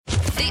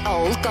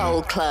Old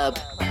Gold Club.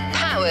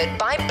 Powered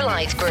by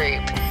Blythe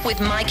Group.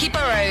 With Mikey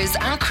Burrows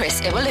and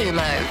Chris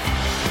Iwelumo.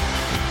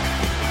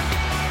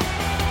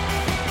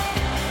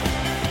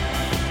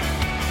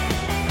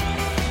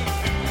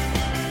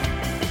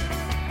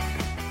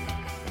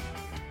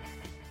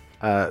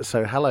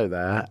 So hello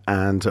there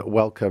and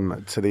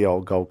welcome to the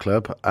Old Gold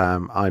Club.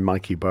 I'm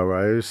Mikey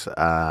Burrows.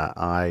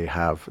 I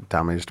have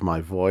damaged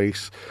my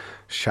voice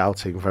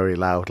shouting very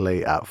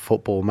loudly at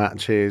football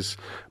matches,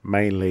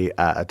 mainly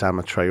at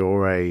Adama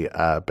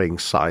Traore being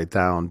side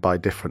down by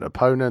different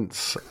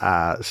opponents.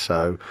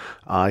 So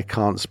I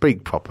can't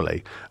speak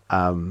properly,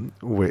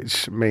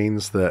 which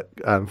means that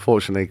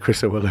unfortunately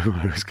Chris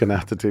Iwelumo is going to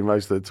have to do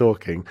most of the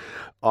talking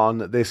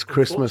on this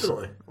Christmas.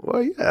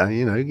 Well, yeah,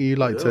 you know, you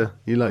like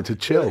to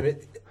chill. Yeah,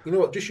 you know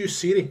what? Just use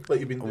Siri, like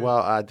you've been doing. Well,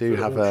 I do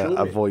have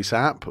a voice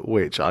app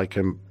which I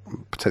can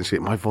potentially.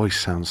 My voice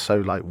sounds so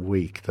like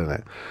weak, doesn't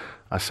it?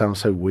 I sound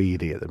so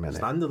weedy at the minute.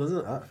 Standard, isn't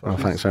it? That? Oh,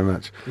 thanks so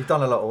much. You've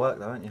done a lot of work,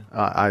 though, haven't you?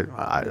 I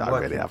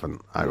really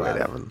haven't. I really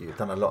haven't. You've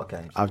done a lot of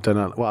games. I've done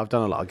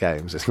a lot of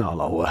games. It's not a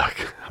lot of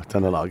work. I've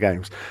done a lot of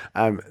games.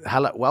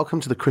 Hello, welcome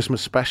to the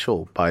Christmas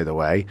special, by the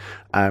way.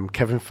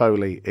 Kevin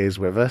Foley is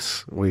with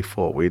us. We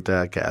thought we'd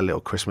get a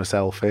little Christmas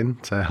elf in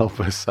to help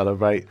us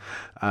celebrate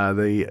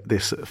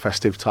this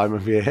festive time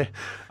of year,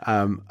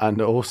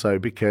 and also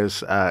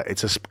because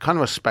it's a kind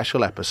of a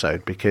special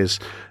episode because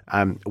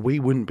we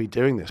wouldn't be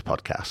doing this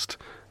podcast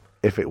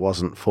if it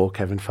wasn't for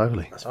Kevin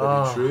Foley. That's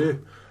very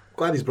true.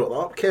 Glad he's brought that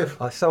up,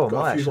 Kev. So am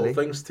I, a few actually.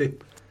 little things to...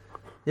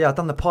 Yeah, I've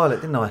done the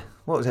pilot, didn't I?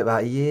 What was it,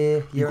 about a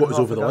year You got us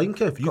over the line,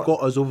 Kev. You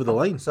got us over the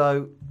line.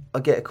 So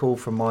I get a call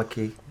from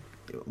Mikey.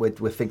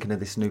 We're thinking of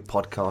this new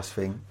podcast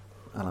thing.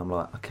 And I'm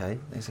like, okay.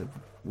 They said,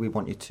 we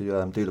want you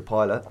to do the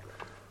pilot.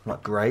 I'm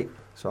like, great.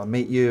 So I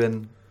meet you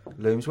and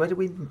Looms. Where did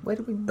we?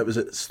 It was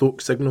at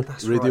Stoke Signal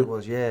That's Radio. right, it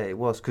was. Yeah, it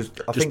was. Because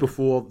I Just think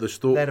before the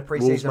Stoke they had a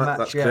pre-season match.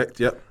 That's yeah. correct,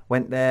 yeah.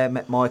 Went there,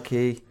 met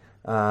Mikey,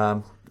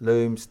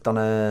 Looms,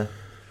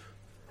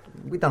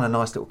 we done a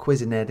nice little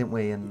quiz in there, didn't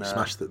we? And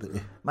Smashed it, didn't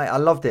you? mate, I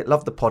loved it.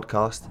 Loved the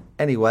podcast.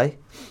 Anyway,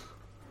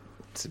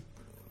 it's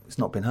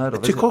not been heard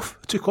of. It took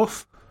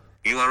off.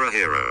 You are a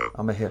hero.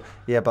 I'm a hero.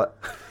 Yeah, but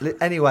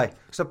anyway,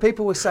 so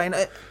people were saying,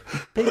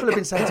 people have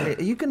been saying to me,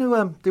 "Are you going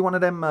to do one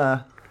of them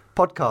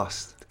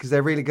podcasts? Because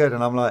they're really good."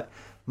 And I'm like,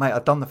 mate,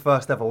 I've done the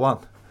first ever one,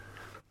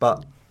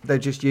 but they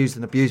just used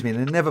and abused me,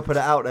 and they never put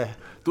it out there.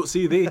 Don't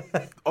see they.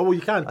 Oh, well,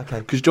 you can. Okay.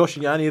 Because Josh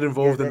and Yanni are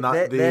involved in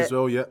that day as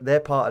well, yeah. They're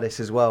part of this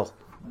as well.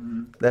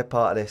 They're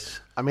part of this.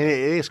 I mean, it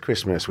is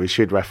Christmas. We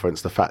should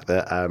reference the fact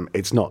that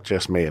it's not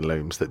just me and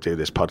Looms that do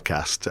this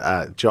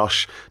podcast.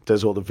 Josh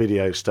does all the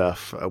video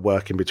stuff,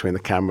 working between the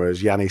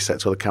cameras. Yanni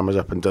sets all the cameras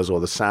up and does all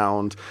the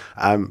sound.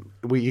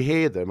 We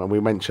hear them and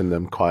we mention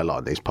them quite a lot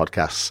in these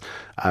podcasts,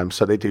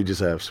 so they do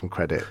deserve some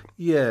credit.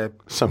 Yeah,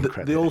 some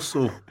credit. They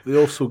also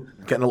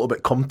getting a little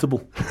bit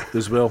comfortable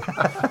as well. You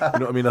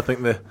know what I mean? I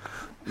think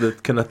the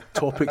kind of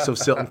topics of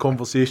certain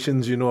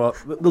conversations, you know,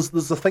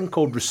 there's a thing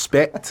called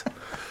respect.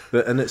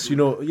 And it's, you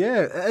know,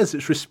 yeah, it is.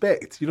 It's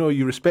respect. You know,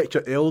 you respect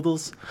your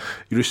elders.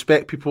 You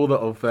respect people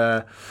that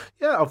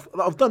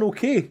have done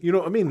okay. You know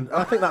what I mean?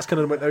 I think that's kind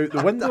of went out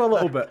the window a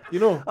little bit. You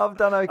know, I've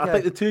done okay. I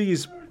think the two of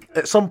yous,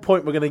 at some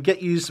point, we're going to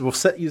get yous. We'll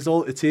sit yous all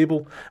at the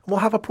table, and we'll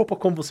have a proper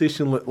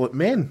conversation like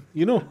men.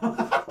 You know,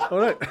 all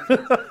right.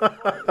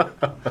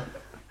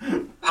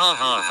 Ha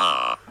ha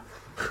ha.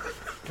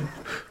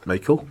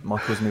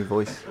 Michael's new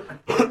voice.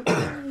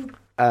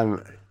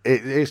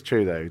 It is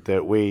true, though,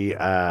 that we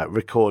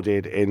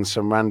recorded in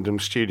some random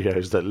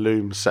studios that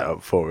Loom set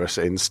up for us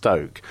in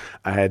Stoke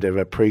ahead of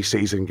a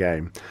pre-season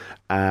game.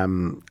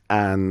 So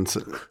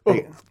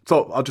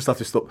I'll just have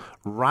to stop.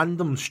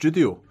 Random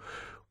studio.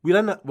 We're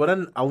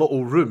in a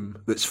little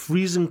room that's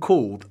freezing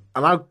cold,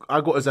 and I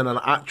got us in an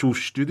actual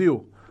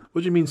studio.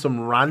 What do you mean, some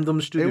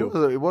random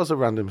studio? It was a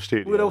random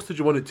studio. Where else did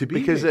you want it to be?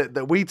 Because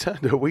we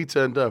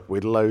turned up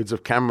with loads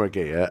of camera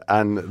gear,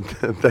 and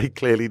they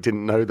clearly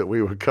didn't know that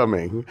we were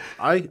coming.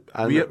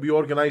 We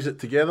organised it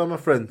together, my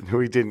friend.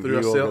 We didn't.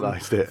 You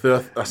organised it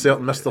through a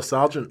certain Mr.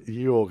 Sargent.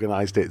 You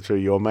organised it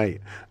through your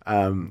mate.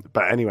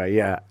 But anyway,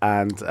 yeah,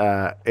 and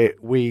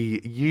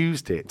we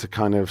used it to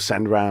kind of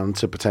send round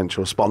to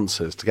potential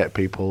sponsors to get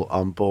people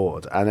on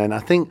board, and then I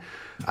think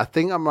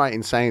I'm right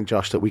in saying,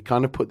 Josh, that we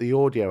kind of put the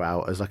audio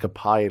out as like a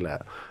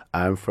pilot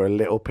for a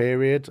little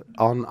period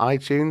on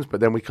iTunes, but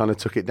then we kind of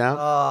took it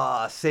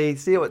down. See,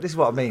 this is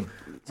what I mean.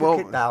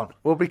 Took it down.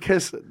 Well,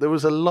 because there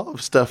was a lot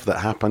of stuff that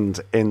happened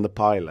in the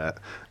pilot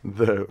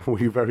that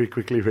we very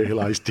quickly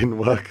realised didn't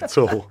work at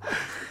all.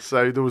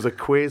 So there was a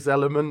quiz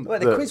element. Well,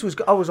 the quiz was...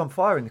 I was on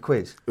fire in the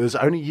quiz. There's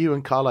only you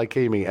and Carly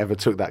Keamy ever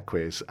took that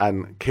quiz,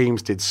 and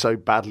Keames did so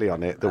badly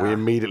on it that we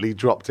immediately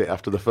dropped it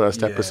after the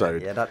first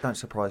episode. Yeah, that don't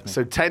surprise me.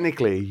 So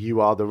technically, you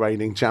are the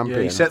reigning champion.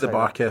 Yeah, you set the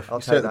bar, Kev. You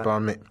set the bar,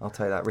 mate. I'll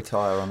take that.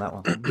 Retire on that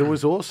one. There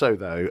was also,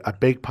 though, a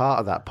big part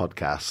of that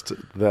podcast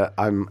that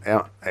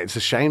it's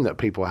a shame that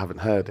people haven't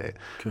heard it.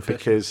 Confession.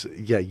 Because,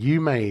 yeah,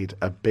 you made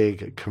a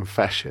big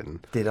confession.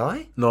 Did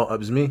I? No, it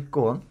was me.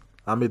 Go on.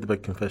 I made the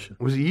big confession.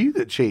 Was it you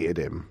that cheated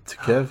him? To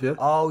Kev, yeah.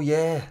 Oh,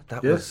 yeah.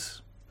 That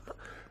was...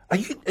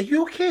 Are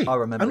you okay? I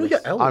remember I know this.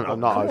 you're ill. I'm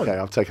not Come on. okay.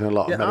 I've taken a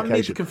lot of Yeah, I medication.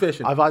 made the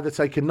confession. I've either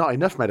taken not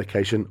enough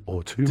medication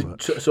or too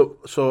much.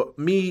 So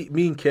me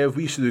and Kev,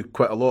 we used to do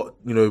quite a lot.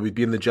 You know, we'd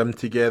be in the gym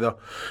together.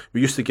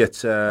 We used to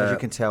get As you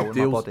can tell with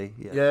my Dale's- body.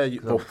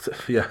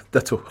 Yeah,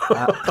 ditto.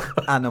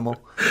 Animal.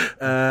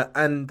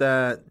 And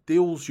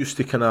Dale's used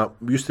to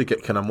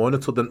get kind of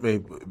monitored, didn't we?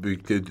 We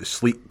could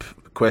sleep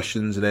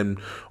questions, and then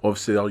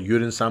obviously our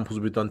urine samples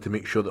would be done to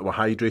make sure that we're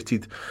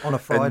hydrated. On a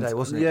Friday, And,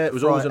 wasn't it? Yeah, it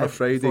was always on a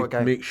Friday. Before a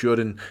game. Make sure,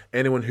 and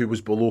anyone who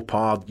was below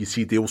par, you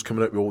see Dale's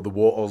coming out with all the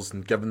waters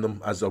and giving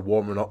them as they're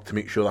warming up to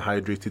make sure they're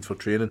hydrated for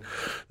training.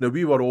 Now,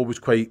 we were always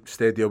quite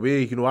steady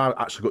away. You know, I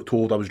actually got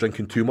told I was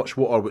drinking too much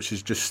water, which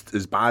is just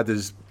as bad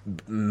as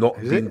not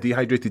being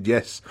dehydrated.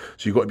 Yes,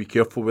 so you've got to be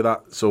careful with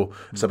that. So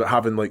it's about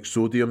having like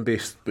sodium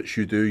based, which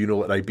you do, you know,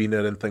 like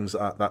Ribena and things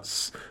like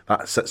that.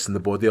 That sits in the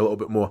body a little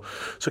bit more.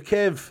 So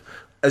Kev,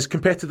 as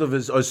competitive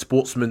as us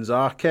sportsmen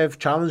are, Kev,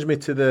 challenge me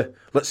to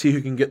let's see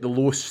who can get the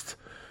lowest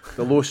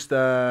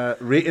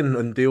rating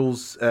on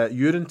Dale's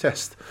urine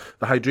test,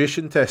 the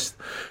hydration test.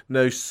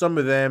 Now, some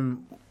of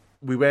them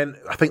we went.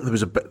 I think there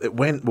was a bit.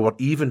 We were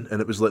even, and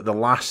it was like the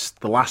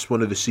last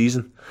one of the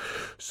season.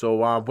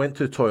 So I went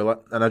to the toilet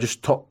and I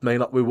just topped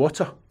mine up with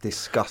water.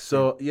 Disgusting.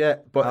 So yeah,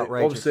 but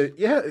Outrageous. obviously,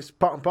 yeah, it's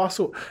part and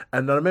parcel.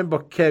 And I remember,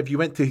 Kev, you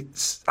went to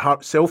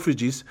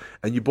Selfridges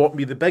and you bought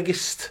me the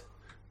biggest.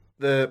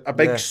 A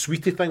big Yeah.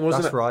 sweetie thing,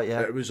 wasn't That's it? right, yeah.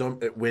 It was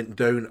it went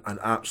down an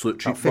absolute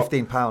treat. About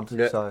 £15.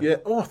 Yeah, So. yeah.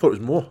 Oh, I thought it was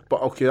more,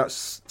 but okay,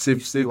 that's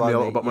saved me a owe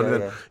little me, bit of money yeah,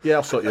 then. yeah. Yeah,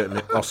 I'll sort you out,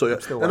 mate. I'll sort you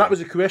out. Still And that owe was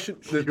the question,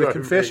 the owe me.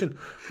 confession.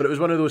 But it was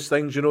one of those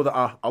things, you know, that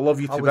I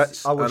love you to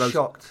bits. I was and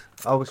shocked.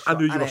 I was. I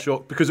knew shocked. you were And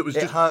shocked because it was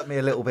It just. hurt me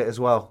a little bit as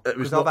well. It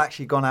was Because I've not-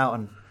 actually gone out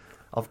and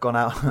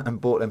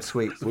bought them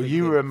sweets. Well,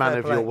 you were a man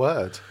of your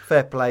word.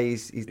 Fair play.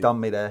 He's done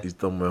me there. He's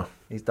done well.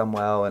 He's done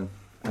well, and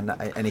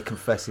he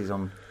confesses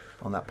on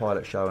that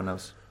pilot show, and I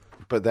was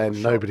But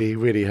then nobody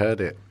really heard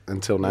it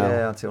until now.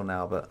 yeah until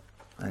now. But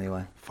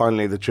anyway,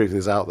 Finally, the truth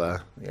is out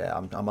there. yeah,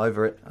 I'm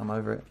over it. I'm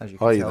over it. As you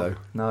can Are you, tell. though?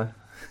 No,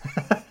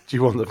 Do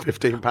you want the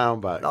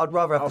 £15 back? I'd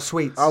rather have the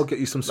sweets. I'll get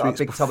you some Like a sweets.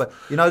 big tub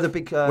of, you know the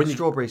big When you-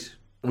 strawberries.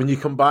 When you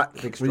come back,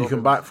 Big when you come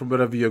strawberries. back from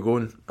wherever you're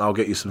going, I'll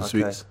get you some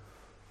Okay. sweets.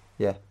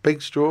 Yeah,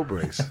 Big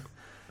strawberries.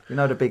 you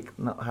know the big,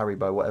 not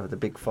Haribo, whatever, the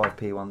big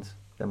 5p ones.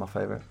 They're my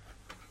favourite.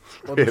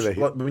 Really?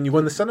 Like when you go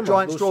in the cinema,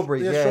 Giant those-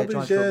 strawberries, yeah, giant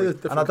the strawberries.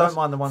 different And I don't colours.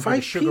 mind the ones with the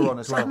 5p. sugar on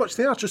as How well. much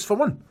they are just for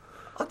one?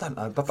 I don't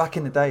know, but back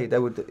in the day, they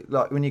would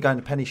like when you go in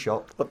the penny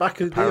shop. Like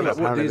back in the day, like, what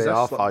Apparently day is they this?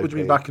 are Like, what do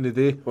you mean 5p. back in the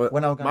day? What,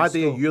 When I was going my to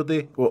day, school. your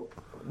day, what?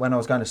 When I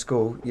was going to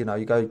school, you know,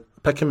 you go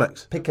Pick and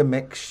mix. pick and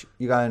mix.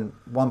 You go in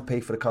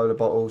 1p for the cola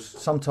bottles.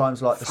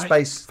 Sometimes like the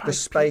Five-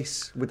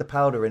 space with the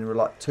powder in were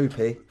like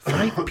 2p,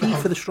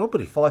 5p for the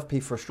strawberry.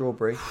 5p for a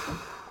strawberry,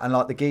 and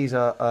like the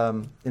geezer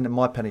in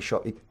my penny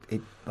shop,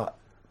 he'd like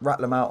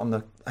rattle them out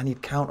and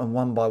he'd count them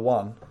one by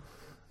one,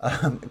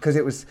 because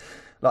it was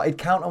like he'd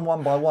count them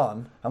one by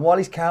one, and while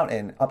he's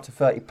counting up to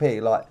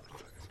 30p, like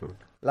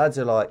lads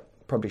are like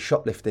probably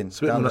shoplifting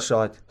down the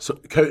side. So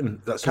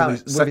counting, that's Count-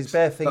 only with six. his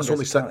bare fingers That's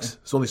only counting. six.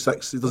 It's only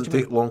six. It doesn't do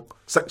you take long.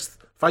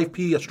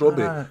 5p a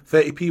strawberry. No.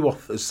 30p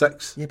worth is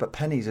 6. Yeah, but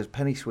pennies as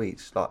penny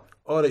sweets, like.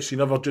 All right, so you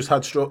never just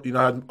had you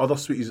had other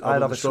sweeties. I had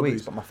other other than strawberries.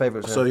 sweets, but my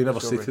favourite was So you never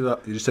strawberry. stated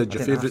that. You just said your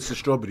didn't have favourites to. are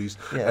strawberries,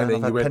 Yeah, and then I've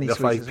you had went penny to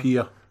sweets as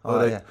 5p. Oh, All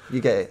right. yeah,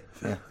 you get it.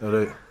 Yeah. All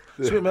right.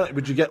 So wait a minute,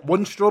 would you get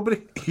one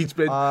strawberry? You'd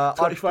spend I'd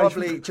 25.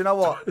 probably. Do you know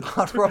what?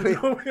 I'd probably.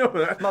 No, wait a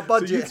minute. My So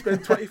budget. you'd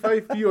spend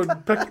 25p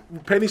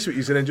on penny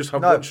sweeties and then just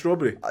have No. one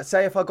strawberry. I'd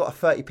say if I got a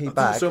 30p Doesn't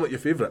bag, sound like your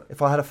favourite.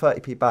 if I had a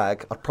 30p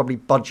bag, I'd probably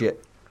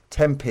budget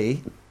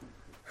 10p.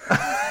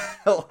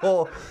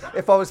 Or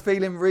if I was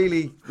feeling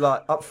really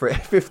like up for it,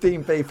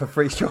 15p for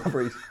 3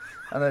 strawberries,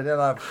 and then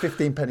I have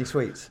 15 penny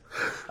sweets,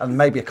 and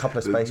maybe a couple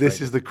of space. This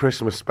Graders. is the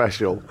Christmas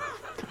special.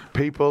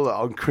 People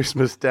on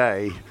Christmas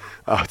Day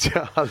are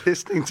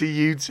listening to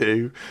you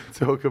two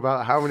talk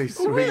about how many Wait a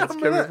sweets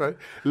coming minute. from.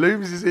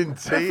 Looms is in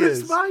If tears.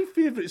 it's my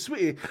favourite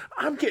sweetie,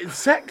 I'm getting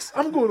 6.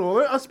 I'm going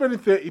all out. I'm spending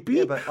 30p.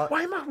 Yeah, but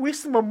Why am I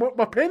wasting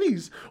my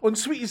pennies on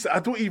sweeties that I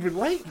don't even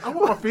like? I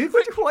want my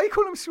favourite. Why you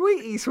call them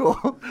sweeties for?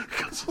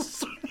 Because they're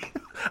sweet.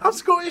 I'm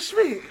Scottish,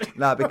 mate.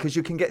 No, because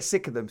you can get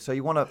sick of them. So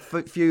you want a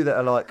few that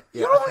are like.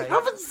 Yeah, You're only okay.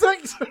 having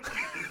 6.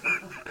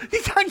 You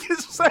can't get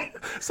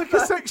sick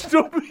of 6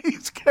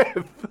 strawberries,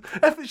 Kev.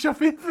 If it's your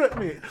favourite,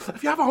 mate.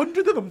 If you have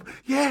 100 of them,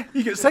 yeah,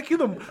 you get sick of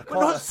them. But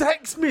not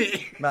 6,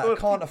 mate. Mate, I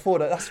can't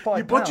afford it. That's £5.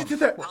 You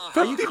budgeted it.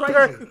 Are you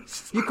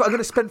crazy? I'm going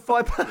to spend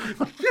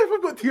 £5. Yeah,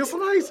 I've got tears in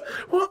my eyes.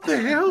 What the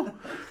hell?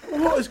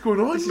 What is going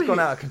on, This has mate? gone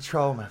out of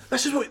control, man.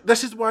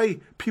 This is why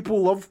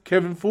people love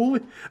Kevin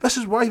Foley. This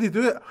is why they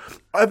do it.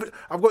 I've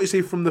got to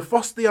say, from the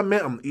first day I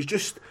met him,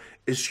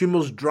 his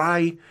humour's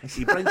dry.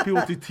 He brings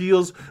people to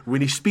tears.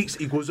 When he speaks,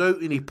 he goes out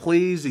and he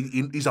plays.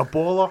 He's a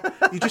baller.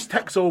 He just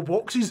ticks all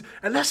boxes.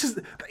 And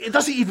it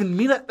doesn't even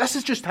mean it. This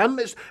is just him.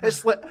 It's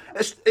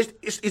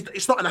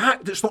not an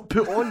act. It's not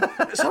put on.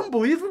 It's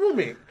unbelievable,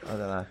 mate. I don't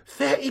know.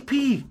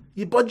 30p.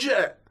 You budget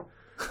it.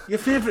 Your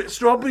favourite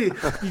strawberry.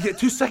 You get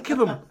too sick of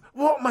them.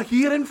 What am I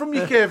hearing from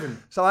you,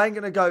 Kevin? So I ain't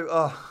going to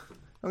go,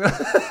 I'm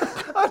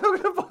not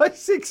going to buy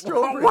 6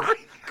 strawberries. Why?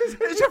 Because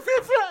it's your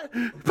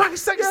favourite. Buy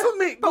 6 of them,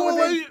 mate. Go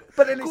out.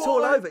 But then it's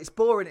all over. It's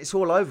boring. It's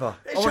all over.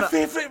 It's your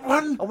favourite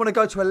one. I want to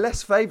go to a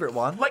less favourite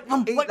one. Like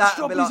them. Eat Like that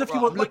strawberries and be if you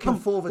right, want. I'm Like looking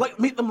them. forward. Like,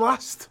 make them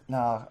last.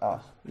 No,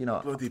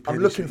 Bloody I'm penny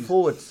looking sweeties.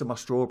 forward to my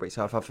strawberries.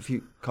 So I've had a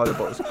few cola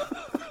bottles.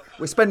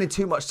 We're spending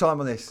too much time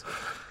on this.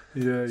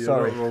 Yeah, you're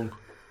Sorry. not wrong.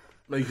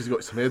 Mikey's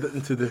got some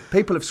editing to do.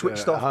 People have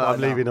switched off. by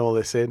I'm now. leaving all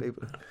this in.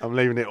 I'm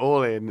leaving it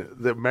all in.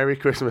 Merry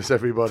Christmas,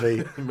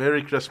 everybody.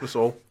 Merry Christmas,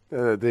 all.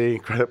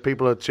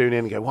 People are tuning in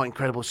and go, what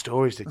incredible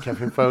stories did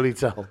Kevin Foley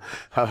tell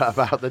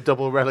about the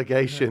double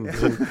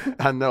relegations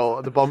and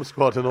the bomb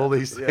squad and all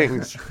these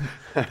things.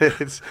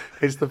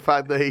 It's the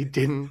fact that he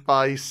didn't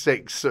buy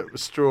 6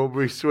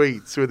 strawberry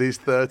sweets with his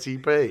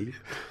 30p.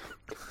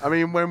 I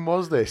mean, when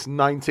was this?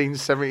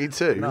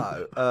 1972?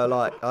 No,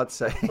 like I'd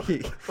say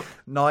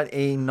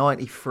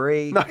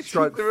 1993, 93?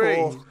 stroke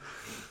 4.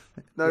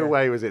 No Yeah.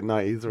 way was it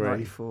 93.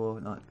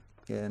 94,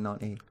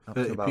 90, up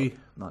to 30p. about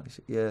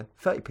 96. Yeah,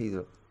 30p.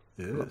 Though.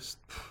 Yes.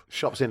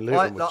 Shops in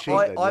Luton were cheap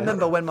then, I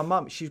remember when my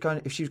mum, if she was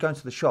going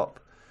to the shop,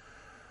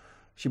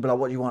 she'd be like,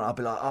 "What do you want?" I'd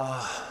be like,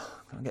 "Oh,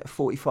 can I get a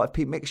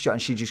 45p mixture?" And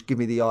she'd just give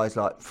me the eyes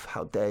like,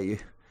 "How dare you?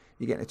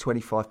 You're getting a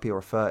 25p or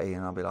a 30?"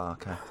 And I'd be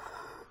like, "Okay."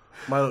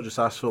 Why not just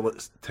ask for like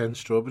 10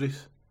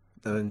 strawberries?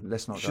 And then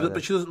Let's not she go do- there.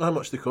 But she doesn't know how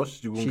much they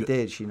cost. You won't She get...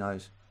 did. She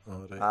knows.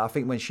 Oh, right. I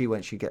think when she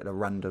went, she'd get a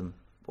random,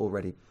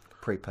 already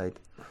prepaid.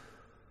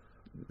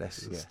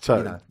 Less,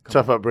 yeah.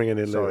 Tough upbringing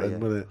in Sorry, Luton, yeah.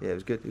 wasn't it? Yeah, it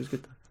was good. It was good.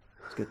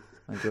 It was good.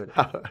 I enjoyed it.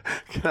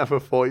 Can I have a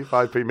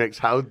 45p mix?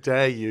 How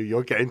dare you?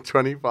 You're getting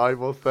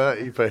 25 or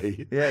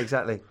 30p. Yeah,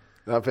 exactly.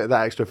 That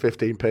extra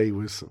 15p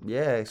was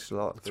Yeah, it's a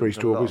lot. 3 it's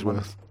a lot of strawberries money.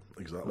 worth.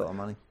 A Exactly. lot of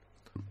money.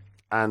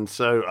 And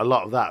so a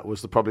lot of that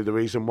was probably the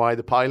reason why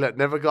the pilot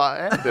never got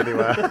aired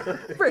anywhere.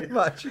 Pretty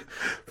much.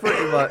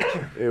 Pretty much.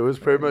 It was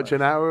pretty much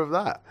an hour of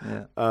that.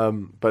 Yeah.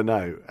 But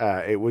no,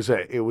 it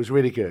was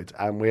really good,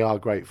 and we are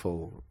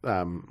grateful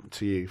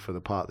to you for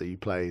the part that you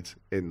played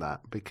in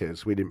that,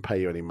 because we didn't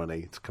pay you any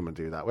money to come and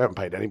do that. We haven't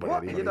paid anybody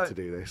What? any You money to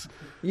don't- do this.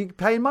 You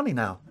paying money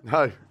now?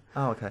 No.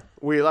 Oh, okay.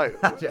 We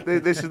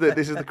this is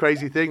the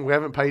crazy thing. We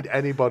haven't paid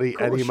anybody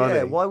any Course, money.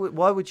 yeah.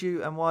 Why would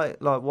you, and why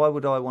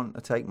would I want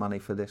to take money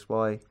for this?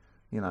 Why,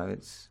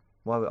 it's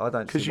why I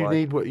don't. Because see you why.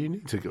 need what you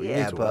need to go. You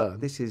Yeah, need to but earn.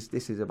 this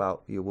is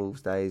about your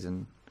Wolves days,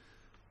 and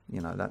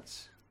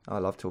that's I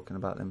love talking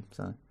about them.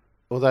 So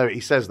Although he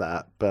says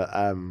that, but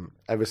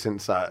ever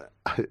since I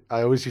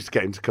always used to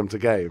get him to come to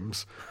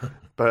games,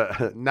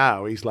 but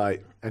now he's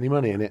like, any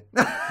money in it?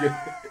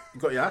 You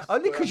got your ass.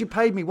 only because you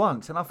paid me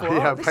once, and I thought,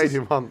 Yeah, I this paid is-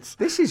 him once.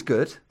 This is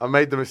good. I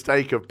made the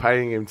mistake of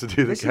paying him to do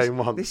the This game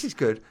is, once. This is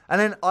good. And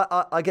then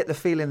I get the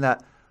feeling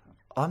that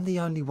I'm the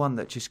only one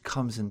that just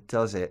comes and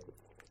does it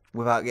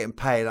without getting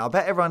paid. I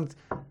bet everyone,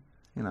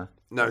 No,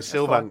 that's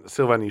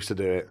Sylvan used to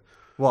do it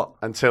what?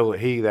 until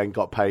he then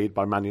got paid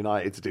by Man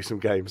United to do some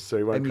games, so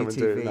he won't come and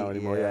do it now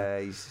anymore. Yeah.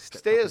 he's stepped up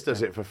Steers his does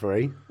game. it for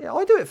free Yeah,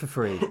 I do it for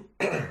free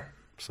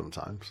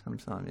sometimes.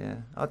 sometimes. Yeah,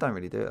 I don't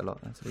really do it a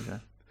lot. To be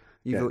fair,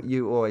 Yeah.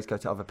 you always go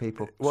to other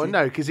people. Well,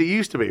 no, because it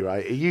used to be,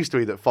 right? It used to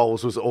be that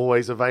Foles was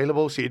always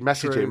available, so you'd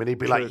message True, him and he'd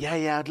be true. like,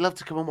 yeah, I'd love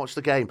to come and watch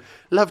the game.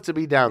 Love to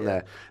be down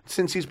there.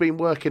 Since he's been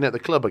working at the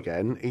club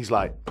again, he's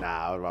like,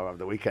 nah, I'd rather have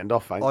the weekend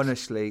off, thanks.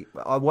 Honestly,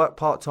 I work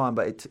part time,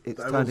 but it's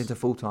turned into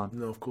full time.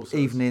 No, of course it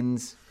is.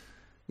 Evenings,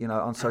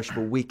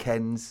 unsociable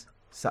weekends,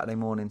 Saturday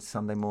mornings,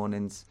 Sunday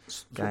mornings,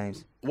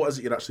 games. What is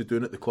it you're actually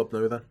doing at the club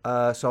now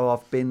then? So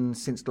I've been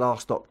since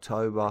last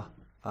October,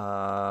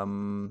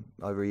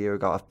 over a year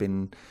ago. I've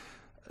been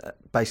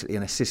basically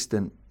an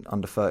assistant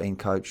under 13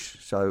 coach.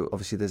 So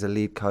obviously there's a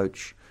lead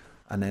coach,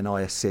 and then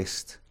I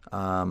assist.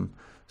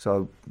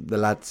 So the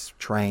lads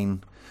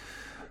train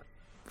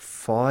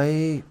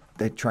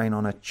They train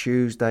on a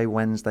Tuesday,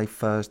 Wednesday,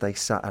 Thursday,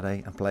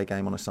 Saturday, and play a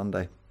game on a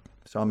Sunday.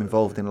 So I'm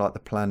involved in like the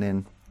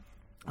planning,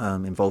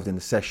 involved in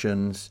the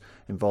sessions,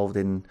 involved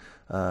in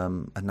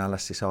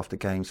analysis after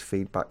games,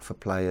 feedback for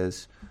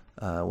players,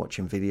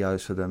 watching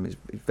videos for them. It's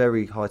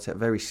very high tech,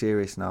 very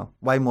serious now.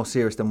 Way more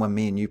serious than when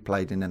me and you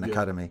played in an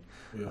academy.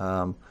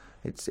 Yeah.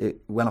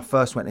 When I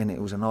first went in,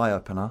 it was an eye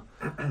opener,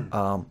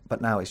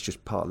 but now it's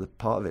just part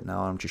of it.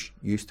 Now I'm just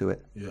used to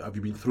it. Yeah. Have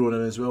you been thrown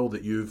in as well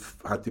that you've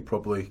had to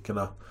probably kind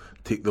of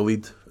take the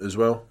lead as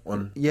well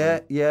on? Yeah.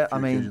 I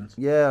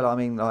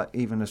Like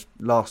even this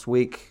last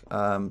week,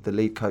 the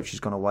lead coach has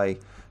gone away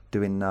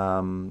doing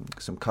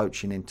some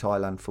coaching in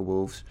Thailand for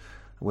Wolves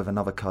with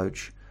another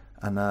coach,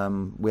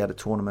 and we had a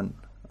tournament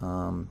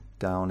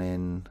down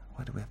in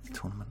where did we have the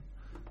tournament?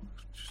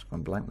 Just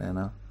gone blank there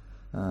now.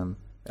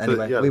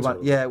 Anyway, we won.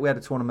 Yeah, we had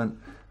a tournament,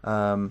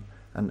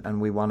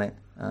 and we won it.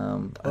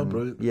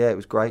 Brilliant. Yeah, it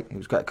was great. It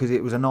was great because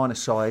it was a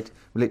 9-a-side.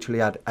 We literally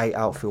had 8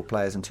 outfield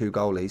players and 2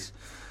 goalies,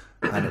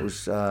 and it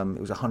was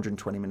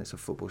 120 minutes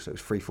of football. So it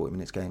was 3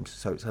 40-minute games.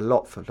 So it's a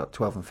lot for like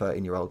 12 and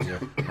 13-year-olds.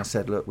 I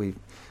said, look,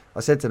 I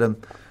said to them,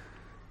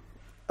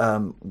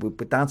 we're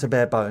down to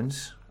bare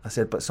bones. I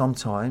said, but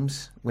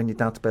sometimes when you're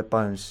down to bare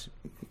bones,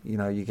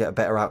 you get a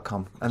better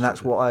outcome, and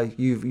that's what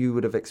you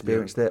would have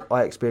experienced it.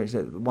 I experienced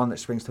it. The one that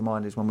springs to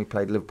mind is when we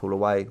played Liverpool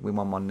away. We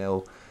won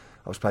 1-0.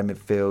 I was playing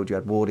midfield. You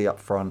had Wardy up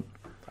front,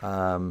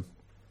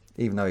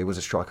 even though he was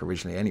a striker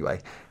originally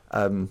anyway.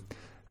 And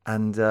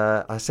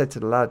I said to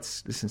the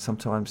lads, listen,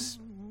 sometimes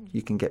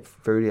you can get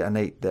through it, and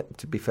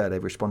to be fair, they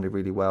responded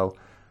really well.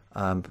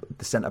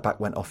 The centre back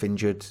went off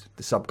injured.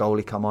 The sub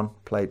goalie come on,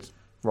 played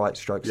right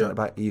stroke centre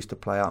back. He used to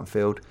play out in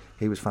field.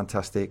 He was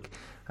fantastic.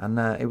 And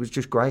it was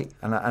just great,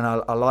 and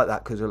I like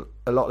that because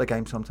a lot of the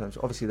games sometimes,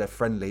 obviously they're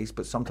friendlies,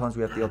 but sometimes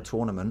we have the odd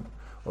tournament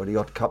or the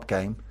odd cup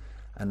game,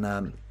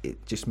 and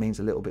it just means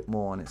a little bit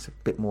more, and it's a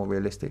bit more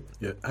realistic.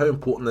 Yeah, how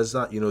important is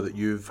that? That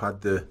you've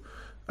had the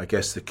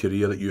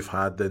career that you've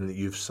had, and that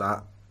you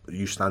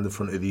stand in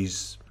front of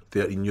these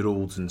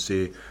 13-year-olds and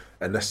say,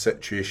 in this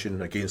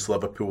situation against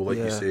Liverpool, like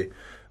you say.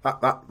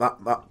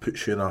 That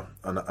puts you in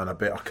a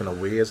better kind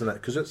of way, isn't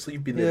it? Because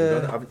you've been there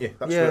and done it, haven't you?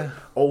 That's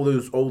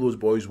what all those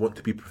boys want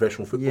to be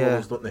professional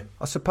footballers, don't they?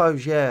 I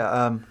suppose,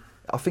 I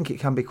think it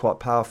can be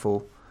quite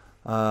powerful.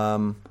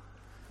 I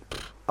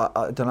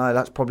don't know.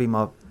 That's probably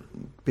my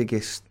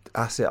biggest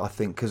asset, I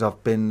think, because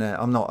I've been.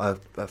 I'm not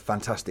a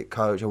fantastic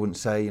coach. I wouldn't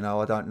say,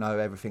 I don't know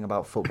everything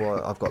about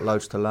football. I've got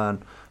loads to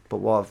learn, but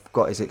what I've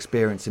got is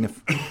experience, and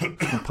if I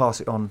can pass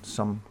it on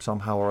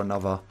somehow or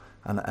another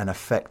and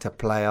affect a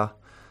player.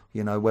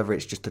 Whether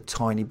it's just a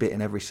tiny bit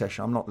in every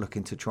session. I'm not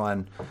looking to try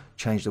and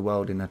change the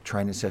world in a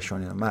training session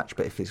or in a match,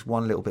 but if it's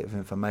one little bit of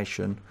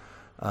information,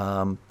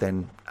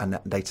 then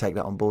they take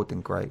that on board, then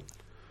great.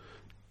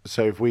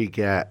 So if we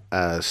get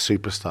a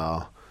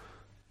superstar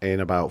in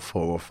about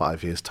 4 or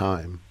 5 years'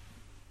 time,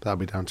 that'll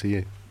be down to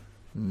you.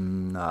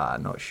 Nah,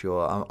 not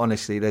sure.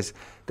 Honestly, there's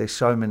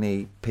so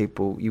many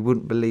people. You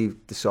wouldn't believe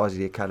the size of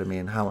the academy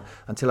and how,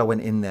 until I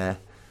went in there,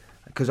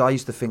 because I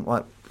used to think,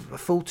 like, a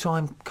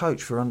full-time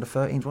coach for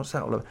under-13s, what's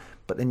that all about?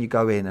 But then you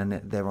go in and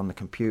they're on the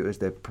computers,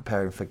 they're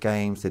preparing for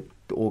games, they're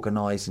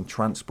organising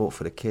transport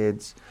for the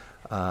kids,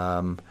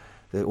 they're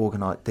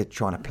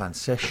trying to plan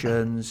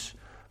sessions.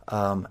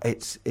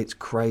 It's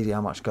crazy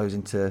how much goes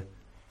into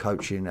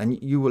coaching, and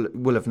you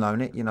will have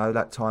known it.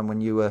 That time when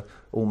you were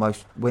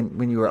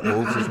when you were at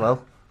Wolves as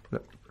well.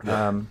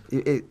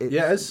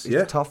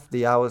 It's tough.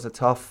 The hours are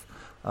tough.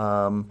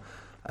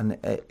 And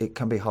it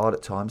can be hard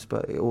at times,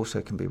 but it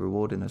also can be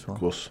rewarding as well. Of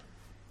course.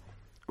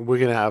 We're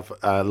going to have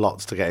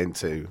lots to get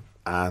into,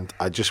 and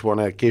I just want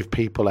to give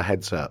people a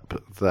heads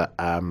up that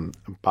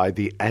by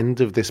the end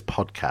of this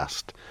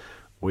podcast,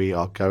 we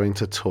are going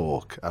to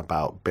talk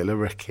about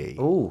Billericay.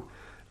 Ooh.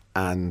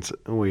 And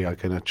we are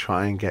going to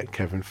try and get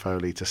Kevin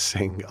Foley to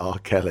sing R.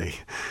 Kelly,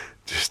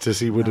 just as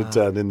he would have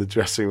done in the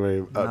dressing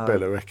room at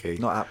Billericay.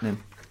 Not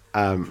happening.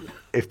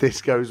 If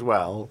this goes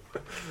well,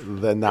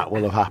 then that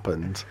will have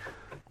happened.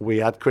 We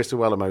had Chris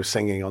Iwelumo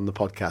singing on the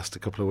podcast a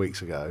couple of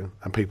weeks ago,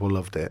 and people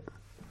loved it.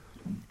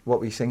 What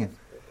were you singing?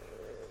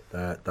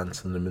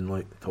 Dancing in the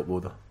Moonlight, Top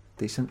Loader.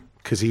 Decent.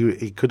 Because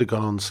he could have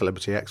gone on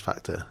Celebrity X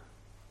Factor.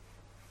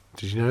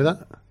 Did you know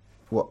that?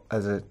 What,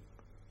 as a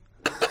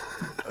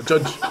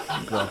judge?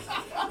 No.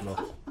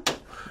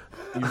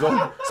 You've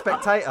got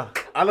spectator.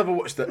 I never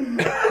watched it.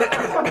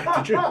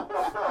 Did you?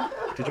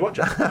 Did you watch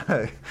it?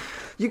 No.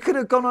 You could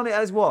have gone on it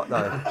as what,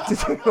 though?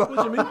 What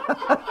do you mean?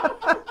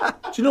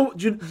 Do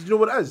you know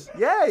what it is?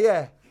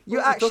 Yeah. You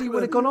actually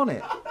would have gone on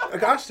it. I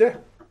got asked, yeah.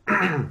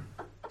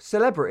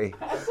 Celebrity.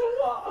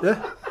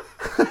 Yeah.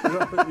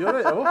 You're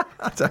right, though.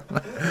 I don't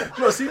know.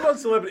 You not seen on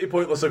Celebrity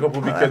Pointless a couple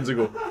of weekends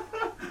ago?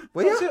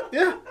 Were you?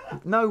 Yeah.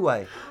 No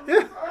way.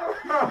 Yeah.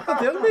 I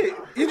dare, mate.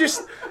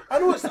 I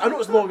know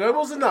it's long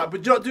hours and that,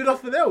 but do you not do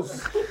nothing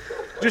else?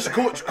 Just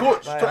coach,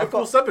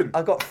 24/7.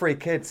 I've got 3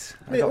 kids.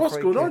 Mate, what's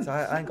going on?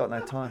 I ain't got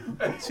no time.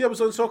 See, I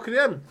was on Soccer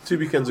AM 2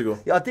 weekends ago.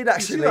 Yeah, I did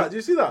actually. Did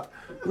you see that?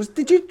 Was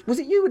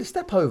it you with a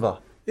step over?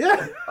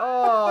 Yeah.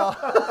 Oh,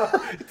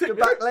 the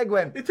back leg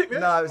went. He took me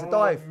No, it was a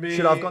dive. Mate.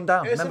 Should I have gone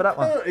down? Remember that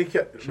one?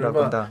 Should have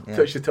gone down? Yeah.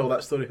 You should tell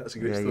that story. That's a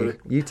great story.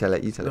 You tell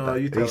it. No,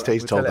 you tell it.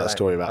 He's told that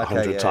story about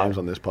 100 times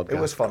on this podcast. It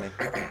was funny.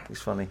 It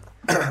was funny.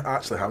 I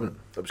actually haven't.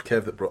 It was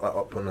Kev that brought that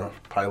up on a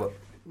pilot.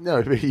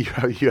 No, but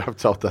you have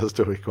told that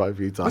story quite a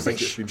few times.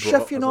 Was it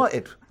Sheffield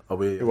United?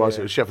 It was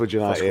Sheffield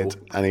United,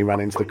 and he ran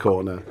into the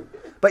corner.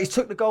 But he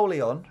took the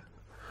goalie on.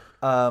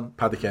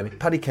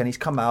 Paddy Kenny's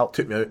come out.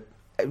 Took me out.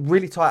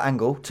 Really tight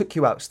angle, took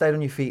you out, stayed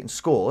on your feet and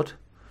scored,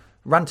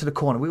 ran to the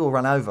corner. We all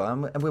ran over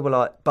and we were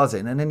like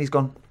buzzing, and then he's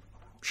gone,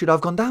 should I have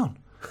gone down?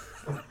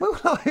 We were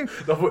like,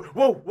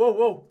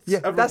 whoa. Yeah,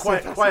 everyone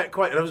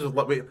quiet. And I was just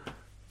like, wait,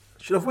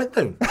 should I have went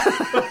down?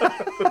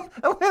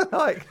 And we're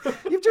like,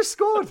 you've just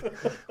scored.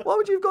 Why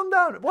would you have gone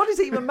down? Why does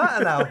it even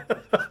matter now?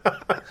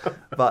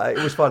 But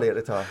it was funny at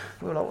the time.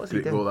 We were like, what's he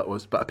doing? Great goal that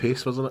was. Bit of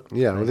pace, wasn't it?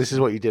 Yeah, well, this is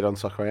what you did on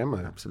Soccer AM,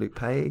 though. Absolute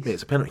pace. Yeah,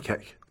 it's a penalty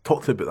kick.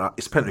 Talk to me about that.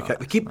 It's a penalty kick.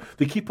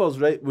 The keepers,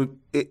 right?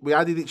 We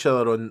added each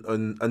other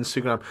on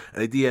Instagram,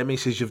 and the DM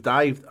says you've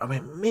dived. I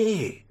went,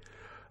 mate.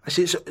 I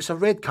said it's a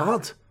red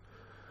card.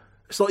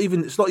 It's not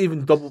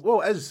even double.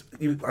 Well, it is.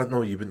 I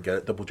know you wouldn't get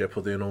it, double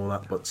jeopardy and all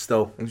that, but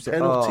still, it was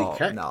penalty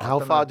kick. No, How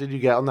far did you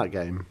get on that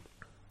game?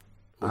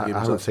 I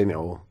haven't seen it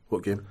all.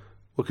 What game?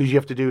 Well, because you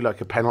have to do like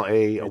a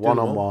penalty, a You do them all.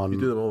 one-on-one, You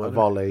do them all, a innit?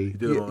 volley. You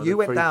do them all, You innit?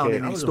 went Free down kick.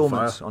 in I was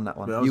instalments on that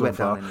one. Mate, I was You on went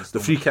down fire. in The free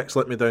instalments. kicks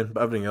let me down,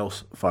 but everything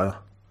else, fire.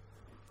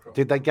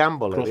 Did they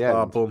gamble at the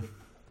Crossbar, end? boom.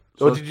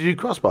 Or did you do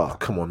crossbar?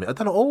 Come on, mate. I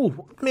done it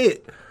all.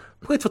 Mate,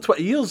 played for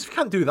 20 years. You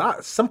can't do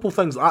that. Simple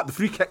things like that. The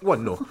free kick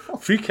one, no.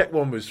 Free kick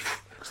one was...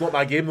 It's not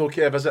my game though,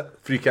 Kev, is it?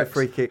 Free kick.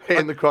 Free kick.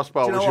 Hitting the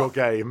crossbar Do you was know your what?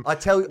 game. I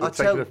tell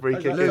Taking a free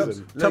kick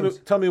Looms,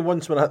 isn't. Tell me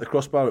once when I hit the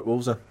crossbar at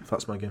Wolves, if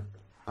that's my game.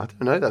 I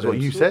don't know. That's what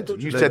you said.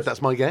 You said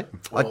that's my game.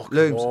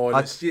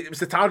 Looms, It was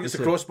the target, it's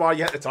the crossbar,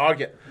 you hit the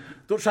target.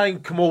 Don't try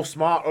and come all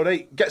smart,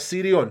 alright? Get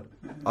Siri on.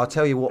 I'll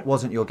tell you what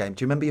wasn't your game.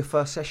 Do you remember your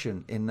first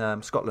session in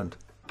Scotland?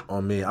 Oh,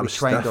 mate, I was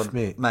trained stiff, on-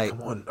 mate. mate,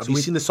 Come on. Have so you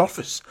we- seen the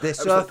surface? The It was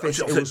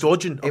surface, I was it was-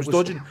 dodging. I it was was-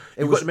 dodging. it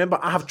You've got was- to remember,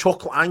 I have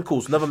chocolate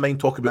ankles. Never mind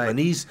talking about my Mate.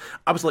 knees.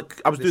 I was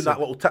doing that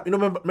little tip. You know,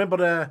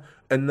 remember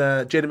in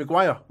Jerry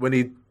Maguire when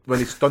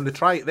he's done the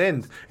try at the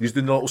end? He's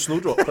doing the little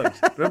snowdrop things.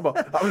 Remember?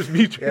 That was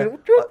me.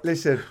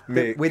 Listen,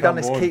 Mate, we done come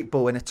this on. keep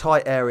ball in a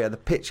tight area. The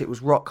pitch, it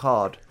was rock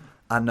hard.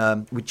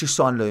 And we just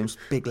signed Looms,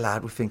 big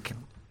lad. We're thinking,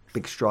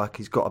 big strike,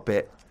 he's got a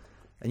bit.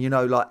 And, you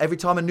know, like every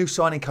time a new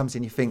signing comes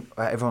in, you think,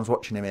 right, everyone's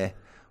watching him here.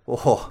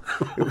 Oh,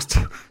 it was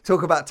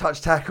talk about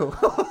touch tackle.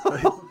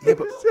 yeah,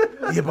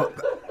 but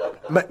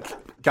Mick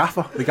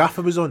Gaffer, the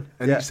Gaffer was on,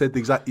 and Yeah. he said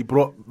he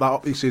brought that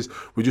up. He says,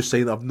 "We just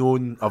saying I've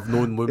known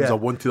Looms. Yeah. I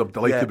wanted. I'm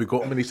delighted Yeah. we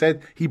got him." And he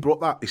said he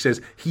brought that. He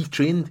says he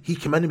trained. He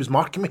came in. He was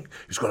marking me.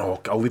 He's going, "Oh,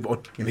 I'll leave it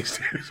on." And he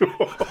says,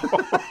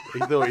 He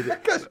thought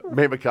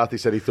Mick McCarthy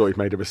said he thought he'd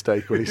made a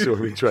mistake when he saw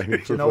him in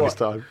training for You the know first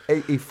what?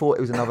 time. He thought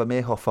it was another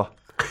Meerhofer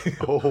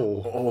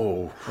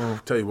Oh,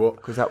 Tell you what.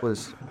 because that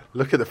was.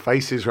 look at the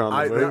faces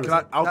around the room.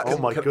 Oh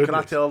my goodness. Can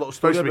I tell a little It's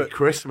story supposed to be about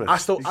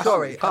Christmas.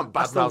 Sorry, you can't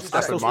I still- badmouth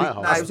I still Stephen speak-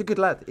 Meyerhoff. No, he was a good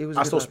lad. He was.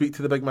 I still speak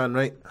to the big man,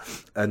 right?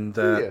 And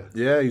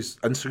yeah, he's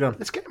Instagram.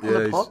 Let's get him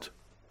on the pod.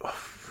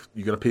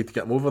 You're gonna pay to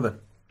get him over then.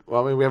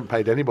 Well, I mean, we haven't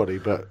paid anybody,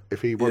 but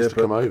if he wants Yeah, to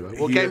but come over,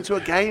 we'll he- get him to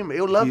a game.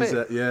 He'll love He's,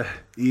 it.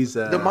 he's.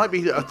 There might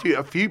be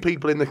a few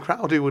people in the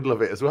crowd who would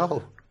love it as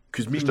well.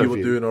 Because me Just and a you were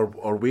few. doing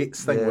our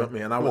weights thing, Yeah. weren't we?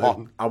 And I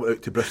went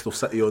out to Bristol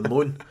City on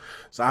loan.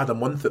 So I had a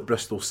month at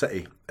Bristol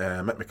City.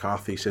 Mick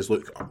McCarthy says,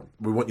 "Look,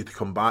 we want you to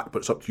come back, but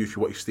it's up to you if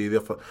you want to stay there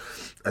for."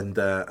 And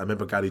I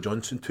remember Gary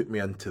Johnson took me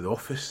into the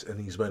office, and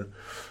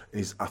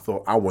I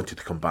thought I wanted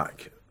to come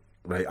back.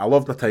 Right, I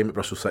loved my time at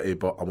Bristol City,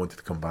 but I wanted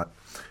to come back.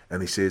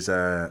 And he says,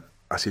 "I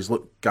says,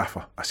 look,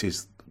 Gaffer," I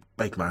says,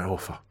 "big man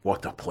offer,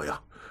 what a player."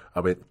 I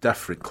went,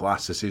 different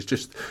class. I says,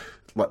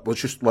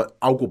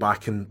 I'll go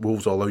back and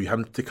Wolves will allow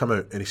him to come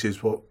out. And he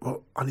says, well,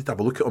 I need to have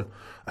a look at him.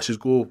 I says,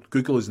 go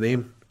Google his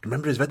name.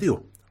 Remember his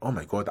video? Oh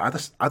my God, I'd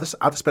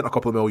have spent a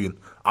couple of million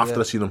after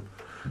I seen him.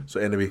 So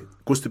anyway,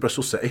 goes to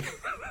Bristol City.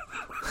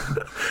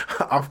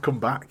 I've come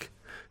back.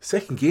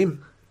 Second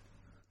game,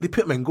 they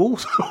put him in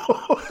goals.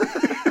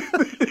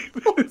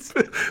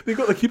 They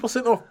got the keeper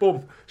sent off,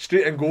 boom,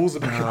 straight in goals.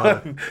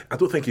 I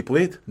don't think he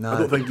played. No. I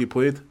don't think he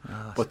played.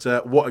 But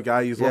what a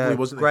guy, he's lovely,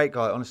 wasn't he? Great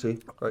guy, honestly.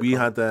 Great We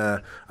guy. had,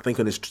 I think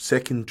on his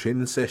second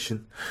training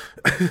session,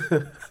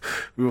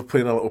 we were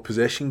playing a little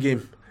possession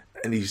game,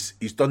 and he's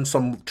done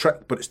some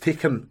trick, but it's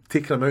taken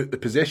him out the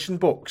possession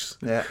box.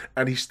 Yeah.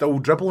 And he's still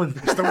dribbling.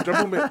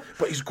 Mate.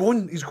 But he's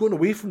going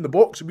away from the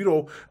box, and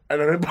I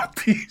remember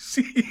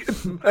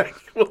TC and Mick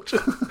were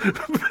just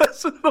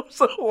pissing themselves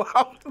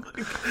laughing.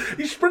 Like,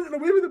 he's sprinting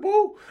away with the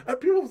ball, and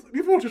people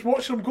were just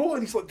watching him go,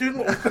 and he's like doing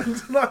little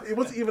things and that. He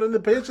wasn't even in the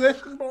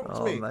possession box,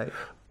 Oh, mate. mate.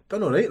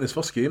 Done all right in his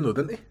first game though,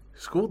 didn't he?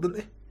 Scored,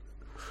 didn't he?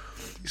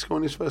 He scored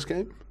in his first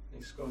game.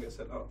 He's going to get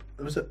sent up.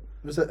 Was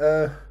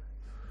it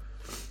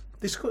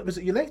they scored, was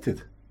it United?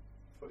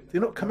 Did they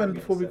not come in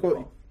before we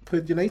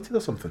played United or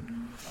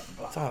something?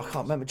 Oh, I can't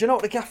remember. Do you know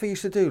what the gaffer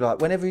used to do? Like,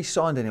 whenever he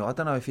signed anyone, I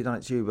don't know if he done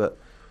it to you, but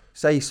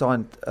say he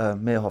signed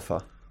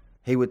Meerhofer,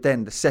 he would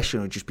then, the session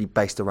would just be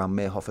based around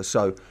Meerhofer.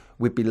 So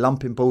we'd be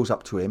lumping balls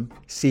up to him,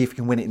 see if he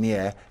can win it in the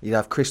air. You'd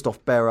have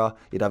Christoph Berra,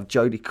 you'd have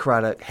Jody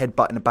Craddock,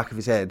 headbutt in the back of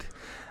his head.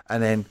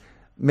 And then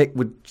Mick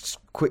would just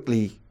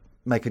quickly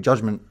make a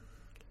judgment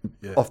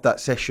off that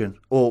session.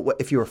 Or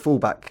if you're a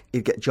fullback,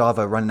 he'd get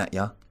Java running at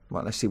you.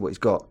 Right, let's see what he's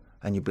got.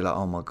 And you'd be like,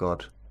 oh my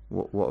God,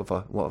 what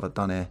have I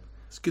done here?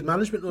 It's good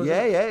management though.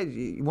 Yeah.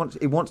 He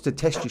wants to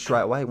test you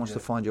straight away. He wants to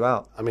find you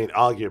out. I mean,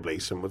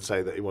 arguably, some would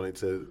say that he wanted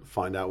to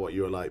find out what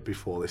you were like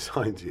before they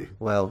signed you.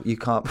 Well, you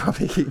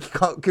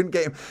couldn't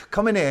get him.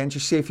 Come in here and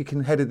just see if you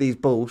can header these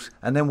balls,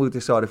 and then we'll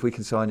decide if we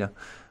can sign you.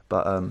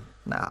 But I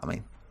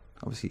mean,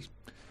 obviously,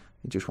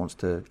 he just wants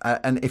to.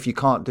 And if you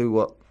can't do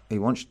what he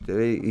wants you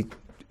to do,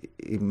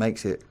 he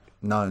makes it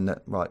known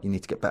that right, you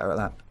need to get better at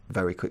that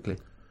very quickly,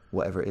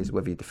 whatever it is,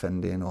 whether you're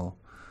defending or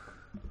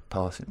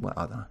passing. Well,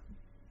 I don't know.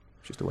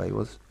 It's just the way he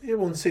was. Yeah,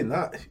 well, in saying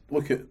that,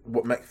 look at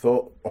what Mick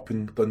thought up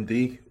in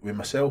Dundee with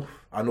myself.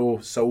 I know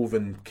Silv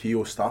and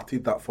Keogh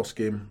started that first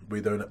game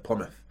way down at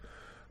Plymouth,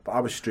 but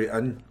I was straight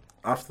in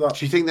after that.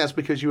 Do you think that's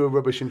because you were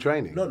rubbish in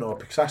training? No,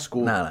 because I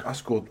scored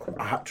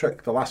a hat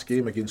trick the last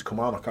game against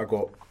Kilmarnock. I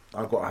got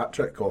a hat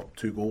trick or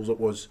 2 goals it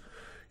was.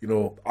 You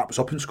know, I was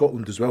up in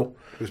Scotland as well.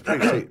 It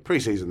was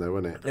pre-season though,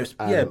 wasn't it? It was,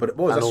 yeah, but it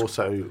was. And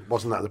also,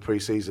 wasn't that the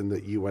pre-season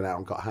that you went out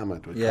and got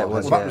hammered with? Yeah, it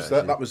was. Well,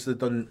 that was the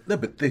done. No,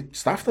 but the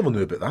staff never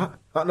knew about that.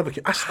 That never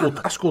came. I scored.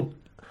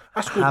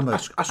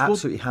 Hammered,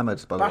 absolutely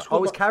hammered. By the way, I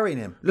was carrying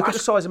him. Look at the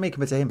size of me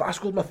compared to him. But I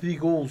scored my 3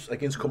 goals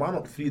against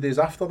Kilmarnock 3 days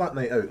after that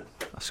night out.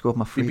 I scored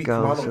my 3 We beat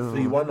goals.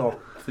 Kilmarnock 3-1 or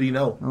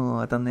 3-0. Oh,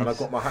 I done this. And I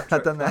got my hat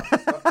trick. I done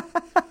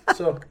that.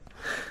 So,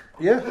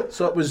 yeah.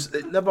 So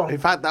it never. In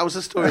fact, that was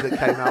a story that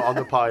came out on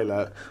the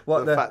pilot.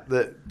 What, fact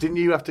that didn't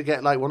you have to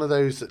get like one of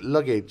those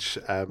luggage?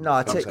 No,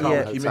 I took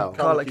hotel?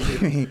 Carla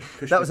Kimi.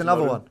 That was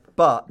another one.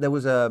 But there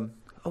was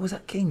was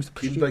that King's?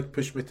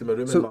 Pushed me to my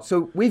room.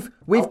 So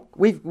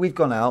we've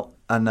gone out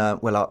and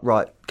we're like,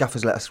 right,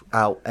 Gaffer's let us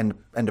out end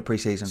of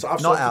pre-season. So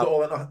I've not sorted out. it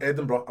all in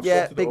Edinburgh.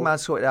 Big man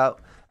sorted it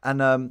out,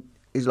 and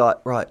he's like,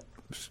 right.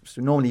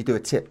 So normally you do a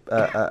tip,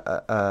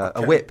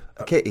 a whip,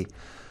 a kitty.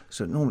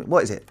 So normally,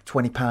 what is it?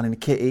 £20 in a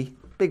kitty.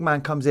 Big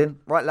man comes in,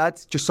 right,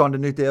 lads? Just signed a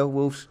new deal,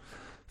 Wolves.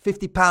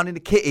 £50 in the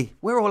kitty.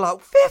 We're all like,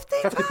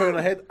 £50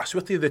 a head. I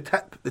swear to you,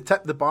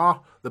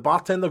 the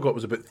bartender got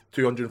was about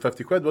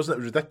 250 quid, wasn't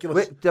it? It was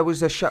ridiculous. There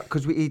was a shot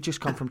because he'd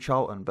just come from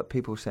Charlton, but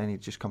people were saying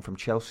he'd just come from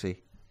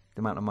Chelsea. The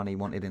amount of money he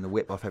wanted in the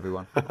whip off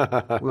everyone. We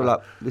were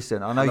like,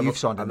 listen, I know you've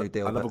signed a new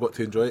deal. I never got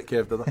to enjoy it,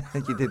 Kev, did I?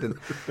 You didn't,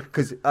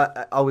 because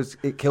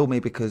it killed me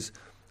because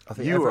I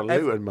think You were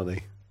looting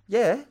money.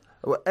 Yeah,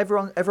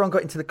 everyone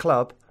got into the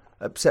club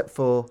except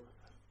for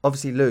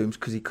obviously Looms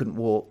because he couldn't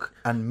walk,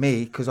 and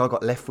me because I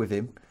got left with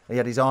him. He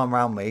had his arm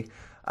around me,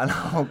 and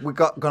we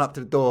gone up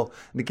to the door,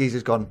 and the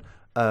geezer's gone.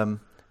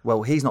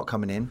 Well, he's not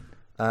coming in,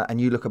 and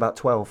you look about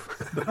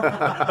 12.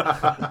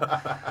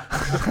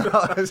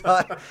 I was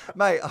like,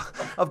 mate,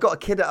 I've got a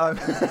kid at home.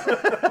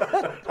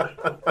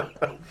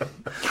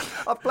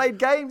 I've played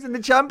games in the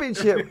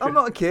championship. I'm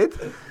not a kid.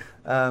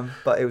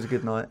 But it was a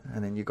good night,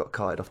 and then you got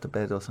carted off to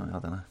bed or something. I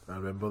don't know. I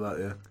remember that.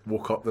 Yeah,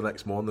 woke up the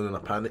next morning in a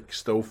panic,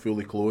 still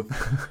fully clothed,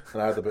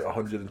 and I had about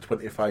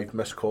 125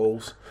 missed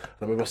calls. And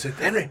I remember I said,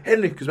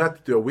 Henry, because we had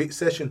to do a weight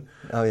session.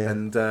 Oh yeah.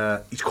 And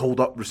he's called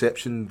up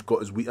reception,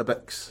 got his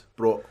Weetabix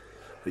brought.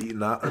 Eating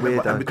that, and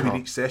in between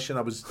each session,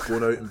 I was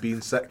going out and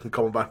being sick and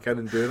coming back in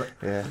and doing it.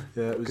 Yeah,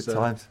 it was good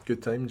times.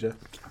 Good times, yeah.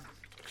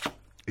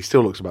 He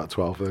still looks about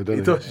 12 though, doesn't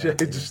he? Does, yeah.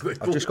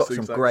 I've just got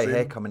some grey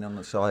hair coming on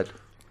the side.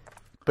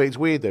 But it's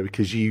weird though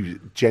because you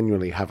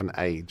genuinely haven't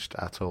aged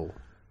at all.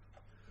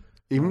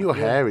 Even your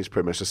hair is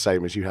pretty much the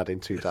same as you had in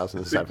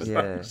 2007.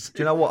 Yeah. Do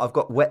you know what? I've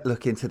got wet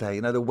look in today.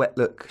 You know the wet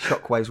look,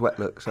 Shockwave's wet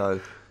look. So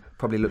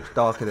probably looks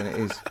darker than it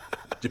is.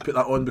 Did you put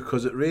that on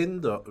because it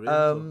rained? Or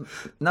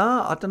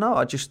No, I don't know.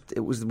 It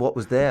was what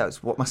was there.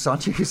 It's what my son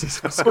uses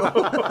for school.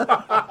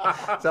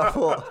 So I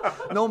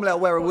thought, normally I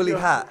wear a woolly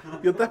hat.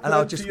 And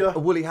I'll just a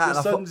woolly hat. And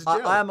I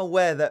thought, I am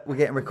aware that we're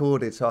getting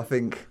recorded, so I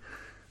think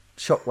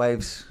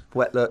Shockwave's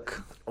wet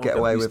look, get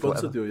away with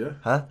whatever. You, yeah?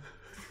 Huh?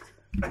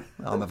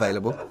 I'm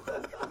available.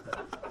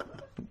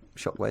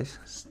 Shockwaves.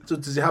 So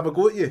does he have a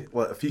go at you?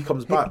 Like if he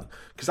comes back?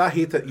 Because I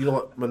hate it. You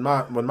know,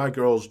 like, when my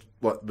girls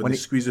when they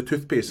squeeze the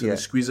toothpaste and they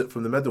squeeze it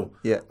from the middle.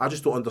 Yeah. I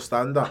just don't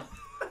understand that.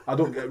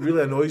 It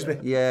really annoys me.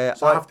 Yeah.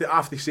 So I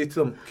have to say to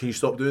them, can you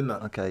stop doing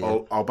that? Okay. Yeah.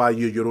 I'll buy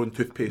you your own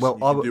toothpaste. Well, you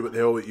can do what the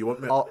hell you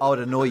want, mate. I would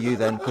annoy you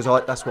then because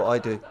that's what I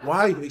do.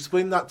 Why?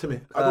 Explain that to me.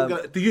 I don't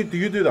get it. Do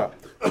you do that?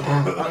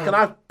 Can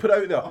I put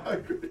it out there?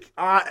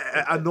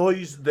 It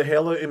annoys the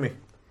hell out of me.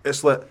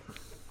 It's like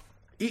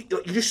you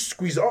just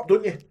squeeze it up,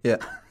 don't you? Yeah.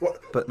 What?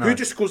 But no. Who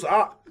just goes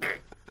up?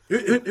 Who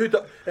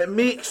it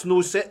makes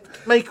no sense.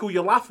 Michael,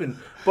 you're laughing,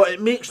 but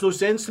it makes no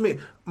sense to me.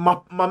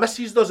 My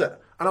missus does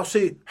it, and I'll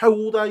say, "How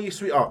old are you,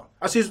 sweetheart?"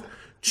 I says,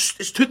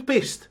 "It's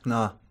toothpaste."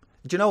 No.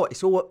 Do you know what?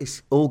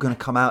 It's all going to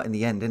come out in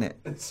the end, isn't it?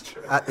 It's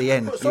true. At the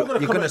end, you're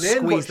going to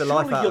squeeze the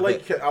life out you of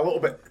like it a little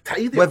bit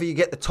tidy. Whether you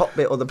get the top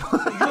bit or the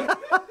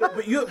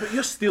but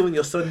you're stealing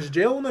your son's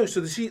gel now.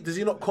 So does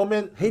he not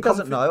comment? He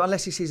doesn't know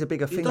unless he sees a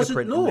bigger fingerprint. He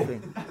doesn't know. In the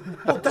thing.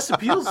 Well, it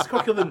disappears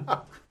quicker than.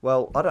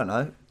 Well, I don't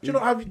know. Do you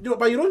not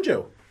buy your own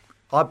gel?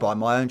 I buy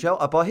my own gel.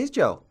 I buy his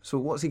gel. So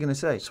what's he going to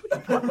say? So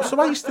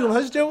why are you stealing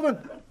his gel then?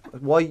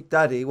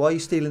 Daddy, why are you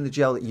stealing the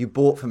gel that you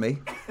bought for me?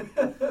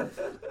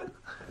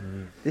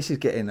 This is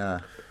getting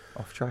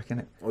off track, isn't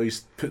it? Oh,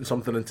 he's putting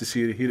something into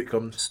Siri. Here it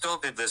comes.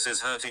 Stop it, this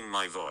is hurting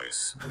my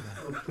voice.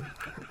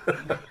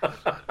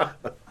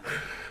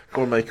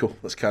 Go on, Michael.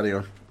 Let's carry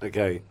on.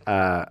 Okay,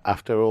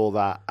 after all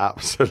that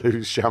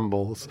absolute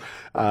shambles,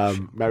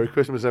 Merry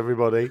Christmas,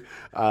 everybody.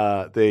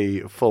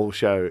 The full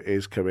show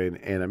is coming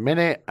in a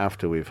minute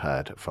after we've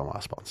heard from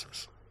our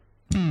sponsors.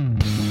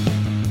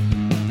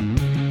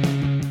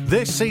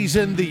 This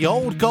season, the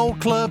Old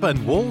Gold Club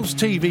and Wolves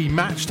TV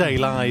Matchday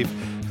Live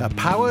are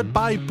powered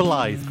by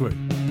Blythe Group,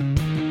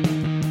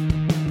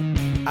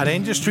 an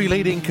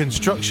industry-leading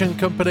construction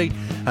company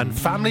and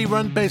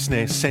family-run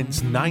business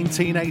since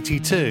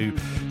 1982,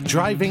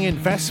 driving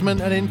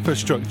investment and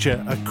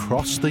infrastructure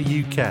across the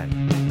UK.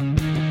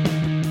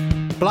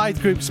 Blythe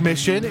Group's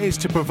mission is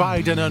to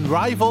provide an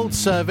unrivaled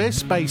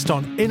service based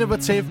on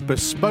innovative,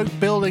 bespoke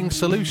building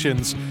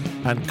solutions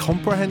and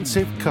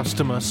comprehensive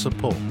customer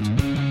support.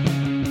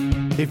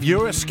 If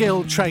you're a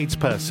skilled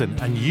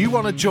tradesperson and you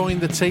want to join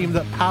the team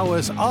that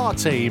powers our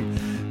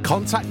team,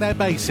 contact their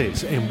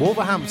bases in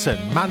Wolverhampton,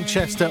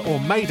 Manchester or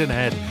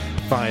Maidenhead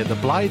via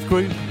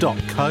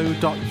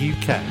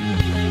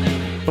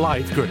theblythegroup.co.uk.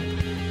 Blythe Group.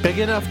 Big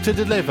enough to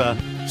deliver,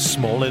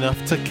 small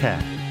enough to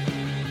care.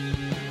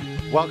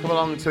 Welcome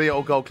along to the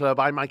Old Gold Club.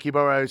 I'm Mikey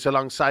Burrows.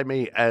 Alongside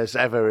me, as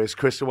ever, is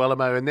Chris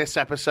Iwelumo. In this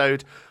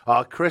episode,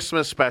 our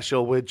Christmas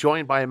special, we're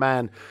joined by a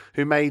man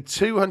who made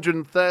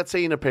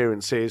 213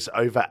 appearances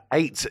over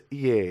 8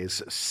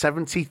 years,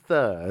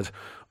 73rd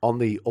on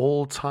the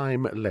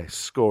all-time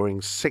list,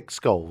 scoring 6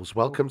 goals.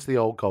 Welcome to the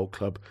Old Gold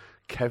Club,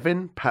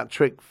 Kevin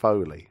Patrick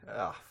Foley.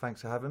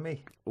 Thanks for having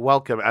me.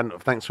 Welcome, and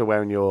thanks for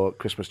wearing your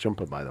Christmas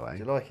jumper, by the way. Do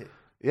you like it?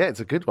 Yeah,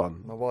 it's a good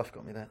one. My wife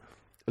got me that.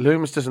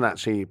 Looms doesn't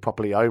actually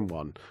properly own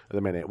one at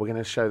the minute. We're going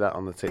to show that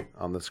on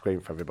the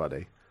screen for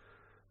everybody.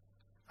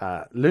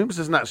 Looms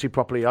doesn't actually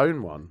properly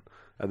own one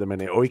at the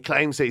minute, or he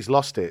claims that he's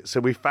lost it.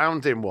 So we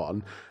found him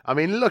one. I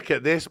mean, look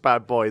at this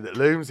bad boy that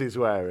Looms is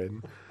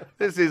wearing.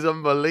 This is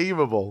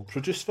unbelievable.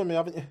 Produced for me,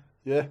 haven't you?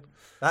 Yeah.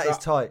 That is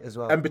tight as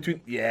well. In between,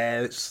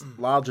 yeah, it's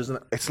large, isn't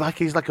it? It's like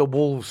he's like a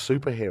Wolves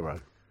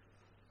superhero.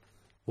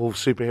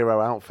 Wolves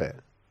superhero outfit.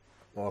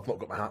 Well, I've not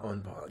got my hat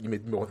on, but you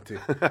made me want to.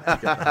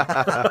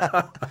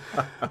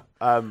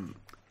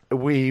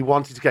 We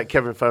wanted to get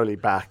Kevin Foley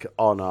back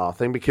on our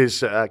thing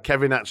because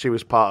Kevin actually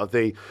was part of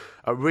the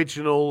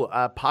original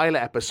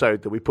pilot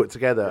episode that we put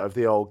together of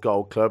the Old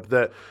Gold Club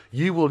that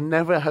you will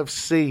never have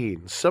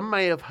seen. Some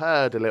may have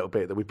heard a little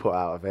bit that we put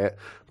out of it,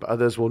 but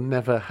others will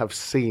never have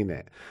seen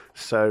it.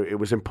 So it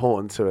was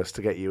important to us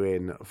to get you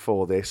in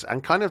for this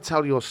and kind of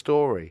tell your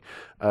story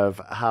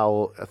of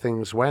how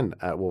things went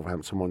at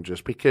Wolverhampton Wanderers,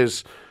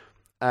 because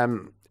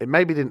it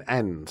maybe didn't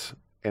end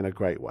in a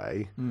great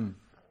way,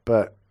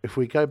 but if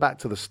we go back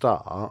to the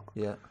start,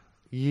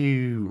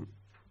 you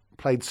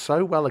played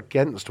so well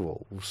against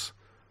Wolves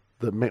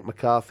that Mick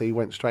McCarthy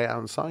went straight out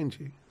and signed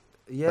you.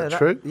 Yeah, that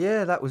true?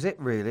 Yeah, that was it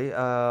really.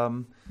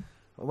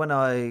 When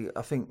I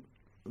think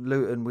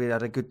Luton, we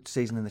had a good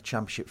season in the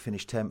Championship,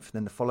 finished 10th.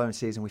 Then the following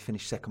season we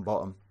finished second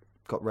bottom,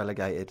 got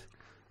relegated.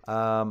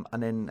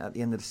 And then at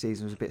the end of the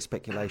season, there was a bit of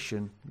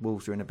speculation.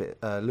 Wolves were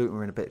Luton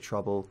were in a bit of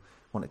trouble,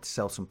 wanted to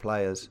sell some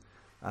players,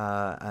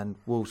 and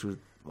Wolves was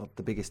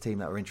the biggest team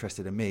that were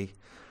interested in me.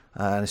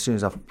 And as soon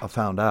as I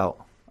found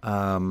out,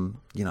 I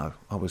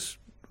was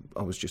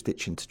just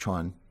itching to try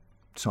and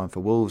sign for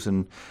Wolves.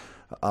 And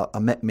I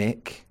met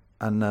Mick,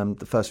 and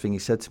the first thing he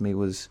said to me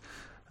was,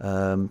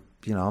 I'm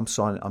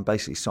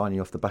basically signing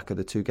you off the back of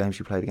the 2 games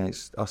you played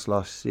against us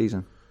last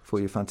season. Thought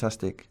you were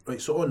fantastic.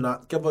 Right, so on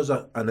that, give us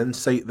an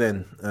insight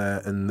then,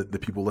 and the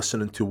people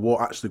listening to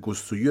what actually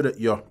goes through. You're at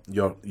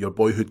your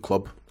boyhood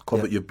club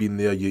that you've been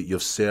there,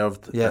 you've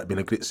served, been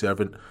a great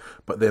servant,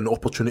 but then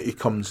opportunity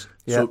comes.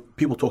 So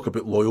people talk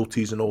about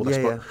loyalties and all this,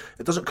 but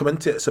it doesn't come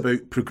into it. It's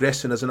about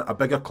progressing, isn't it? A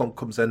bigger club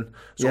comes in,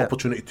 it's an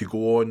opportunity to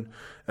go on,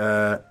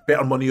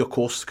 better money, of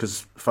course,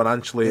 because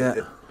financially.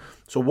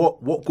 So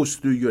what goes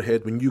through your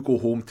head when you go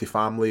home to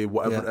family,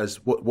 whatever it is?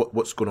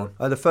 What's going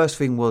on? The first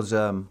thing was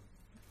a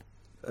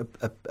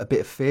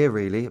bit of fear,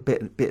 really, a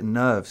bit of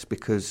nerves,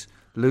 because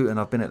Luton.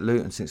 I've been at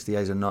Luton since the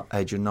age of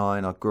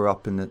 9. I grew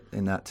up in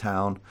that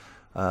town.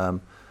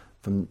 From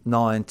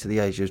 9 to the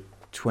age of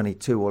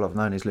 22, all I've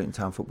known is Luton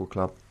Town Football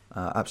Club.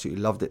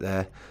 Absolutely loved it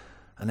there.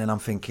 And then I'm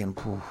thinking,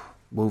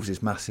 Wolves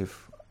is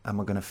massive. Am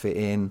I going to fit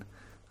in?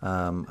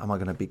 Am I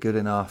going to be good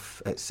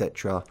enough,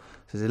 etc.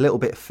 So there's a little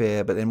bit of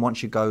fear, but then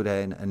once you go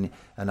there and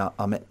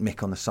I met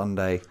Mick on the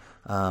Sunday,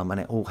 and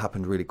it all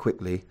happened really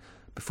quickly.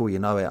 Before you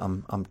know it,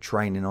 I'm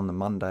training on the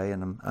Monday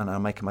and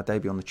I'm making my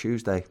debut on the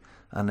Tuesday.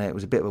 And it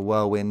was a bit of a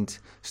whirlwind.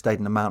 Stayed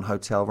in the Mount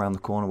Hotel around the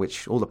corner,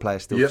 which all the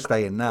players still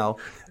stay in now.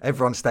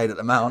 Everyone stayed at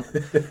the Mount.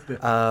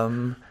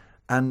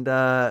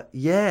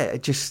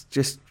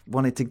 Just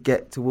wanted to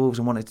get to Wolves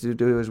and wanted to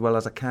do as well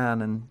as I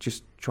can and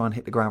just try and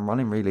hit the ground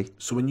running, really.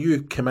 So when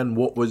you came in,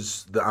 what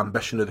was the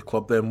ambition of the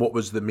club then? What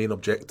was the main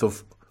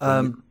objective?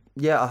 I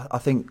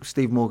think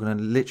Steve Morgan had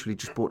literally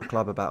just bought the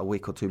club about a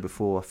week or 2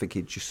 before. I think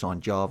he'd just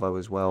signed Jarvo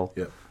as well.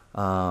 Yeah.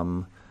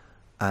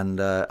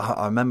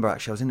 I remember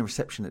actually I was in the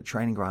reception at the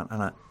training ground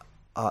and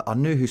I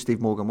knew who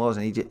Steve Morgan was,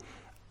 and he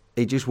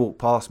just walked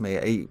past me.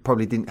 He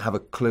probably didn't have a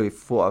clue. He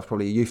thought I was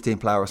probably a youth team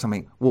player or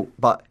something.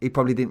 But he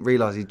probably didn't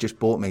realise he'd just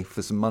bought me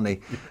for some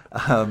money.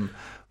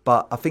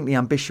 But I think the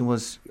ambition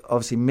was,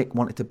 obviously Mick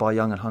wanted to buy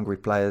young and hungry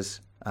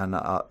players, and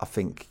I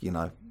think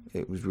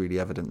it was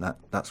really evident that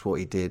that's what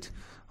he did.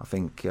 I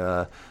think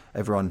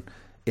everyone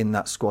in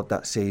that squad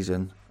that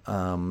season,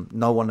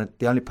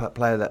 the only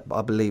player that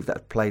I believe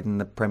that played in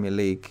the Premier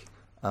League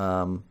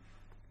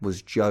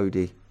was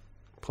Jody,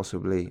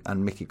 possibly,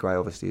 and Mickey Gray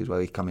obviously as well.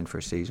 He'd come in for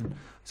a season.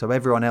 So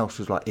everyone else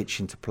was like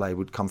itching to play,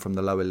 would come from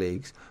the lower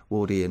leagues.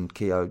 Wardy and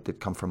Keogh did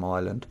come from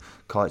Ireland.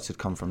 Kites had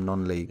come from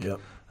non-league.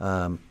 Yep.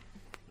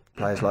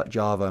 Players like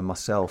Jarvo and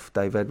myself,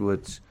 Dave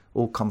Edwards,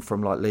 all come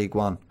from like League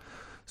One.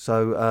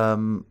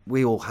 So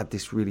we all had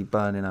this really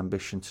burning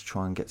ambition to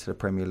try and get to the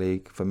Premier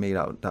League. For me,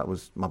 that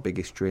was my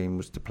biggest dream,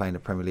 was to play in the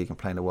Premier League and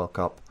play in the World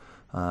Cup.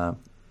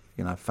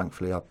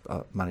 thankfully I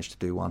managed to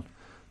do one,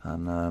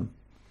 and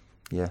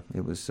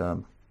it was. I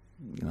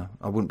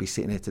wouldn't be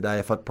sitting here today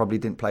if I probably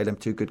didn't play them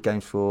 2 good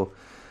games for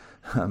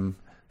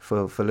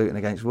Luton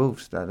against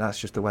Wolves. That's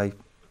just the way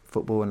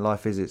football and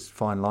life is. It's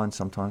fine lines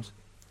sometimes.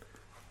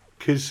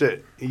 Because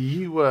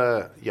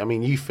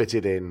you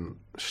fitted in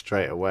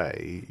straight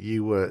away.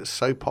 You were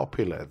so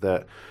popular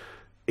that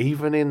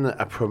even in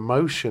a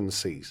promotion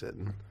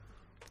season,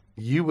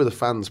 you were the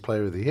fans'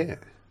 player of the year.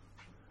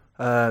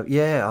 Wow,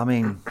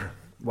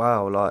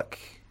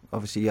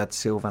 obviously you had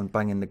Sylvan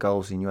banging the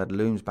goals in, you had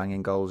Looms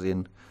banging goals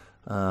in,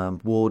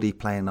 Wardy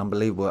playing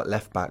unbelievable at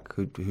left back,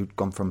 who'd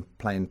gone from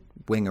playing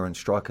winger and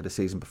striker the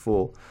season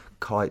before,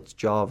 Kites,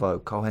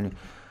 Jarvo, Cole Henry.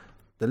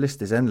 The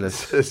list is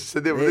endless. This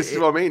is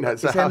what I mean.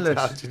 It's endless.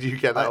 How did you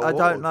get that I award?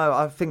 don't know.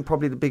 I think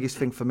probably the biggest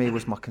thing for me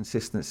was my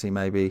consistency,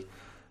 maybe.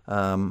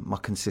 My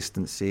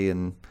consistency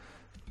and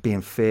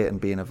being fit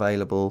and being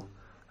available,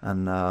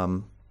 and I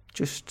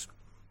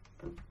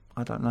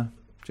don't know,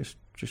 just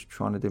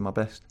trying to do my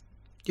best.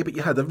 Yeah, but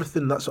you had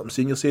everything. That's what I'm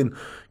saying. You're saying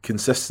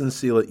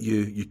consistency. Like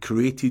you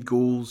created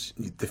goals.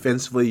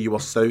 Defensively, you were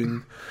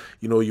sound.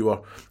 You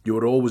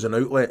were always an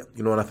outlet.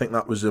 And I think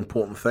that was the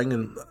important thing.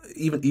 And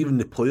even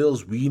the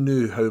players, we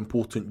knew how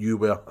important you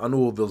were. I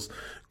know there's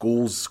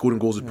goals. Scoring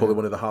goals is probably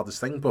one of the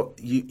hardest things, but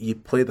you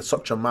played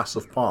such a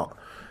massive part.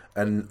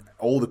 And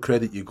all the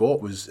credit you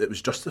got was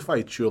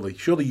justified. Surely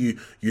you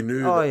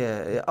knew.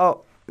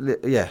 Oh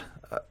that.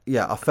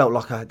 yeah. I felt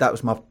like that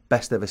was my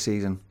best ever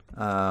season.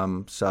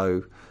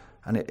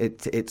 And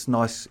it's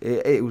nice.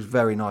 It was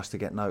very nice to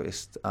get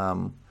noticed,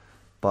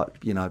 but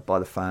by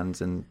the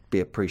fans and be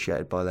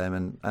appreciated by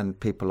them and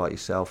people like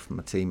yourself,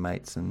 my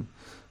teammates, and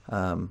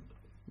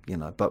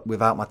But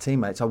without my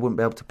teammates, I wouldn't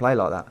be able to play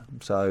like that.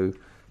 So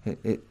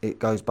it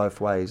goes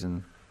both ways,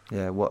 and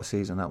yeah, what a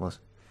season that was.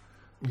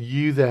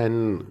 You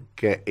then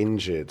get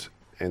injured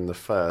in the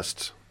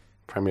first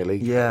Premier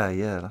League.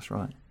 Yeah, that's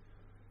right.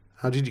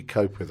 How did you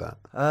cope with that?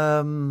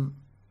 It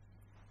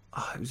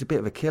was a bit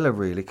of a killer,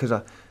 really, because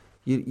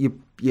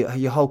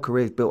your whole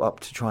career is built up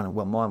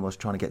to mine was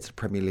trying to get to the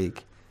Premier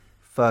League.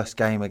 First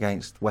game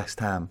against West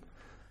Ham.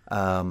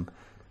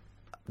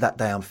 That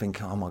day I'm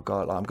thinking, oh my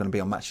God, I'm going to be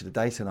on Match of the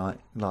Day tonight.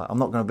 I'm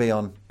not going to be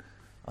on,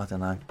 I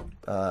don't know,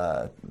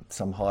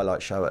 some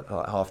highlight show at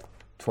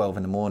 12:30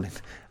 in the morning.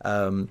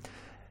 I'm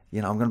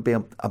going to be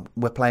on.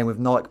 We're playing with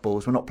Nike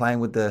balls. We're not playing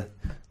with the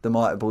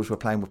mitre balls. We're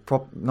playing with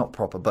not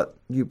proper, but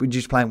we're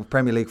just playing with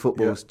Premier League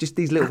footballs. Yeah. Just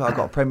these little. I've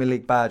got a Premier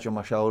League badge on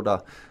my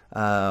shoulder.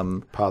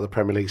 Part of the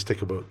Premier League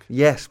sticker book.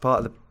 Yes, part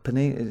of the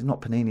Panini. It's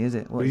not Panini, is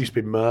it? It used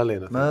to be Merlin. I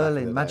think,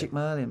 Merlin, Magic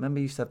Merlin. Remember,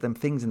 you used to have them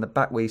things in the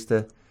back. We used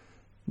to.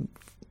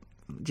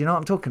 Do you know what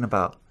I'm talking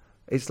about?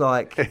 It's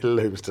like it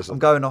looms to something. I'm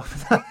going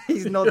off.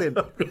 He's nodding.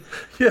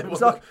 Yeah, it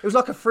was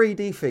like a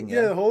 3D thing.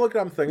 Yeah, the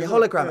hologram thing. The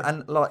hologram,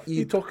 and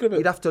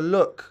you'd have to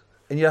look,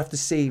 and you'd have to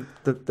see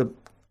the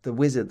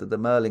wizard, the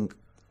Merlin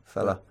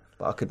fella.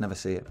 But I could never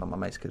see it, but my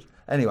mates could.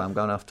 Anyway, I'm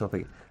going off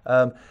topic.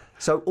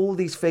 So all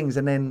these things,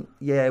 and then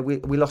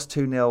we lost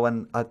 2-0,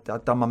 and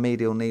I'd done my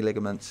medial knee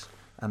ligaments,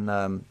 and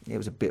it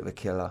was a bit of a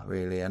killer,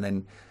 really. And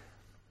then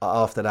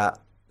after that,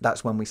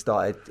 that's when we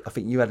started. I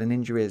think you had an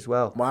injury as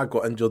well. I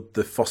got injured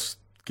the first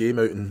game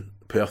out in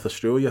Perth,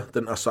 Australia,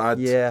 didn't I? So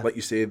like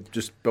you said,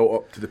 just built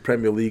up to the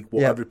Premier League,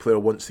 what every player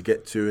wants to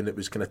get to, and it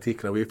was kind of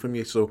taken away from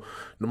you. So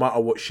no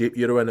matter what shape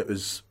you're in,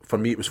 for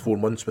me it was 4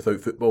 months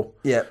without football.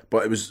 Yeah.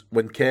 But it was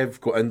when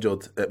Kev got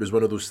injured, it was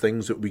one of those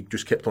things that we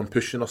just kept on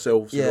pushing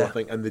ourselves. I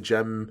think in the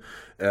gym,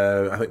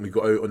 I think we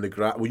got out on the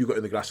grass. Well, you got out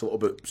on the grass a little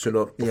bit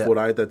sooner before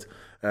I did,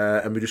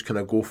 and we just kind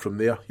of go from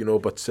there,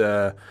 But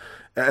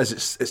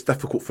it's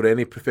difficult for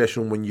any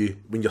professional when you're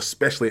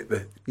especially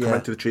come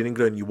into the training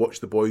ground, you watch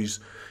the boys,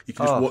 you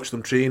can just watch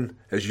them train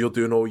as you're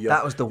doing all your.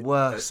 That was the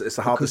worst. It's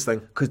the hardest thing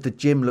because the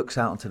gym looks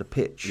out onto the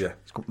pitch. Yeah,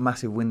 it's got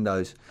massive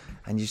windows,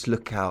 and you just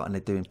look out and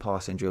they're doing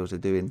passing drills, they're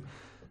doing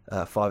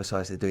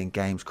five-a-sides, they're doing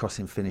games,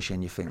 crossing,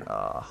 finishing. You think,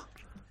 I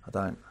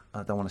don't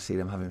want to see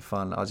them having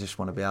fun. I just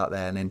want to be out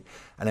there. And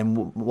then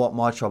what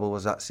my trouble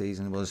was that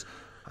season was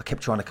I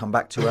kept trying to come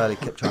back too early,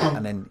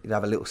 and then you'd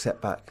have a little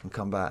setback and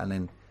come back, and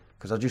then.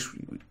 Because I just,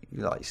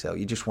 like yourself,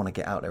 you just want to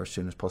get out there as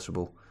soon as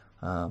possible.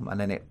 And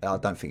then I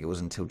don't think it was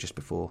until just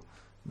before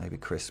maybe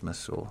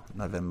Christmas or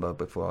November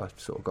before I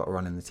sort of got a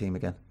run in the team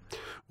again.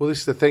 Well, this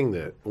is the thing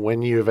that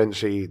when you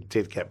eventually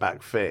did get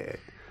back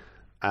fit,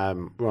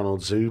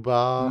 Ronald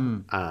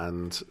Zubar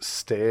and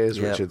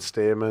Richard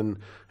Stearman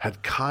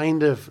had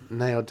kind of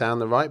nailed down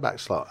the right back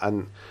slot.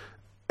 And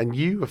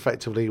you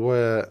effectively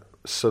were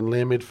suddenly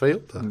a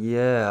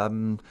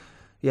midfielder.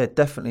 Yeah,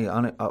 definitely.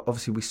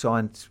 Obviously,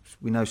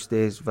 we know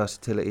Steers'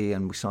 versatility,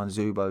 and we signed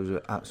Zubo, who's an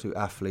absolute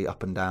athlete,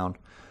 up and down.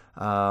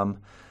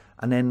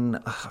 And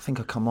then I think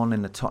I come on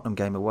in the Tottenham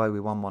game away.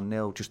 We won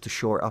 1-0 just to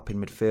shore it up in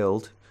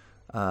midfield.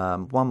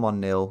 Won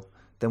 1-0.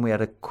 Then we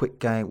had a quick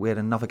game. We had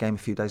another game a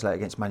few days later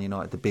against Man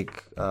United, the big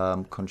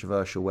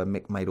controversial where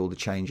Mick made all the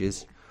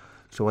changes.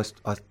 So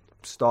I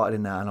started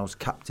in that, and I was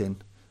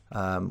captain,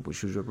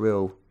 which was a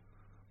real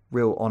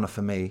honour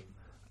for me.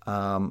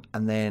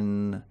 And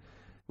then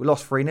we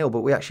lost 3-0,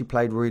 but we actually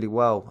played really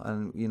well.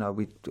 And, you know,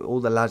 all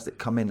the lads that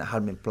come in that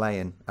hadn't been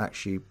playing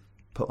actually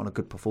put on a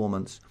good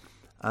performance.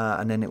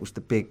 And then it was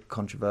the big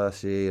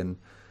controversy, and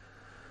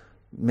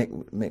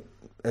Mick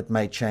had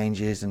made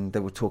changes, and they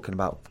were talking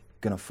about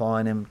going to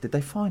fine him. Did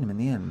they fine him in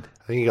the end?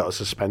 I think he got a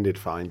suspended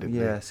fine, didn't he?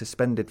 Yeah,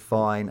 suspended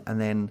fine.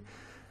 And then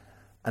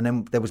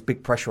there was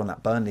big pressure on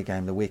that Burnley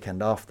game the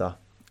weekend after.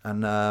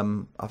 And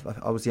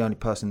I was the only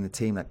person in the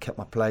team that kept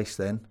my place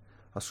then.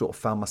 I sort of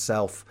found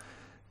myself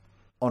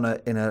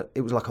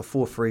it was like a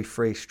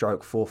 4-3-3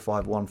 stroke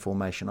 4-5-1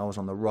 formation. I was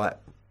on the right,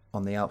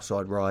 on the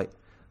outside right.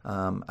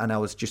 And I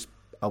was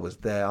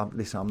there.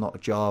 Listen, I'm not a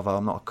Java,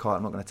 I'm not a kite,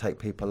 I'm not going to take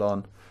people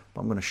on. But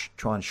I'm going to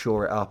try and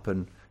shore it up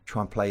and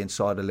try and play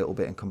inside a little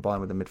bit and combine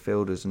with the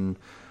midfielders. And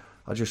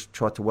I just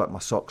tried to work my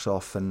socks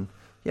off. And,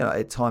 you know,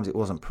 at times it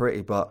wasn't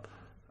pretty, but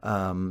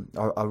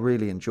I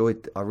really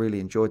enjoyed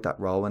that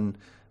role. And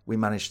we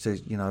managed to,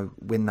 you know,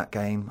 win that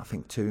game, I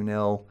think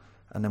 2-0.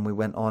 And then we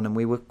went on, and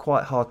we were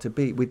quite hard to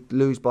beat. We'd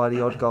lose by the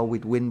odd goal,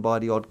 we'd win by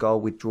the odd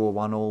goal, we'd draw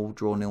 1-1,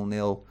 draw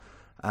 0-0.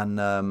 And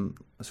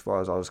as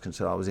far as I was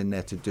concerned, I was in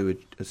there to do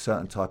a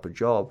certain type of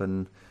job.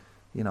 And,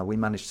 you know, we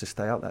managed to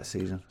stay out that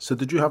season. So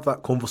did you have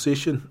that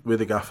conversation with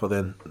the gaffer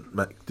then,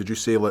 Mick? Did you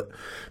say, like,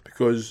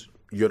 because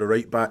you're a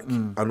right back,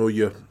 I know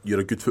you're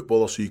a good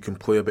footballer, so you can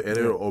play a bit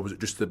anywhere, or was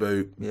it just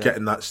about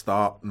getting that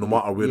start, no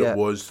matter where it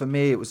was? For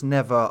me, it was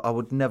never. I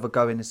would never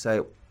go in and say,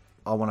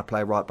 I want to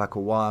play right back,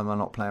 or why am I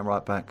not playing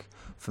right back?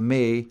 For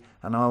me,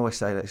 and I always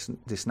say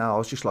this now, I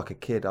was just like a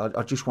kid.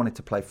 I just wanted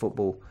to play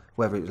football,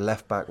 whether it was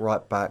left back,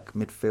 right back,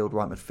 midfield,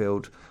 right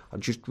midfield. I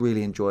just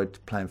really enjoyed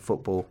playing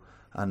football,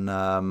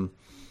 and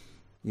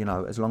you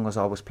know, as long as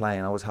I was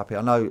playing, I was happy.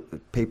 I know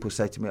people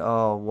say to me,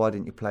 "Oh, why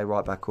didn't you play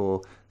right back?"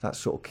 Or that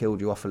sort of killed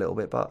you off a little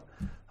bit, but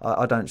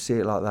I don't see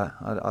it like that.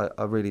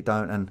 I really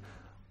don't. And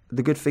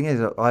the good thing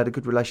is, I had a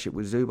good relationship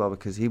with Zuba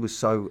because he was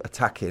so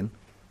attacking.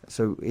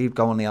 So he'd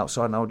go on the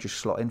outside, and I would just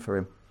slot in for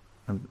him,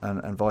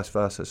 and vice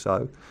versa.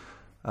 So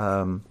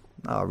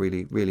I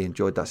really, really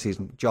enjoyed that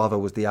season. Java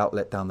was the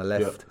outlet down the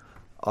left. Yep.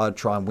 I'd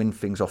try and win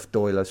things off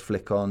Doyle's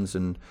flick-ons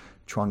and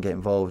try and get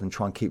involved and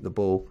try and keep the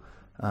ball.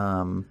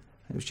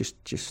 It was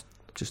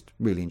just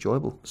really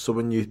enjoyable. So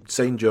when you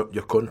signed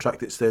your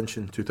contract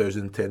extension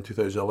 2010,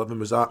 2011,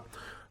 was that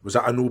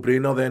a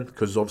no-brainer then?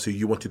 Because obviously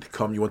you wanted to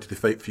come, you wanted to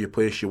fight for your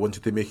place, you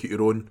wanted to make it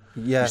your own.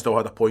 Yeah. You still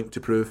had a point to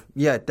prove.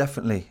 Yeah,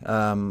 definitely.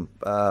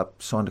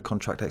 Signed a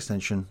contract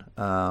extension,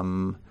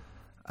 and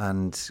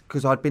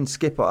because I'd been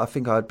skipper, I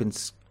think I'd been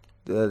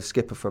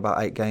skipper for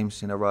about 8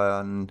 games in a row,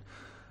 and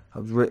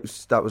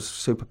that was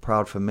super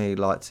proud for me,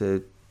 like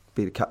to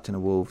be the captain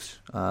of Wolves.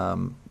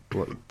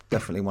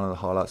 Definitely one of the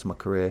highlights of my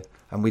career,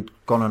 and we'd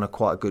gone on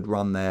quite a good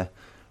run there.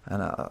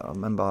 And I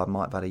remember I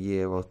might have had a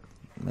year or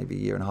maybe a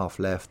year and a half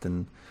left,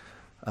 and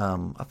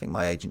I think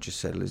my agent just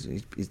said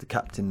he's the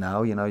captain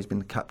now. You know, he's been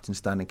the captain,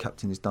 standing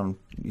captain. He's done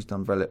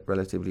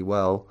relatively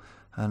well,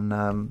 and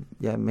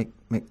Mick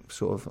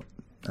sort of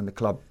and the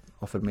club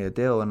offered me a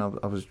deal, and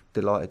I was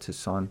delighted to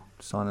sign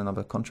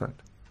another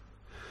contract.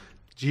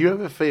 Do you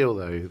ever feel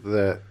though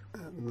that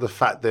the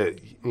fact that,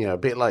 you know, a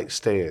bit like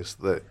Steers,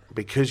 that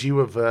because you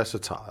were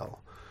versatile,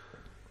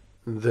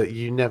 that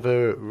you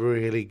never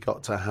really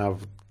got to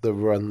have the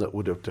run that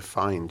would have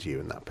defined you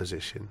in that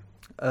position?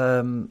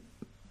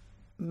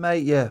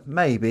 Maybe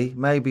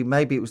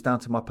it was down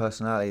to my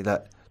personality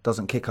that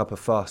doesn't kick up a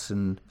fuss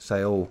and say,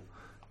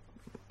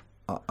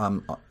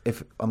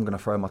 if I'm going to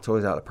throw my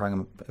toys out the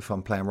pram, if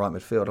I'm playing right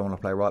midfield, I want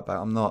to play right back.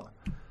 I'm not.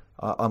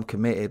 I'm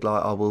committed.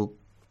 Like I will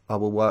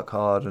work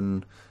hard,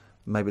 and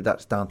maybe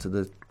that's down to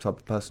the type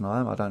of person I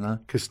am. I don't know.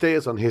 Because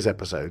Steers on his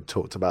episode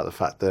talked about the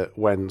fact that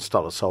when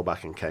Stolar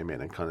Solbakken came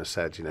in and kind of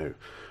said, you know,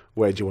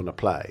 where do you want to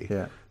play?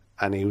 Yeah.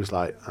 And he was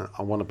like,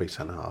 I want to be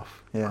centre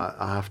half. Yeah.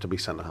 I have to be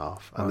centre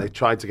half. And they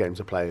tried to get him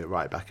to play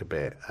right back a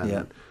bit,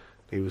 and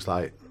he was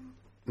like,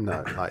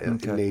 no, like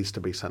it needs to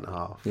be centre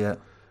half. Yeah.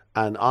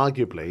 And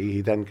arguably,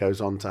 he then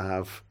goes on to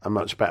have a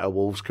much better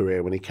Wolves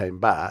career when he came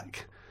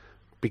back,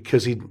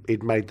 because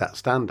he'd made that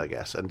stand, I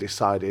guess, and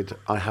decided,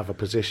 I have a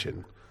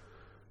position.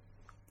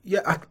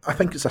 Yeah, I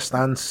think it's a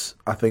stance,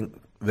 I think,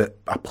 that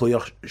a player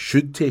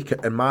should take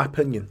it, in my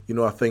opinion. You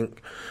know, I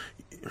think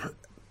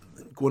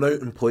going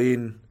out and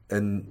playing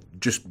and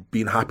just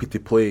being happy to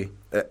play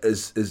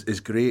is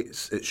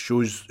great. It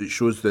shows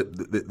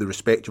the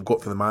respect you've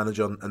got for the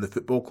manager and the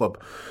football club.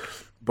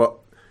 But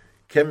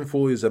Kevin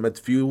Foley as a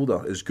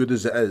midfielder, as good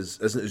as it is,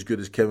 isn't as good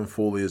as Kevin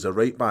Foley as a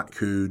right back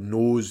who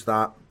knows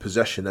that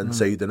position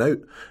inside and out.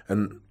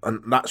 And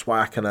that's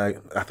why I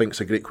think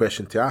it's a great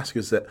question to ask,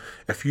 is that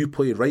if you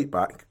play right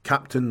back,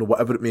 captain or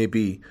whatever it may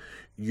be,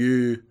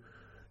 you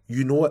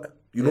know it.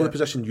 You know the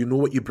position, you know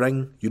what you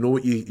bring, you know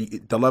what you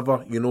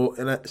deliver, you know,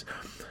 and it's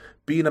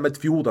being a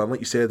midfielder, and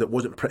like you said, it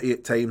wasn't pretty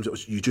at times. It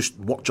was, you just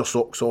worked your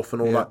socks off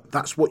and all that.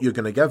 That's what you're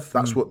going to give.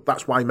 That's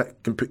why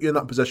Mick can put you in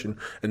that position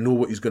and know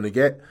what he's going to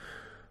get.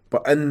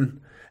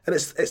 And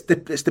it's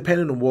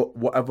depending on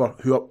whoever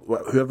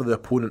the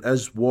opponent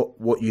is,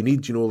 what you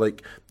need.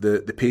 Like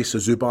the pace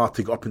of Zuba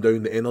to get up and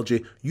down, the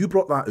energy. You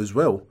brought that as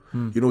well.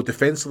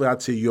 Defensively,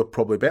 I'd say you're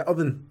probably better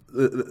than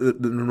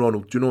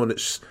Ronald.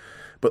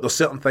 But there's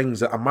certain things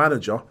that a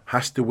manager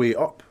has to weigh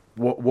up.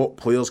 What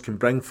players can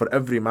bring for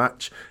every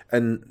match,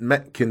 and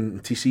Mick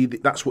and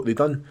TC, that's what they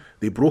done.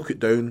 They broke it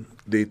down.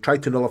 They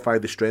tried to nullify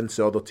the strengths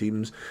of other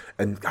teams,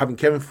 and having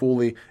Kevin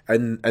Foley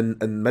in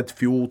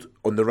midfield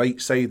on the right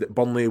side at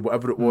Burnley,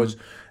 whatever it was,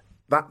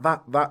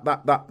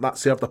 that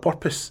served a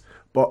purpose.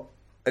 But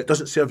it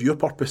doesn't serve your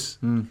purpose.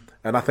 And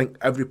I think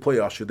every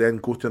player should then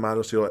go to the manager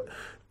and say, like,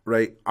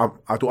 right,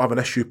 I don't have an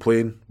issue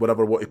playing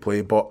whatever I want to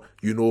play, but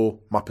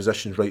my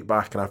position's right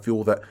back, and I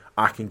feel that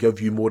I can give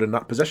you more in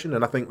that position.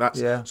 And I think that's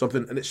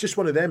something, and it's just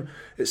one of them.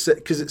 It's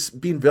because it's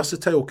being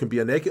versatile can be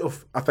a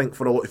negative, I think,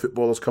 for a lot of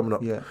footballers coming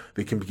up.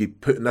 They can be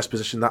put in this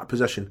position, that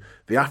position.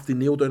 They have to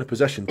nail down a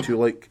position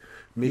to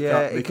make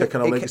a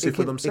kind of legacy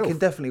for themselves. It can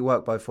definitely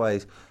work both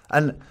ways.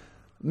 And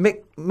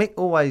Mick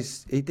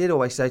did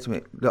always say to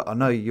me, look, I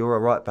know you're a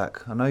right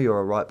back.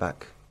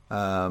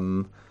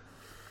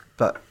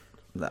 But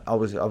I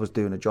was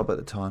doing a job at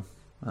the time.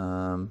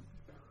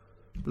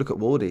 Look at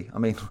Wardy. I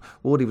mean,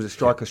 Wardy was a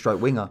striker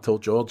stroke winger.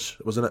 Told George,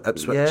 wasn't it,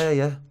 Ipswich?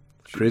 Yeah.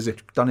 Crazy.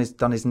 Done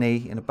his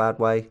knee in a bad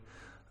way,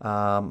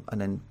 and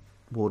then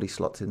Wardy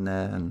slots in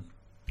there, and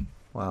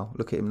wow,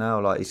 look at him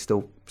now. Like he's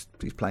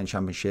playing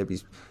Championship.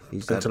 He's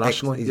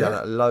internationally. He's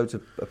had loads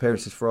of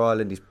appearances for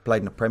Ireland. He's played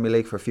in the Premier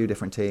League for a few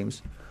different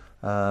teams.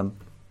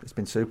 It's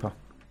been super.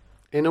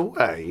 In a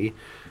way,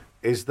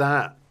 is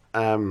that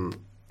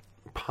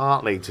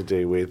partly to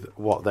do with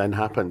what then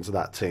happened to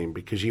that team,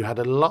 because you had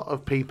a lot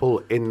of people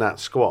in that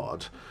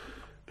squad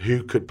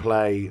who could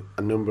play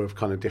a number of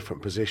kind of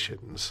different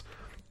positions.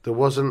 There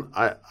wasn't,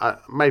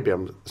 maybe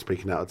I'm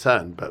speaking out of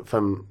turn, but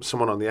from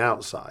someone on the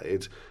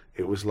outside,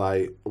 it was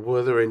like,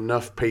 were there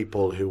enough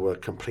people who were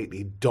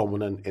completely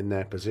dominant in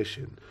their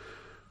position?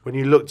 When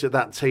you looked at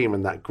that team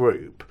and that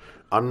group,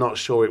 I'm not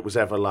sure it was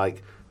ever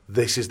like,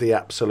 this is the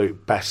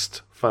absolute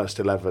best first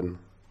 11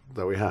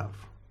 that we have.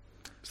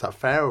 Is that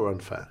fair or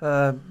unfair?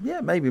 Yeah,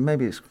 maybe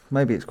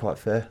it's quite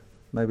fair.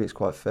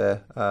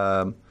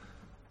 I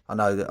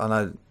know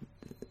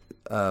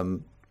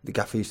the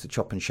gaffer used to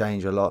chop and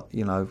change a lot,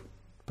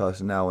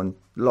 personnel, and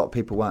a lot of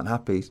people weren't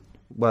happy,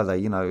 were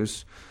they? It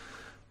was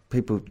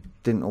people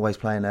didn't always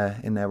play in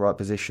their right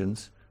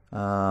positions.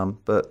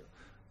 But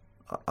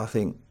I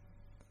think,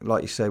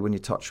 like you say, when you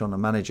touch on a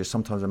manager,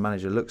 sometimes a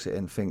manager looks at it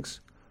and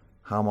thinks,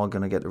 how am I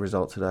going to get the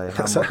result today?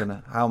 How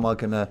am I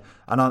going to?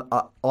 And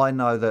I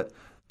know that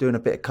doing a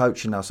bit of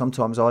coaching now,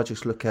 sometimes I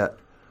just look at,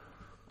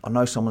 I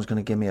know someone's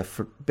going to give me a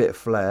bit of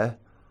flair,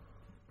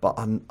 but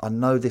I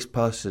know this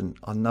person,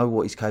 I know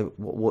what he's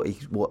capable,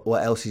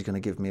 what else he's going to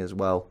give me as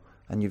well,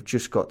 and you've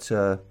just got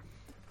to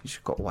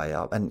weigh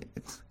up. And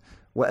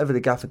whatever the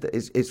gaffer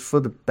does, it's for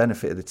the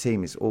benefit of the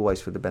team. It's always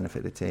for the benefit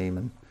of the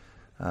team,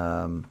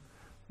 and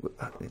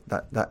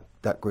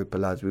that group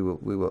of lads, we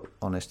were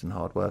honest and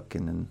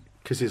hardworking. And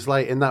because it's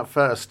like in that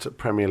first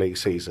Premier League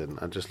season,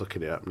 I'm just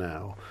looking it up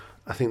now,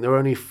 I think there were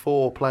only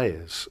 4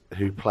 players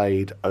who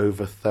played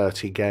over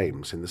 30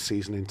 games in the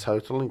season in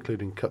total,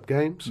 including cup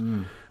games.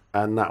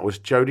 And that was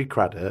Jody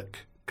Craddock,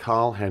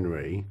 Carl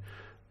Henry,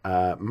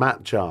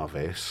 Matt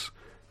Jarvis,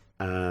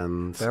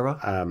 and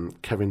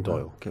Kevin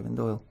Doyle. Kevin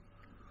Doyle.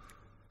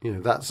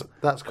 That's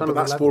kind of.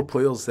 That's 4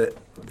 players that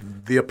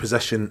their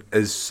position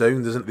is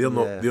sound, isn't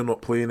it? They're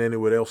not playing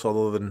anywhere else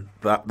other than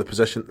the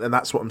position, and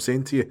that's what I'm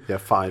saying to you. Yeah,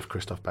 5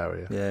 Christoph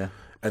Berry. Yeah.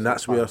 And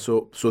that's where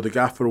so the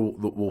gaffer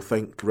will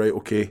think, right,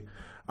 okay,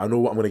 I know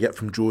what I'm going to get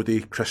from Jody,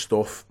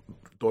 Christoph,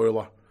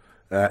 Doyle,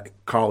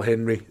 Carl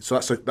Henry. So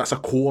that's a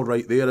core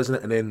right there, isn't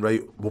it? And then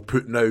we'll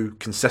put now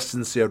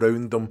consistency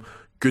around them,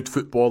 good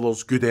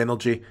footballers, good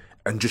energy,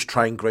 and just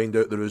try and grind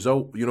out the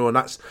result. And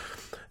that's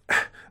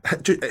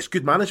it's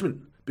good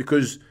management,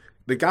 because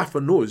the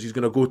gaffer knows he's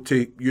going to go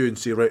to you and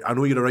say, right, I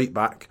know you're a right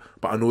back,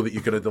 but I know that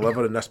you're going to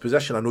deliver in this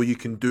position. I know you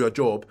can do a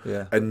job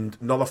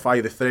and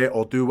nullify the threat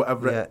or do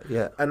whatever.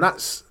 And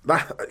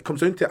that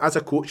comes down to, as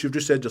a coach, you've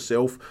just said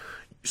yourself,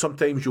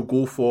 sometimes you'll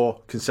go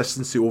for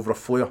consistency over a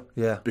flair.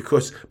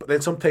 But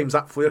then sometimes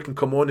that flair can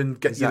come on and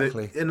get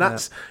you. And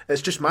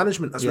it's just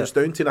management. That's what it's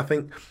down to. And I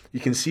think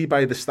you can see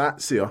by the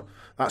stats here,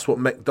 that's what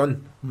Mick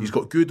done. He's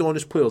got good,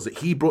 honest players that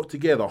he brought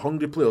together,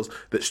 hungry players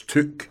that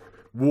took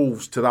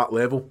Wolves to that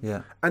level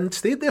and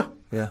stayed there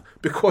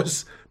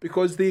because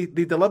they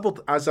delivered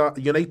as a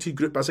united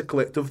group, as a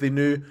collective. They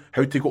knew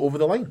how to go over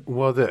the line.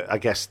 Well, I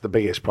guess the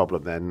biggest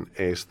problem then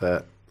is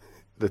that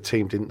the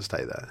team didn't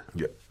stay there.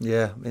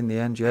 In the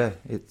end,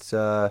 it's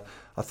I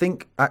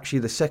think actually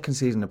the second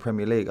season of the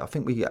Premier League, I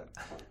think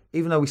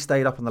even though we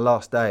stayed up on the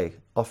last day,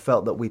 I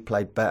felt that we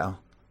played better.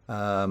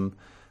 And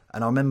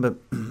I remember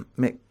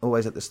Mick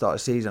always at the start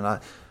of the season,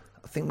 I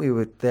think we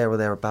were there or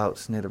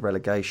thereabouts near the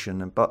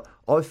relegation, but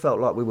I felt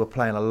like we were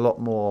playing a lot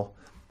more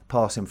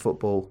passing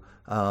football.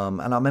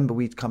 And I remember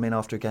we'd come in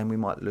after a game we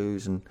might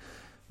lose, and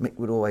Mick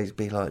would always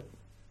be like,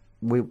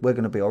 we're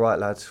going to be all right,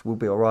 lads. We'll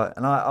be all right.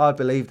 And I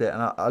believed it,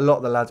 and a lot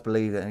of the lads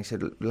believed it. And he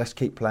said, let's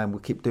keep playing. We'll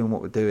keep doing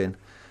what we're doing.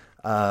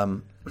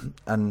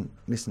 And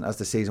listen, as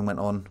the season went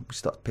on, we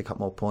started to pick up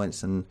more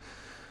points, and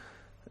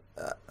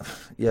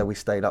we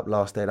stayed up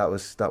last day. That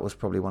was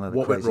probably one of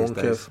the craziest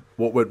days. Kev?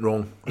 What went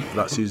wrong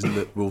that season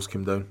that Wolves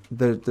came down?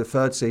 The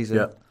third season.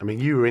 Yeah. I mean,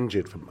 you were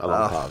injured for a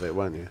long part of it,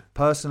 weren't you?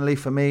 Personally,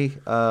 for me,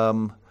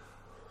 I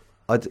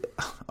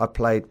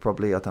played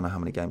probably, I don't know how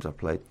many games I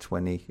played,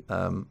 20.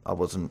 I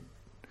wasn't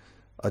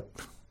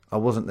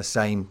the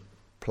same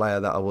player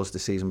that I was the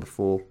season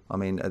before. I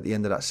mean, at the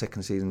end of that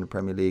second season in the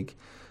Premier League,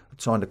 I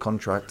signed a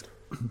contract,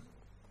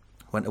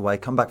 went away,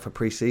 come back for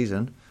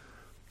pre-season,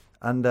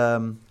 and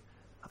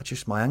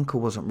my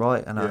ankle wasn't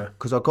right, and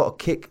because I got a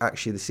kick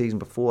actually the season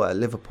before at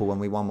Liverpool when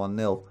we won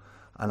 1-0,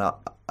 and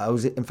I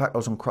was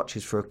on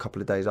crutches for a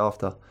couple of days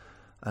after,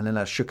 and then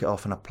I shook it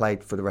off and I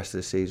played for the rest of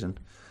the season.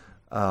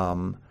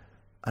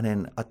 And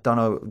then I don't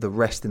know, the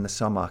rest in the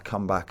summer, I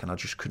come back and I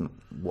just couldn't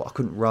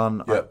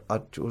run. Yeah.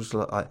 I was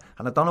like,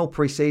 and I'd done all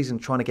pre-season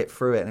trying to get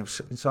through it, and it was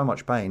in so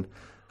much pain.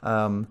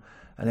 And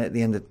at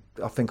the end,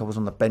 I think I was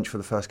on the bench for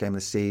the first game of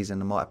the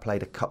season. I might have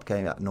played a cup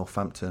game at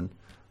Northampton,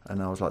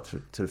 and I was like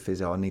to the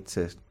physio, I need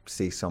to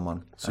see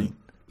someone.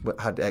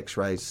 Had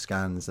X-rays,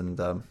 scans, and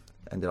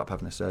ended up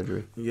having a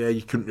surgery. Yeah,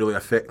 you couldn't really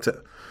affect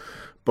it.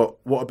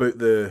 But what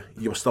about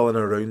you were still in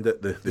and around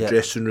it, the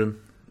dressing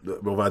room?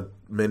 We've had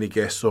many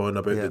guests on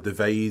about the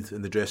divide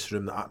in the dressing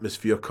room, the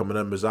atmosphere coming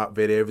in. Was that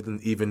very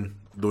evident, even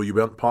though you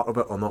weren't part of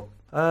it, or not?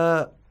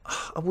 I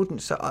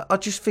wouldn't say. I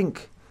just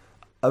think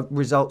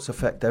results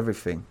affect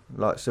everything.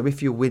 Like, so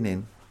if you're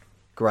winning,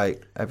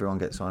 great, everyone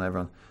gets on.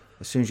 Everyone.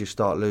 As soon as you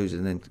start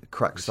losing, then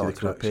cracks start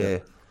to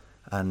appear,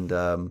 and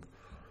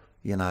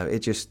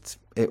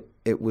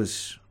it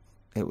was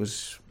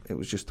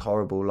just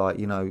horrible. Like,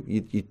 you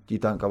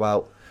don't go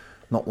out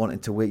not wanting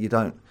to win. You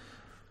don't.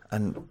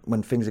 And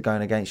when things are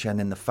going against you, and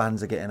then the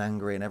fans are getting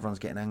angry, and everyone's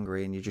getting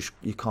angry, and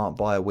you can't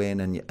buy a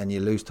win, and you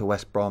lose to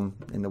West Brom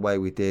in the way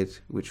we did,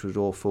 which was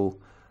awful,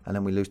 and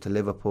then we lose to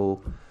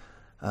Liverpool.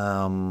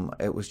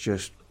 It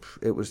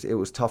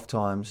was tough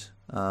times,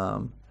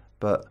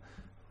 but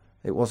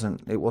it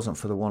wasn't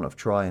for the want of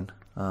trying.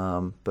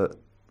 But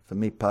for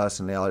me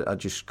personally, I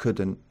just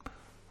couldn't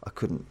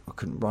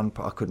run,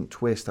 I couldn't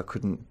twist, I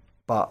couldn't.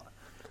 But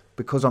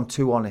because I'm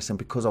too honest, and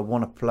because I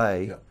want to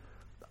play,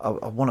 I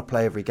want to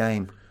play every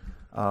game.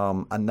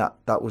 And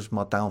that was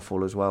my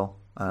downfall as well.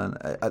 And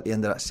at the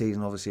end of that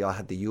season, obviously, I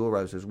had the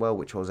Euros as well,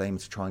 which I was aiming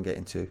to try and get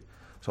into.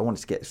 So I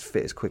wanted to get as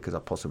fit as quick as I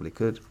possibly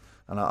could.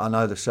 And I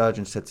know the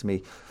surgeon said to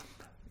me,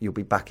 "You'll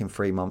be back in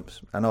 3 months."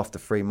 And after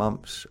 3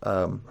 months,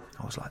 I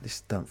was like,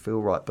 "This don't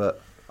feel right."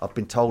 But I've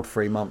been told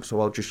 3 months,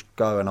 so I'll just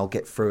go and I'll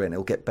get through it, and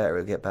it'll get better.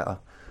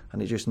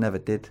 And it just never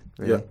did,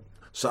 really. Yeah.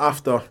 So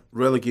after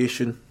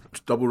relegation,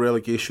 double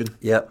relegation,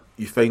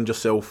 you find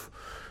yourself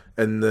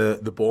in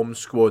the bomb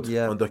squad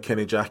under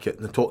Kenny Jackett.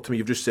 And talk to me,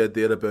 you've just said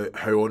there about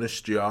how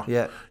honest you are.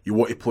 Yeah. You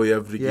want to play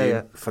every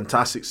game.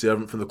 Fantastic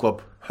servant from the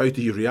club. How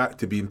do you react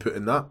to being put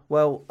in that?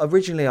 Well,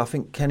 originally I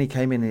think Kenny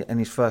came in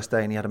his first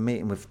day, and he had a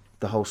meeting with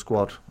the whole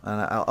squad.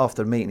 And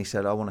after the meeting he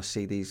said, "I want to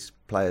see these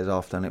players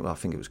after." And I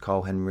think it was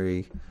Carl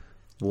Henry,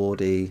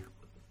 Wardy,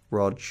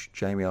 Rog,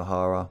 Jamie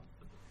O'Hara,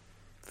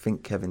 I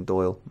think Kevin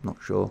Doyle, not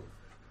sure.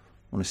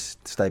 I want to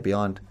stay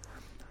behind.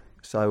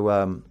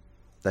 So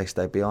they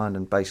stayed behind,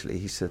 and basically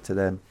he said to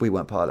them, we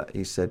weren't part of that.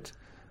 He said,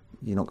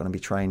 "You're not going to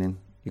be training.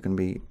 You're going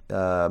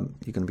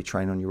to be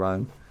training on your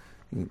own.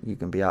 You're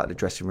going to be out of the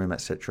dressing room,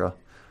 etc."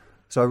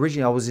 So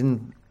originally I was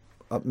in,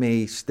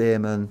 me,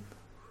 Stearman,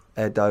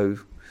 Edo,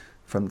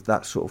 from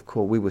that sort of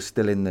core. We were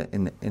still in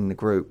the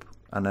group,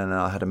 and then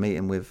I had a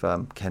meeting with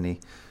Kenny,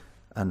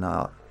 and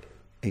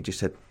he just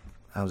said,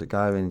 "How's it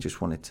going?" And he just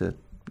wanted to,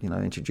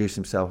 introduce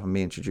himself, and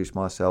me introduce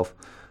myself.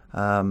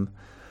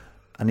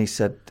 And I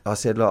said,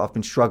 "Look, I've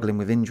been struggling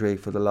with injury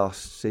for the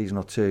last season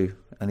or two."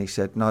 And he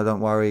said, "No, don't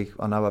worry.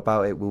 I know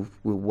about it. We'll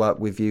work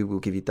with you. We'll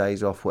give you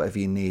days off, whatever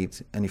you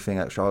need, anything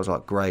extra." I was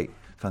like, "Great,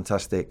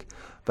 fantastic."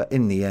 But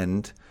in the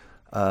end,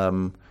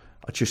 I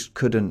just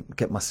couldn't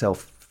get myself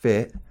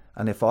fit.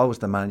 And if I was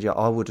the manager,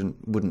 I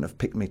wouldn't have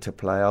picked me to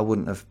play. I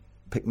wouldn't have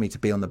picked me to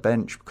be on the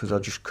bench, because I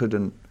just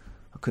couldn't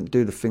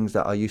do the things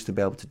that I used to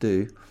be able to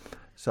do.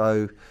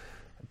 So,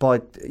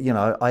 I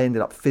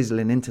ended up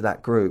fizzling into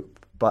that group.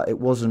 But it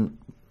wasn't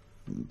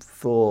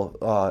for,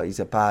 he's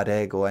a bad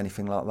egg or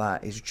anything like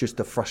that. It's just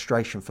a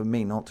frustration for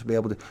me not to be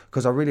able to,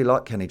 because I really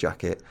like Kenny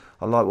Jackett.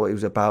 I like what he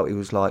was about. He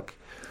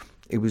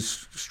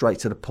was straight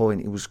to the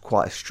point. He was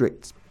quite a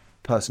strict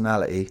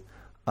personality,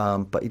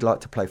 but he'd like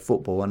to play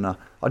football, and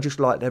I just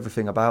liked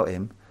everything about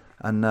him.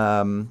 And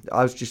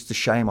I was just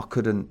ashamed I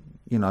couldn't,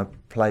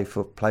 play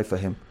for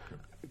him.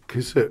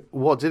 Because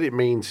what did it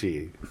mean to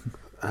you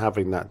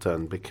having that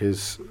done?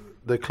 Because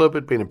the club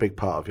had been a big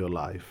part of your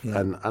life,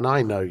 and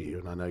I know you,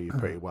 and I know you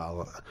pretty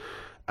well.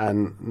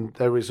 And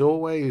there was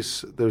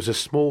a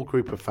small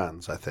group of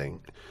fans, I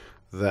think,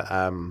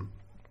 that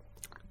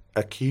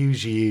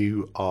accuse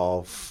you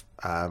of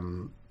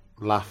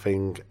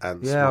laughing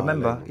and smiling. I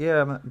remember.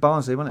 Yeah,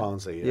 Barnsley, wasn't it?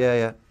 Barnsley,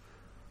 yeah.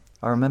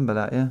 I remember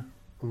that, yeah.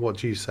 What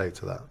do you say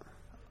to that?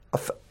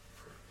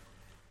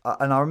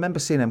 And I remember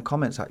seeing them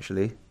comments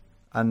actually,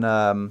 and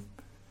I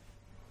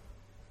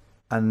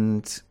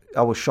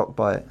was shocked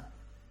by it.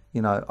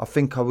 You know, I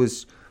think I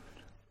was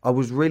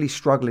really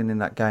struggling in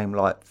that game,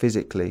 like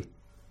physically,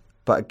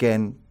 but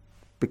again,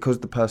 because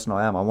the person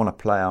I am, I want to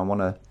play, I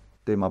want to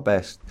do my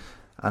best,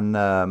 and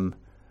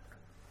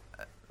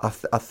I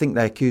think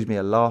they accused me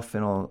of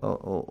laughing,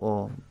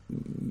 or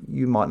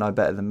you might know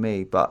better than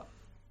me, but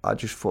I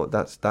just thought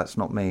that's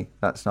not me.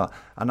 That's not.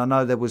 And I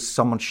know there was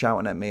someone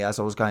shouting at me as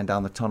I was going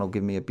down the tunnel,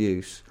 giving me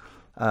abuse,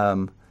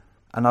 and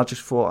I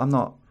just thought I'm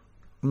not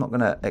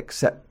going to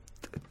accept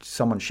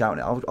someone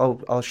shouting.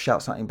 I'll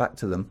shout something back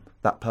to them,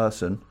 that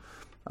person,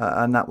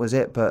 and that was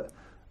it. But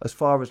as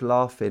far as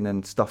laughing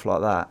and stuff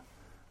like that,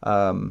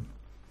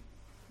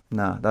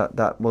 no,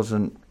 that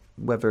wasn't.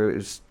 Whether it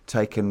was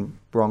taken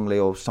wrongly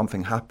or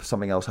something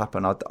else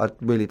happened, I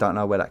really don't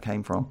know where that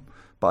came from.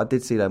 But I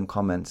did see them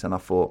comments, and I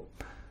thought,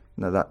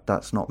 no,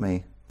 that's not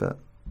me. But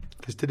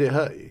because did it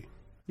hurt you?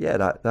 Yeah,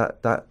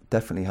 that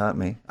definitely hurt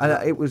me,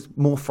 and it was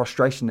more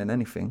frustration than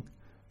anything,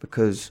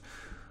 because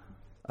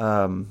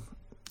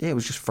it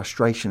was just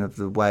frustration of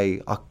the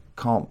way I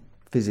can't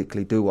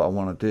physically do what I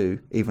want to do,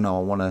 even though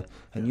I want to.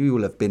 And you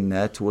will have been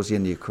there towards the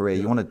end of your career.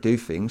 You want to do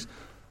things,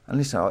 and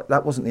listen,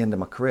 that wasn't the end of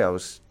my career. I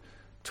was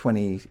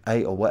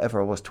 28 or whatever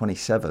I was,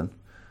 27.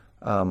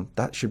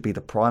 That should be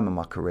the prime of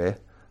my career,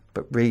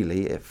 but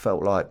really it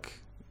felt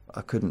like I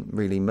couldn't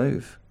really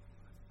move.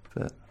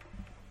 But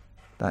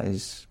that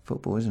is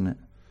football, isn't it?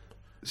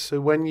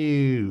 So when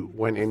you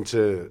went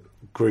into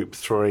Group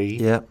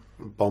 3,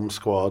 Bomb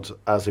Squad,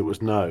 as it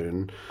was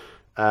known,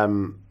 I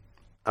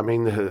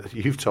mean,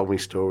 you've told me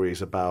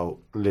stories about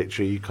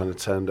literally you kind of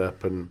turned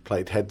up and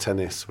played head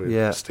tennis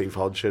with Steve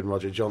Hodge and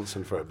Roger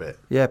Johnson for a bit.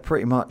 Yeah,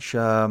 pretty much.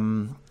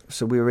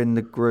 So we were in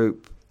the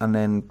group, and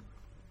then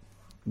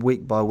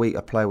week by week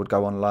a player would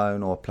go on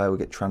loan or a player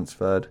would get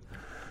transferred.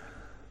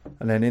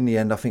 And then in the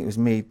end, I think it was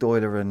me,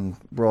 Doyler and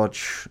Rog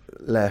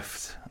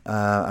left,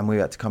 and we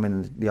had to come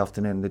in the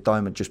afternoon. The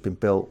dome had just been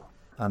built,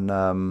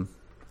 and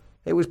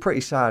it was pretty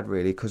sad,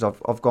 really, because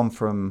I've gone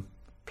from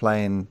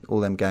playing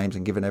all them games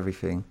and giving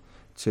everything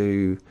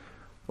to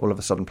all of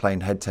a sudden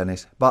playing head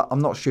tennis. But I'm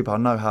not stupid. I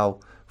know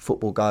how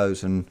football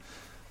goes, and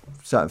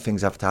certain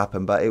things have to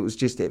happen. But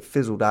it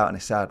fizzled out in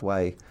a sad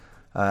way.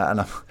 And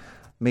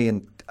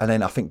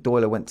then I think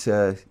Doyler went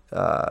to,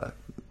 I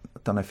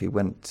don't know if he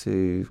went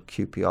to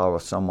QPR or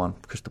someone,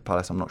 Crystal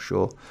Palace, I'm not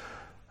sure.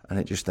 And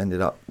it just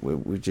ended up,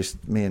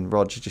 me and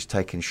Roger just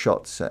taking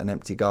shots at an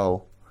empty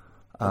goal.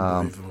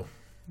 Unbelievable.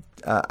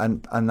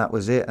 And that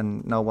was it.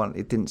 And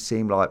it didn't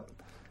seem like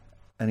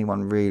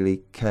anyone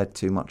really cared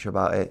too much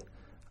about it.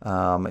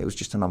 It was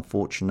just an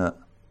unfortunate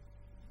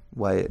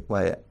way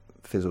it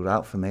fizzled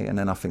out for me. And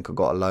then I think I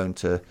got a loan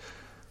to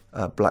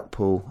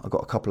Blackpool. I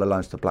got a couple of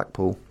loans to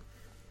Blackpool.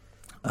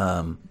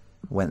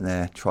 Went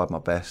there, tried my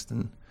best,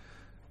 and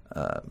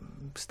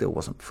still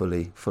wasn't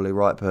fully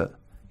right. But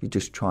you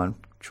just try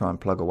and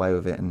plug away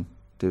with it and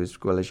do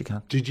as well as you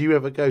can. Did you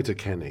ever go to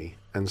Kenny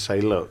and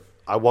say, "Look,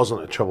 I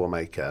wasn't a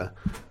troublemaker.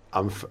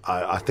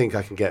 I think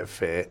I can get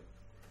fit.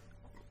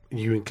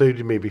 You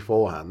included me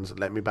beforehand.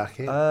 Let me back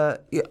in."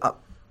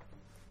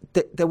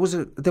 There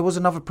was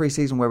another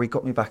pre-season where he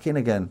got me back in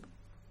again.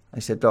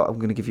 He said, "Look, I'm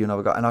going to give you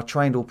another go." And I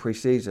trained all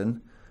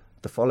pre-season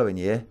the following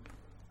year.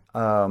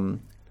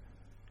 And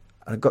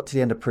I got to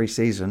the end of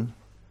pre-season,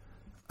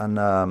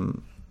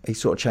 and he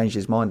sort of changed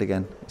his mind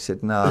again. He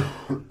said, "No,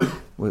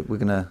 we're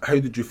going to..." How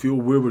did you feel?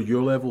 Where were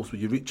your levels? Were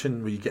you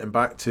reaching? Were you getting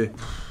back to...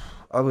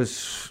 I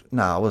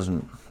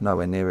wasn't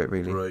nowhere near it,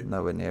 really. Right.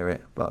 Nowhere near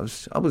it.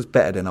 But I was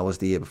better than I was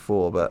the year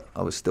before, but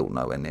I was still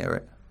nowhere near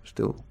it.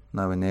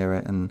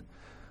 And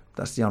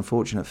that's the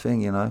unfortunate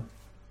thing, you know.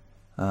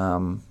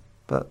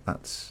 But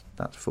that's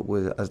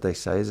football, as they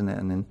say, isn't it?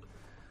 And then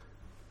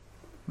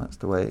that's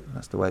the way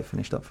it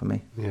finished up for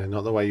me. Yeah,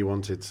 not the way you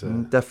wanted to.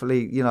 And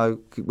definitely, you know,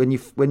 when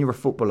you're a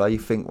footballer, you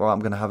think, well, I'm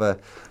going to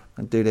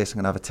do this. I'm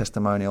going to have a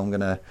testimonial. I'm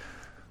going to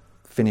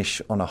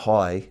finish on a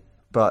high.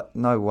 But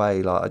no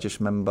way. Like, I just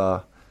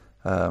remember,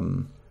 I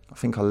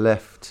think I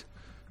left.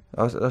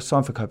 I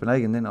signed for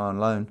Copenhagen, didn't I, on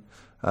loan,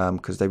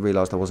 because they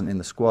realised I wasn't in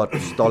the squad.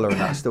 Stoller and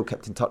that, I still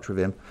kept in touch with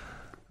him.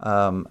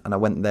 And I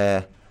went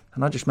there,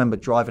 and I just remember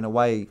driving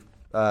away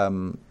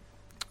from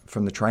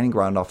the training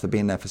ground after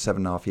being there for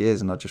 7.5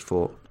 years, and I just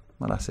thought,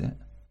 well, that's it.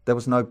 There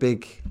was no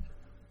big,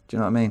 do you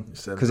know what I mean?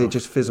 Because it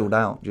just fizzled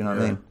out, do you know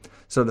what I mean?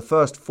 So the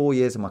first 4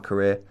 years of my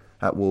career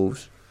at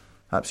Wolves,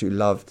 I absolutely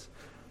loved.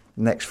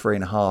 Next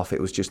 3.5,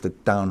 it was just a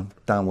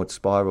downward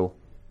spiral,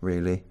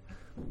 really.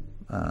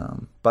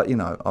 But, you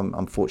know,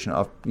 I'm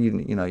fortunate.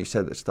 You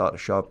said at the start of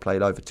the show, I've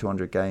played over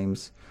 200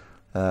 games.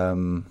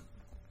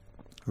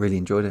 Really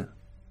enjoyed it.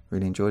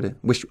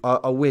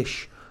 I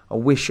wish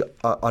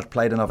I'd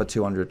played another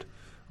 200,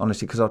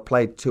 honestly, because I'd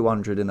played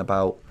 200 in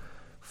about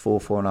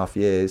 4.5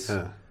 years.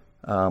 Yeah.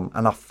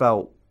 And I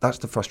felt, that's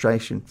the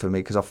frustration for me,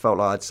 because I felt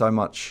like I had so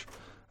much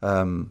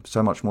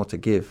more to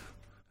give.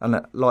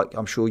 And like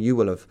I'm sure you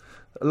will have,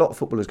 a lot of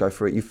footballers go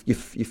through it. You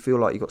feel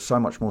like you've got so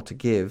much more to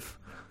give,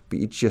 but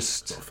you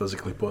just Not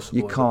physically possible.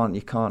 you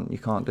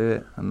can't do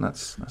it, and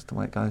that's the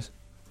way it goes.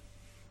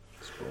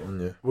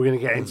 We're going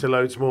to get into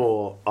loads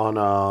more on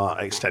our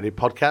extended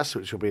podcast,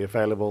 which will be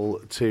available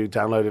to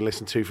download and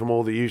listen to from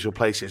all the usual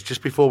places.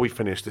 Just before we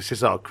finish, this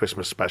is our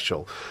Christmas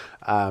special,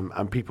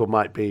 and people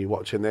might be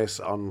watching this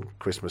on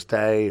Christmas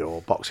Day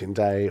or Boxing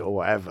Day or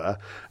whatever.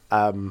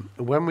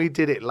 When we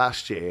did it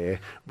last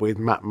year with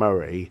Matt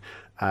Murray,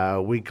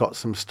 we got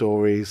some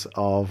stories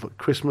of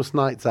Christmas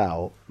nights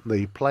out,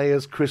 the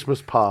players'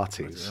 Christmas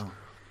parties.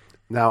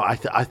 Now,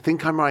 I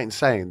think I'm right in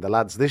saying the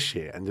lads this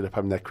year ended up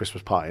having their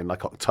Christmas party in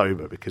like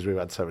October because we've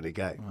had so many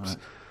games. Right.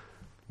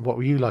 What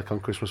were you like on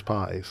Christmas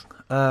parties?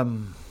 I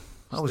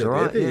was all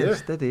right.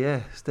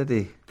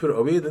 Steady. Put it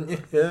away, didn't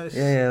you?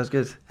 Yeah, it was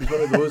good. It's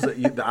one of those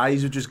that the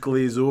eyes would just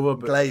glaze over,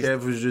 but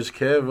Kev was just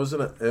Kev,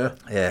 wasn't it?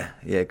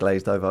 Yeah,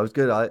 glazed over. It was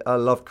good. I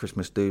loved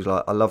Christmas dues.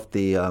 Like I loved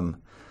the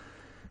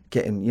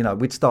getting.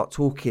 We'd start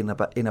talking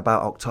about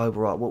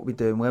October. Right, what we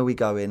doing? Where we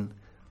going?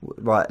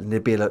 Right, and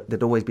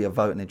there'd always be a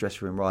vote in the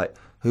dressing room. Right,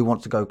 who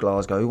wants to go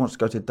Glasgow? Who wants to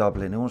go to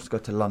Dublin? Who wants to go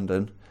to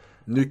London?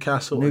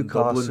 Newcastle. And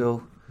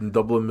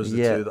Dublin was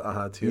the two that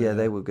I had here. Yeah,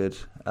 they were good.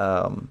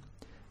 And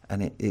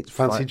it's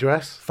fancy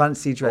dress.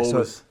 Fancy dress.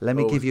 Always, so let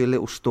me give you a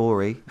little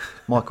story.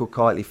 Michael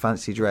Kitely,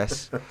 fancy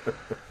dress.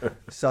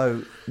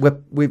 So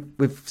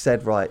we've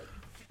said right,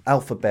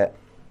 alphabet.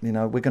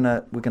 We're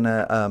gonna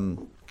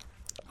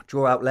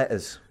draw out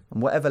letters,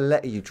 and whatever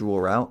letter you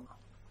draw out.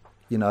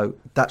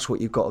 That's what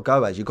you've got to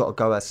go as. You've got to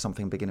go as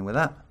something beginning with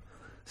that.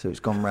 So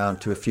it's gone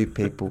round to a few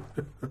people.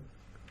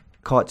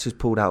 Kites has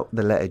pulled out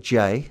the letter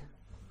J,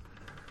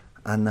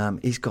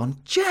 and he's gone,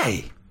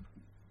 J?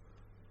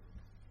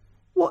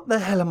 What the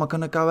hell am I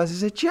going to go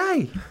as a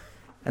J?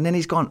 And then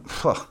he's gone,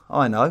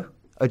 I know,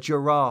 a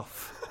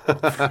giraffe.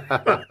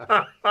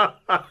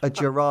 A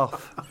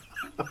giraffe.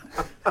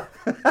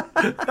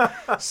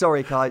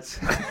 Sorry, Kites.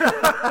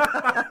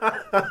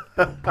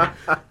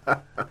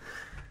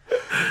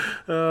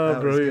 Oh,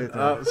 brilliant.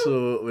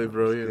 Absolutely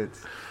brilliant.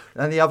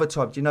 And the other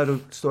time, do you know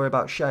the story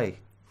about Shay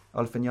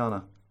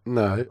Alfiniana?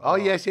 No. Oh,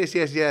 yes.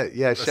 Yeah,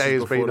 Shay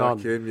has been on.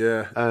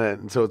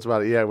 And talked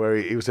about it, where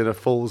he was in a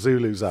full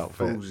Zulu's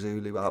outfit. Full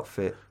Zulu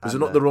outfit. Was it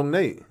not the wrong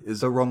night?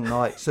 The wrong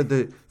night. So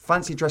the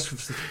fancy dress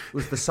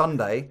was the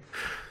Sunday.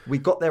 We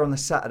got there on the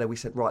Saturday. We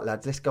said, right,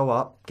 lads, let's go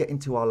up, get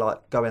into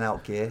our going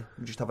out gear,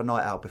 and just have a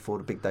night out before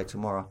the big day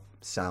tomorrow.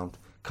 Sound.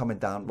 Coming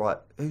down. Right,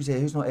 who's here?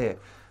 Who's not here?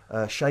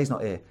 Shay's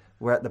not here.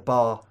 We're at the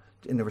bar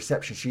in the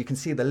reception, so you can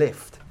see the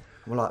lift.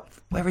 We're like,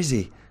 where is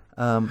he?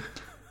 All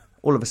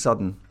of a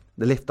sudden,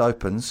 the lift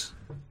opens.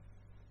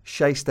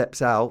 Shay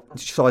steps out.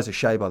 Size of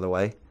Shay, by the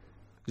way.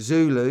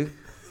 Zulu,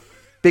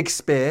 big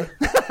spear.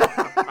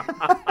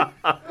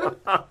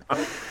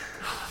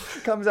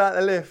 Comes out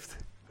the lift.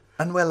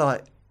 And we're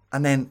like,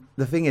 and then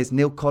the thing is,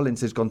 Neil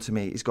Collins has gone to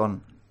me. He's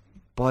gone,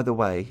 by the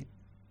way,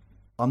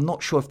 I'm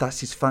not sure if that's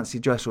his fancy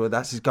dress or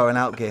that's his going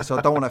out gear, so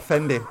I don't want to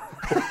offend him.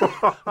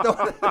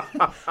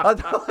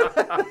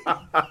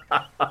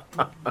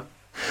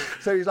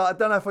 So he's like, I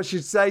don't know if I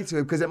should say to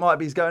him because it might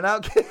be his going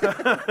out gear.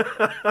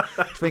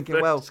 Thinking,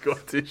 well,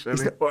 Scottish,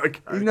 he's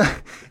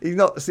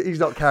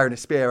not carrying a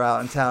spear out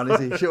in town, is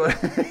he? Sure.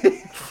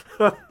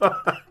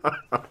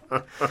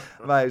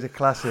 Mate, it was a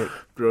classic.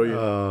 Brilliant.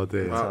 Oh,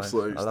 dear.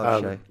 Absolutely. I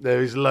love Shay.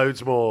 There is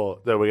loads more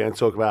that we're going to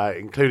talk about,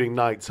 including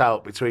nights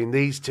out between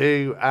these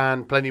two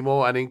and plenty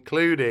more, and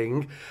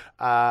including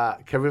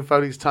Kevin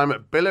Foley's time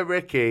at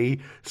Billericay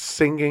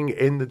singing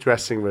in the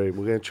dressing room.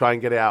 We're going to try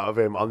and get it out of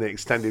him on the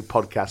extended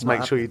podcast.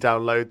 Make sure you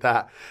download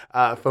that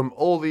from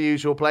all the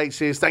usual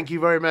places. Thank you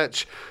very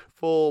much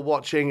for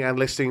watching and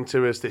listening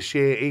to us this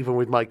year, even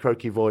with my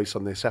croaky voice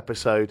on this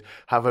episode.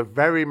 Have a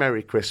very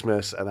Merry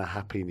Christmas and a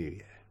Happy New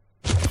Year.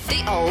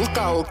 The Old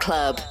Gold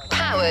Club,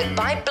 powered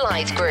by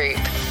Blythe Group,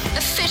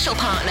 official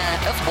partner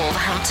of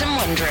Wolverhampton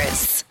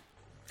Wanderers.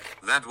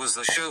 That was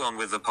the show on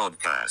with the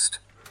podcast.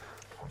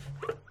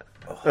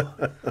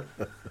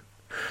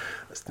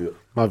 Let's do it.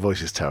 My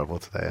voice is terrible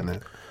today, isn't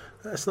it?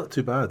 That's not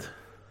too bad.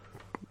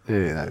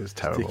 Yeah, that was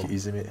terrible. Take it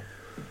easy, mate.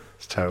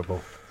 It's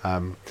terrible.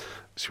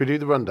 Should we do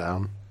the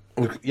rundown?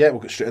 We'll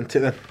get straight into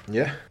it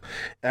then.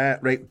 Yeah.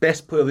 Right,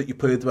 best player that you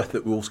played with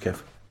at Wolves,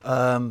 Kev?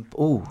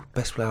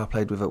 Best player I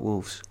played with at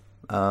Wolves.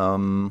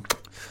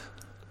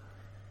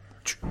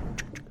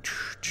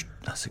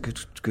 That's a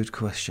good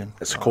question.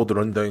 It's called the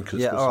rundown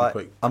because all right.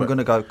 Quite I'm going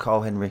to go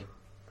Carl Henry.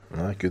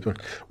 Good one.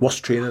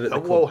 Worst trainer at the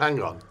club? Whoa,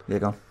 hang on. Yeah,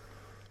 go on.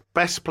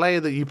 Best player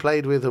that you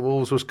played with at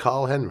Wolves was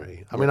Carl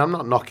Henry. I mean, I'm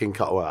not knocking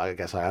Carl. Well, I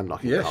guess I am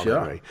knocking Carl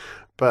Henry.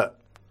 But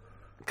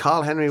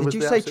Carl Henry was.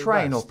 Did you the say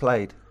train best. Or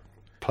played?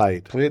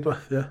 Played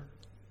with, yeah.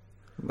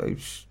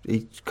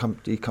 He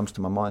comes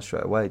to my mind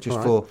straight away. Just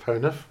All for right, fair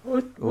enough.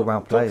 all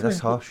round play. That's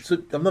harsh. So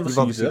I've never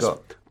seen you do this.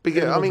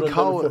 I mean,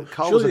 Carl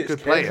was a good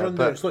player,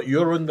 but it's not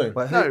your rundown.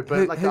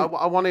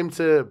 I want him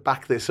to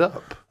back this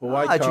up. Well,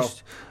 why, Carl?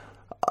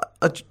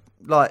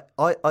 like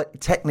I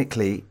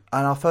technically,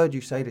 and I've heard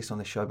you say this on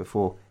this show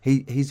before.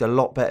 He's a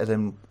lot better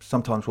than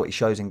sometimes what he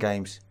shows in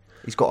games.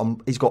 He's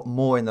got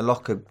more in the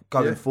locker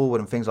going forward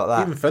and things like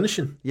that. Even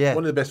finishing. Yeah.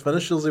 One of the best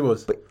finishers he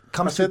was. But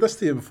I said this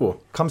to you before.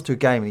 Comes to a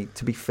game, and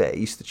to be fair, he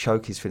used to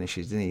choke his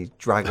finishes, didn't he?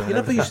 Drag them. He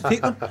never used to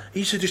take them.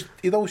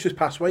 He'd always just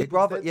pass wide. He'd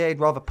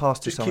rather pass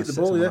to just someone. keep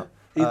the ball,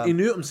 yeah. He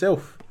knew it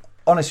himself.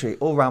 Honestly,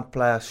 all-round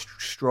player,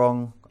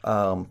 strong,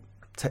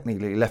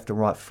 technically left and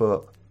right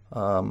foot,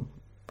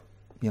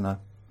 you know.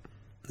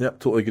 Yeah,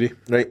 totally agree.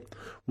 Right.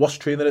 Worst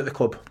trainer at the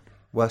club?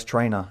 Worst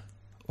trainer?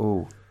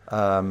 Ooh.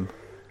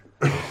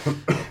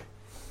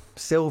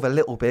 Silv a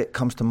little bit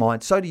comes to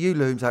mind. So do you,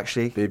 Looms,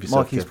 actually. Baby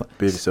self-Kev.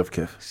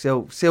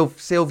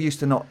 Silv used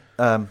to not,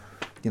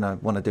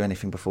 want to do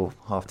anything before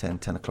 10:30,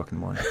 10 o'clock in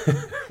the morning.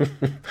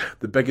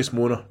 The biggest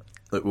moaner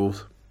at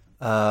Wolves?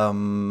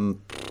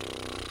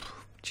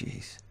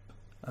 Jeez.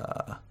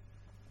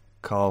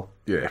 Carl.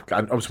 Yeah,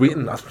 I was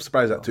waiting. I'm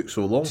surprised that took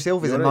so long.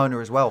 Silv is a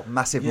moaner as well.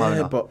 Massive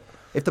moaner. But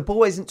if the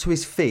ball isn't to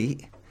his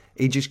feet,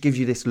 he just gives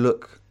you this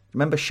look.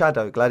 Remember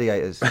Shadow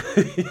Gladiators?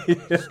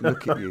 Just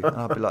look at you. And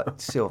I'll be like,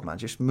 Silv, man,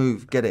 just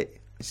move, get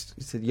it.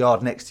 It's a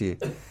yard next to you.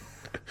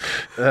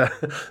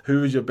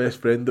 Who was your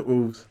best friend at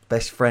Wolves?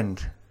 Best friend?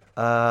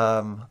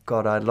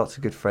 God, I had lots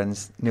of good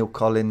friends. Neil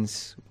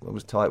Collins, I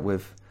was tight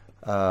with.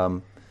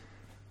 Carl.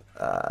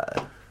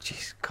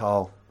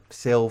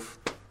 Silv.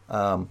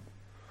 I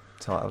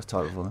was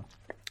tight with all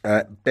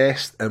them.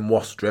 Best and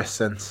worst dress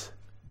sense?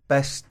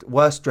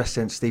 Worst dress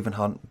sense, Stephen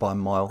Hunt by a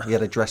mile. He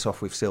had a dress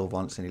off with Silv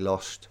once and he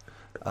lost.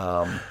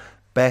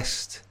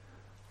 Best,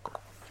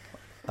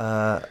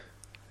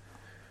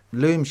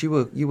 Looms, you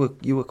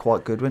were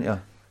quite good, weren't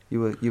you?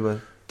 You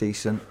were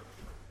decent.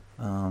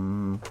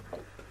 Who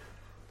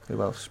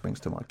else springs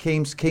to mind?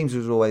 Keems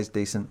was always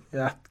decent.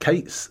 Yeah,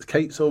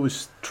 Kites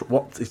always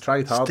he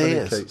tried hard.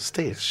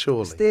 Steers,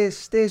 surely.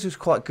 Steers was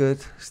quite good.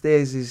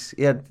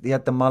 He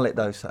had the mullet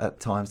though at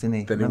times, didn't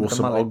he? Then he wore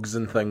some Uggs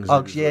and things.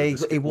 Uggs, yeah,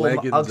 he wore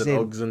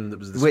Uggs and it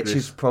was which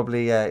is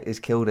probably is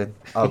killed him.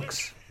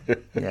 Uggs.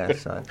 Yeah,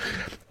 so.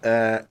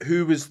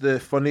 Who was the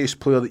funniest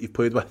player that you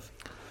played with?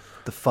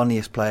 The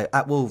funniest player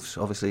at Wolves,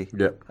 obviously.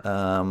 Yeah.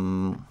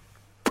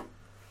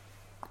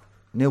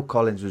 Neil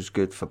Collins was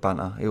good for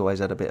banter. He always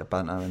had a bit of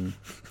banter and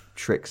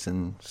tricks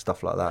and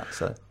stuff like that.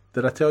 So.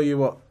 Did I tell you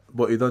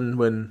what he done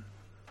when?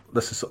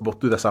 We'll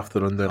do this after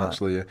rundown. Right.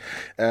 Actually,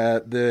 yeah.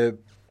 The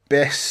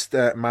best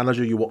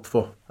manager you worked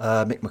for?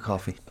 Mick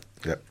McCarthy.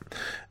 Yep.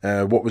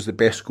 What was the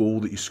best goal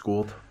that you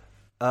scored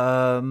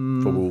for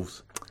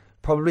Wolves?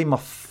 Probably my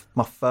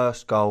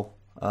first goal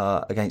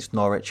against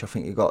Norwich. I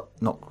think he got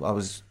knocked. I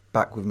was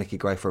back with Mickey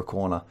Gray for a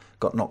corner.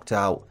 Got knocked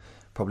out,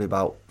 probably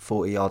about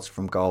 40 yards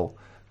from goal.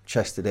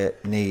 Chested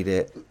it, kneed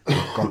it,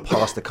 gone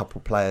past a couple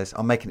of players.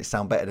 I'm making it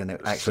sound better than it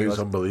actually was.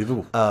 Sounds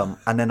unbelievable.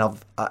 And then I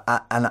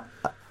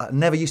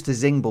never used to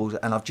zing balls,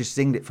 and I've just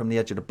zinged it from the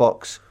edge of the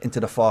box into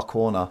the far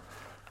corner.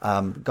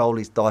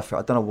 Goalie's dived for it.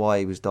 I don't know why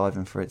he was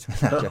diving for it.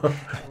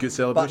 Good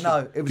celebration.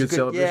 But no, it was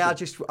good. Yeah,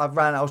 I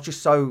ran. I was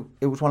just so.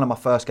 It was one of my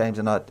first games,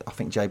 and I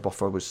think Jay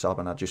Boffer was sub,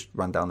 and I just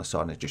ran down the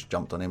side and just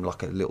jumped on him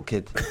like a little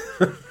kid.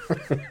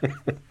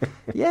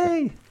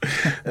 Yay!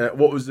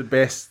 What was the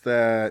best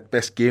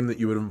game that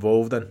you were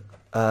involved in?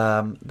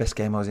 Best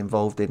game I was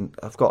involved in,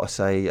 I've got to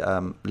say,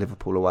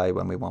 Liverpool away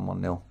when we won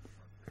 1-0.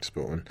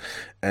 Spot on.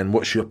 And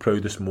what's your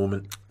proudest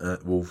moment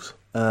at Wolves?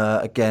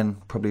 Again,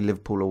 probably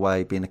Liverpool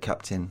away, being a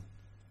captain,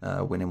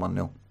 winning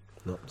 1-0.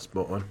 No,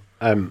 spot on.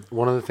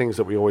 One of the things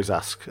that we always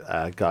ask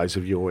guys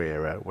of your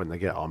era when they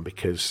get on,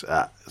 because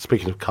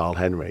speaking of Carl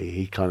Henry,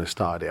 he kind of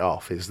started it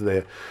off, is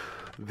the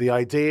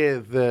idea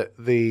that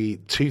the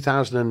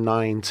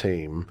 2009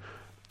 team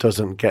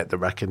doesn't get the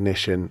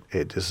recognition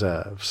it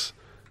deserves.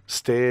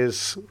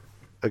 Steers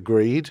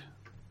agreed.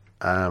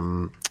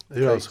 Who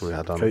else have we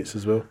had on? Kites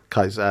as well.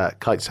 Kites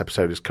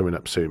episode is coming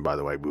up soon, by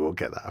the way. We will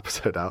get that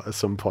episode out at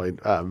some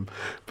point.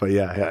 But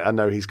yeah, I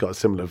know he's got a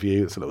similar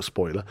view. It's a little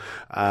spoiler.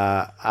 We've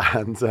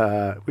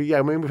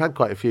had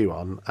quite a few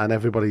on, and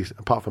everybody,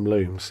 apart from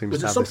Looms, seems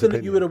to have this opinion. Was it something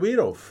that you were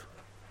aware of?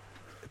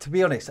 To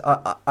be honest,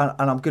 and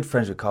I'm good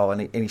friends with Carl,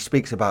 and he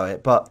speaks about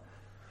it, but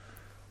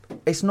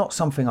it's not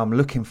something I'm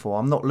looking for.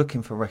 I'm not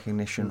looking for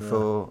recognition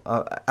for.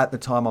 At the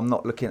time, I'm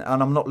not looking,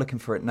 and I'm not looking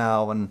for it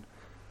now. And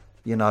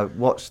you know,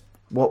 what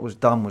was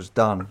done,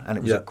 and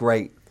it was a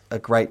great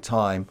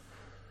time.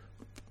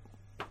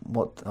 I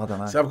don't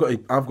know. See, I've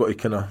got to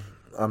kind of.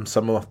 I'm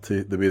similar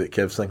to the way that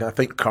Kev's thinking. I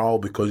think Carl,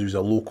 because he was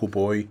a local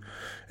boy,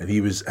 and he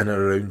was in and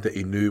around it,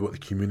 he knew what the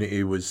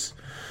community was.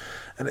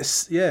 And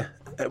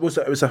it was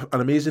an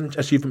amazing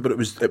achievement, but it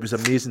was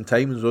amazing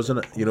times, wasn't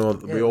it? You know,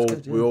 we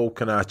all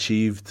kind of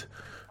achieved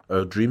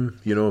our dream,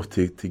 you know,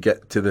 to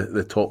get to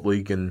the top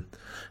league and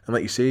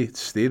like you say,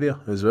 stay there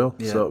as well.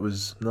 Yeah. So it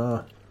was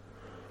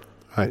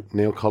Right,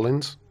 Neil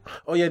Collins.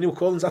 Oh yeah, Neil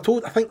Collins. I'm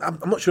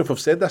not sure if I've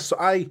said this. So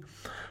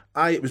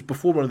it was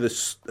before one of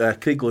the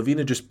Craig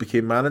Levein just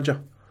became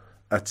manager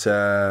at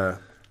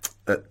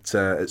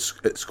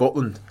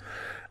Scotland,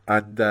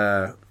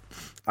 and.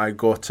 I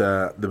got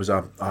there was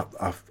a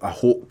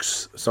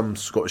hoax. Some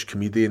Scottish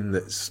comedian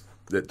that's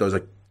that does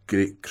a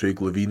great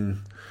Craig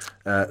Levine.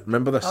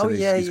 Remember this? Oh, and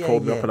he's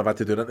called me up, and I've had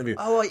to do an interview.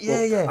 Oh,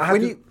 yeah, yeah. I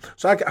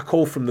got a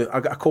call from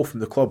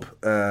the club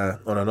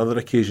on another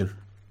occasion,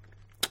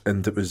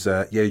 and it was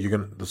you're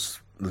gonna this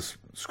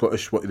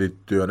Scottish, what do they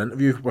do an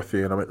interview with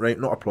you? And I went, right,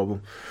 not a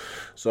problem.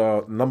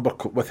 So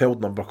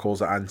withheld number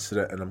calls, I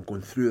answer it, and I'm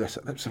going through this.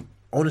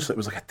 Honestly, it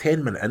was like a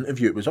 10-minute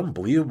interview. It was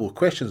unbelievable.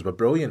 Questions were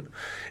brilliant.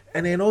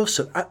 And then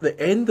also, at the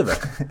end of it,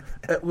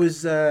 it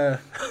was... you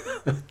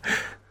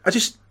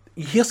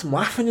hear some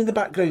laughing in the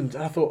background.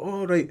 And I thought,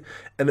 oh, right.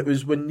 And it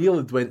was when Neil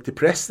had went to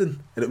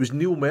Preston, and it was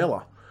Neil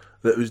Mellor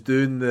that was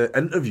doing the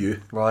interview.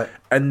 Right.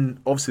 And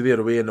obviously they're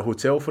away in the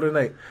hotel for a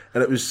night.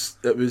 And it was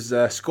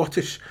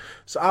Scottish.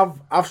 So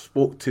I've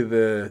spoke to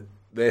the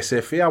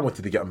SFA. I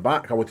wanted to get him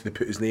back. I wanted to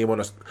put his name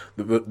on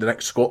the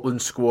next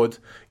Scotland squad,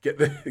 get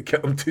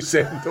them to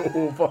send it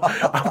over.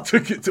 I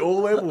took it to all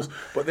levels.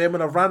 But then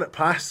when I ran it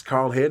past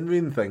Carl Henry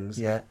and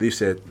things, they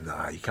said,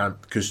 nah, you can't,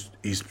 because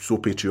he's so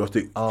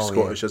patriotic,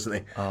 Scottish, isn't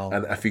he? Oh.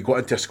 And if he got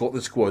into a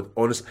Scotland squad,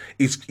 honestly,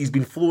 he's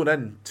been flown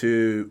in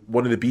to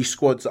one of the B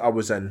squads that I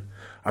was in.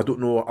 I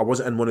don't know, I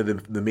wasn't in one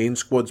of the main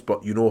squads,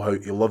 but you know how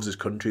he loves his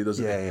country,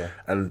 doesn't he? Yeah.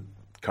 And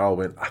Carl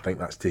went, I think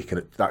that's taking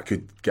it, that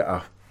could get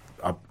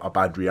a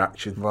bad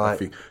reaction. Right.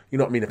 You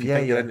know what I mean? If you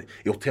think you're in,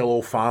 he'll tell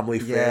all family,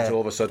 friends,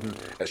 all of a sudden,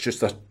 it's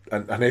just an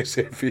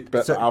SFA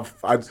bit. So,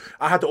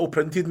 I had it all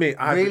printed, mate.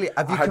 Have you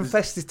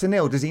confessed this to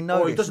Neil? Does he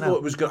know? Oh, he doesn't know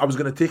I was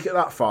going to take it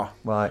that far.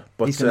 Right.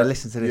 But he's going to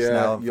listen to this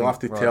now. You'll have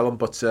to tell him,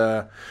 but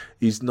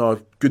he's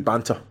good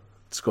banter.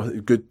 It's got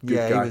a good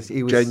guy.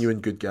 He was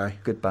genuine good guy.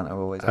 Good banter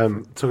always.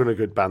 Talking of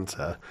good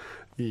banter,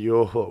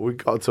 we've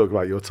got to talk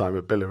about your time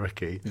at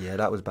Billericay. Yeah,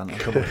 that was banter.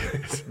 Come on.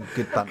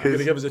 Good banter. You're going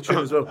to give us a tune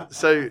as well.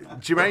 So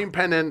Jermaine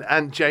Pennant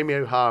and Jamie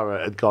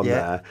O'Hara had gone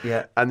there.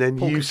 Yeah. And then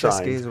Paul you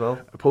signed. as well.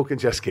 Paul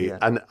Konchesky. Yeah.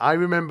 And I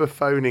remember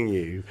phoning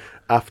you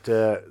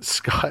after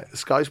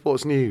Sky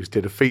Sports News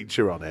did a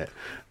feature on it.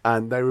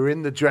 And they were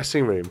in the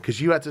dressing room because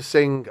you had to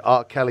sing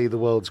R. Kelly, The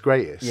World's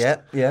Greatest.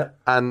 Yeah.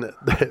 And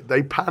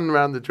they pan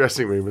around the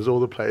dressing room as all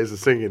the players are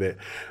singing it.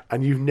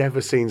 And you've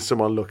never seen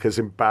someone look as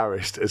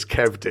embarrassed as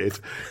Kev did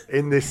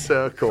in this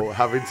circle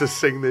having to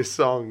sing this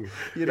song.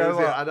 You know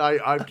what? And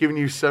I've given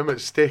you so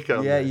much stick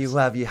on this. You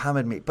have. You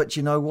hammered me. But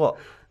you know what?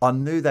 I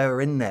knew they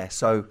were in there.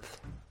 So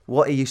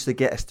what he used to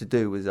get us to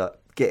do was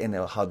get in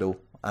a huddle.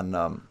 And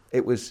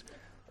it was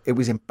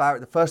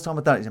embarrassing. The first time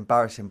I'd done it was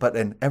embarrassing. But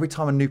then every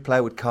time a new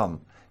player would come,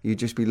 you'd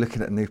just be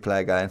looking at a new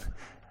player going,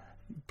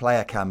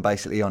 player cam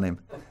basically on him.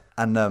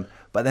 And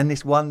but then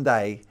this one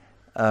day,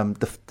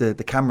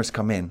 the cameras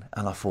come in,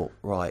 and I thought,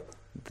 right,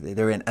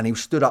 they're in. And he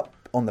stood up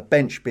on the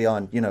bench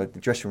behind, the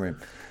dressing room.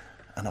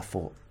 And I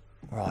thought,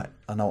 right,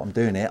 I know what I'm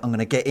doing here. I'm going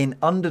to get in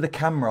under the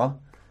camera,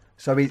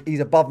 so he's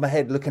above my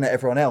head looking at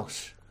everyone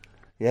else.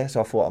 Yeah,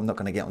 so I thought, I'm not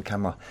going to get on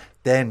camera.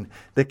 Then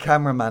the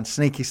cameraman,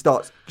 sneaky,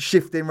 starts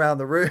shifting around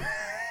the room.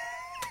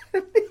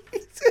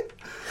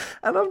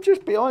 And I'm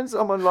just behind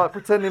someone, like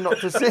pretending not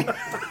to see.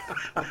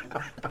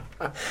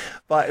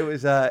 But it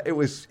was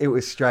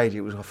strange. It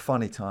was a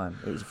funny time.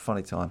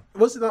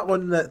 Wasn't that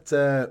one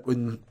that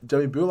when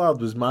Jimmy Bullard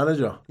was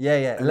manager?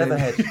 Yeah,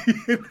 Leatherhead.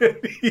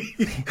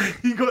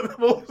 He got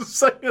them all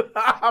singing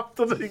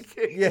after the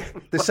game. Yeah,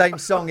 the same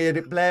song. He had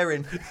it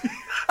blaring.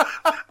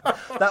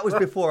 That was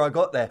before I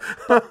got there.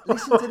 But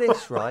listen to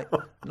this, right?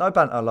 No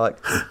banter.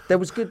 There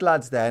was good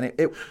lads there, and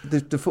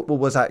the football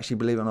was actually,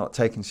 believe it or not,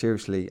 taken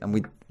seriously,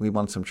 and we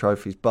won some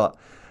trophies. But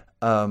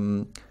I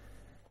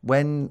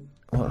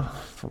forgot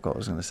what I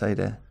was going to say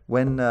there.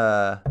 When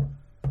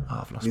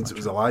I've lost. Means it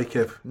was a lie,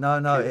 Kev.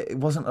 No, it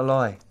wasn't a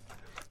lie.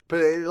 But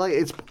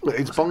it's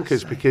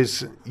bonkers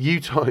because you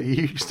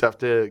used to have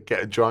to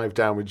get a drive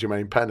down with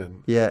Jermaine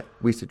Pennant. Yeah,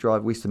 we used to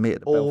drive. We used to meet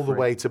at the all Belfry. the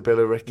way to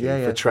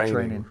Billericay for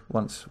training.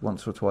 Once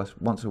or twice,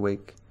 once a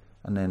week,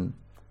 and then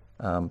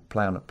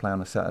play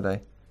on a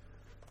Saturday.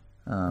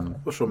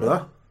 What's wrong with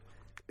that?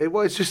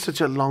 It's just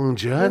such a long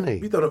journey.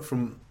 I've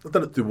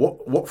done it to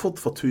Watford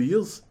for 2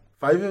 years,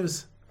 5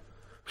 hours.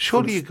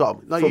 Surely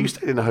you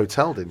stayed in a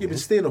hotel, didn't you? Yeah, we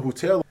stayed in a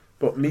hotel.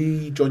 But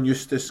me, John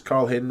Eustace,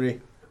 Carl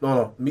Henry.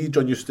 Me,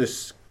 John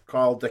Eustace,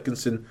 Carl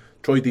Dickinson,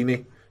 Troy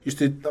Deeney.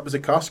 That was a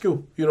car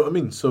school, you know what I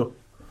mean? So,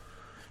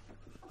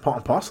 part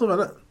and parcel of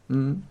it.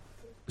 Mm.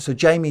 So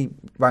Jamie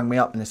rang me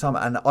up in the summer,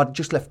 and I'd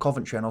just left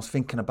Coventry, and I was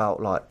thinking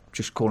about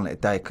just calling it a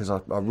day because I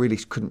really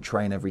couldn't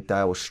train every day.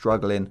 I was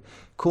struggling.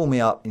 Called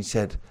me up and he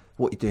said,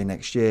 "What are you doing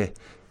next year? You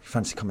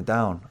fancy coming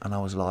down?" And I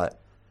was like,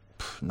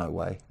 "No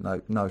way,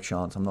 no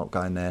chance. I'm not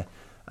going there."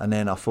 And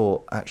then I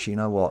thought, actually, you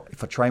know what?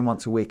 If I train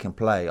once a week and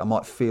play, I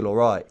might feel all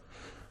right.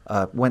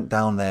 Went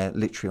down there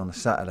literally on a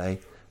Saturday.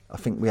 I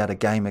think we had a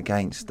game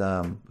against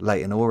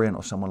Leyton Orient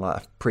or someone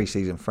like a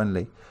pre-season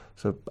friendly.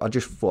 So I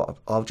just thought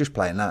I'll just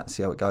play in that and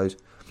see how it goes.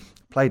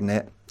 Played in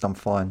it, done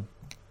fine.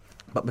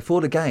 But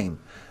before the game,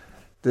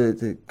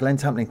 the Glenn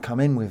Tampling come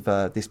in with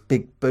this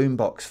big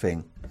boombox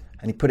thing,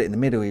 and he put it in the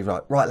middle. He was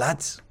like, "Right,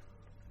 lads,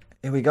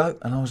 here we go."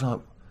 And I was like,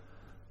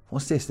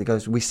 "What's this?" He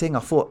goes, "We sing."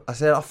 I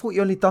said, "I thought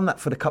you only done that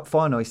for the cup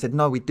final." He said,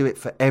 "No, we do it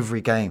for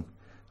every game,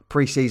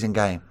 pre-season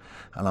game."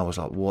 And I was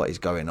like, "What is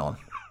going on?"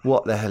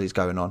 what the hell is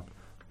going on?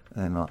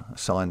 And I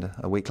signed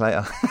a week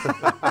later.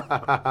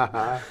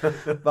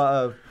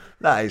 But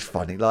that is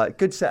funny. Like,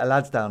 good set of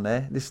lads down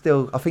there. There's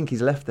still, I think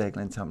he's left there,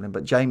 Glenn Tamplin,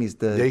 but Jamie's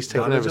he's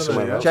taken over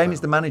somewhere else.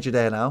 Jamie's the manager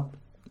there now.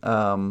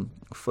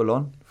 Full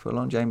on.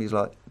 Jamie's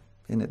like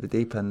in at the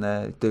deep end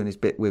there, doing his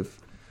bit with.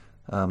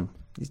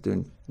 He's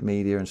doing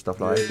media and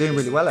stuff like that. He's doing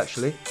really well,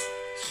 actually.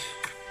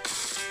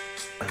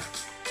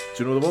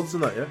 Do you know the words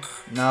in that, yeah?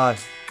 No. I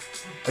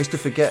used to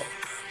forget.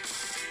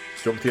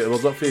 Do you want me to get the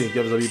words up for you?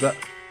 Give us a wee bit.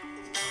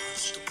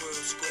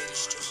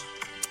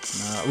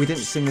 No, we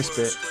didn't sing this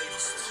bit.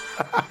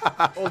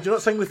 Oh, do you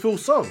not sing the full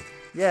song?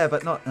 Yeah,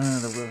 but not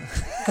the word.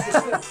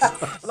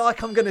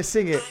 Like I'm going to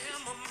sing it.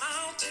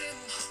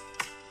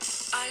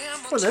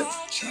 Come on then.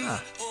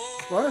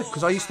 Why?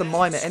 Because I used to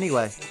mime it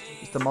anyway.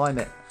 Well, mime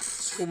it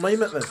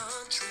then.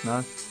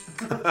 No.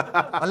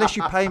 Unless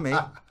you pay me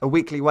a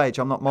weekly wage,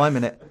 I'm not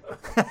miming it.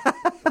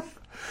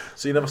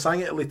 So you never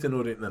sang it at Leighton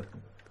Orient then?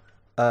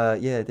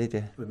 Yeah, did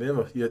you?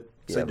 Never. You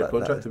signed your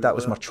contract. That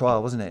was my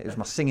trial, wasn't it? It was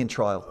my singing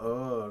trial.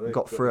 Oh, right.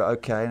 Got through it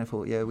okay, and I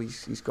thought, yeah,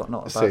 he's got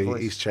not a bad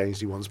voice. He's changed.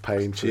 He wants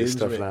paying for his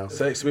stuff now.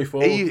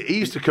 He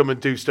used to come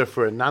and do stuff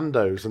for a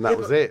Nando's, and that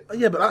was it.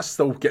 Yeah, but that's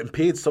still getting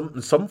paid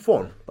in some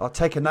form. I'll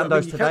take a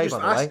Nando's today, by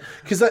the way.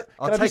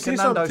 I'll take a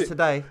Nando's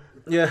today.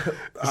 Yeah,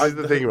 this is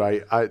the thing,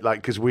 right?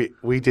 Because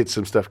we did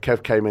some stuff.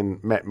 Kev came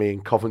and met me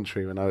in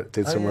Coventry when I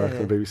did some work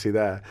on the BBC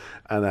there,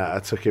 and I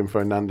took him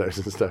for a Nando's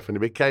and stuff, and it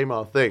became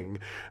our thing.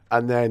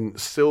 And then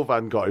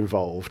Sylvan got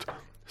involved.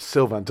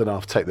 Sylvan don't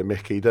have to take the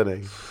mickey,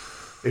 doesn't he?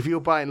 If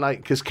you're buying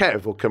because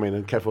Kev will come in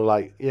and Kev will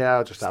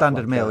I'll just have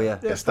standard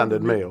meal,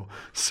 standard meal.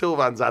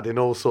 Sylvan's adding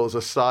all sorts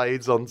of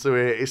sides onto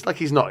it. It's like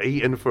he's not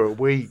eaten for a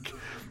week,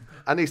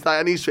 and he's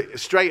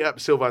straight up.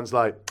 Sylvan's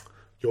like,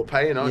 you're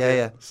paying, aren't you?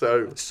 Yeah.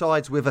 So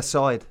sides with a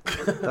side.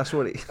 That's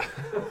what he.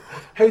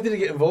 How did he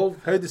get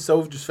involved? How did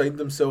Sylv just find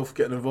himself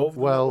getting involved?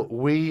 Well,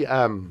 we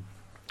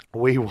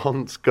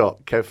once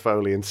got Kev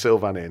Foley and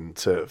Sylvan in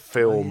to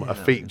film a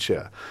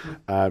feature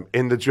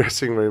in the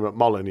dressing room at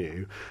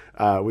Molyneux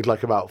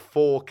with about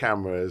 4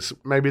 cameras,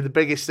 maybe the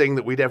biggest thing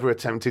that we'd ever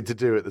attempted to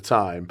do at the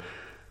time.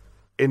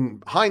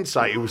 In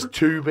hindsight, it was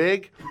too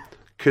big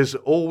because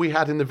all we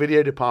had in the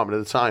video department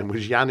at the time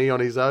was Yanni on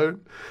his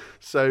own.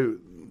 So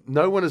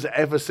no one has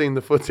ever seen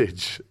the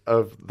footage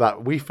of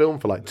that. We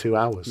filmed for 2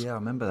 hours. Yeah, I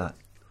remember that.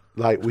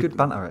 Good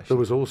banter, actually. There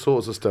was all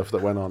sorts of stuff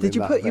that went on. Did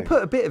you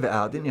put a bit of it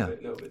out, didn't you?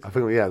 I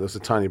think there was a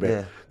tiny bit.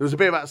 Yeah. There was a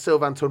bit about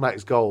Sylvan talking about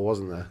his goal,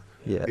 wasn't there?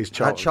 Yeah. His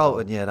At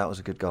Charlton, yeah, that was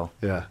a good goal.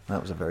 Yeah.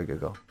 That was a very good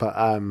goal. But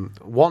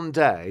one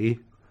day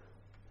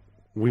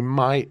we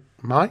might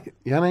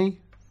Yanni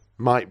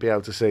might be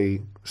able to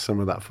see some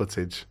of that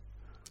footage.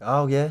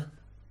 Oh yeah.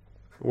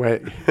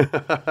 Wait.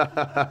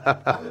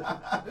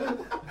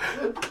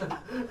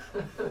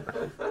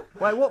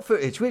 Wait, what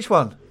footage? Which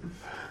one?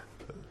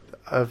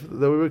 That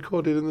we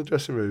recorded in the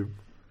dressing room.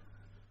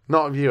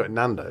 Not of you at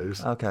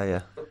Nando's. Okay,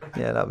 yeah.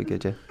 Yeah, that'd be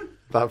good, yeah.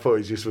 That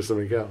footage is for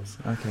something else.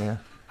 Okay, yeah.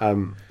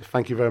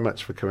 Thank you very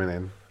much for coming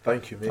in.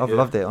 Thank you, mate. I've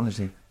loved it,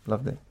 honestly.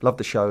 Loved it. Loved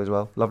the show as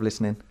well. Loved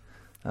listening.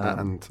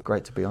 And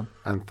great to be on.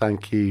 And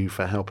thank you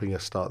for helping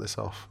us start this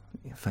off.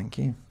 Yeah, thank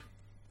you.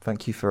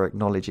 Thank you for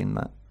acknowledging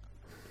that.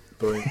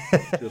 Brilliant.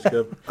 Just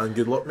good. And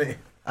good luck, mate.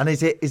 And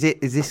is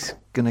this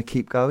going to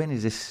keep going?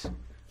 Is this...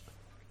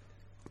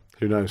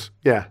 Who knows?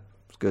 Yeah.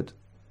 It's good.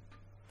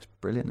 It's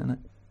brilliant, isn't it?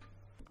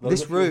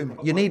 This room,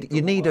 you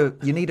need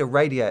a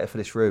radiator for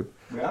this room.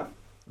 Yeah.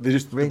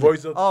 The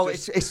boys are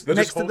it's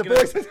next to the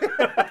boys.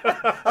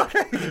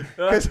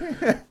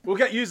 Okay. We'll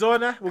get yous on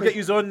there. We'll get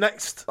yous on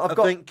next. I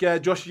think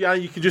Josh,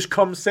 you can just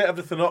come set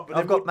everything up.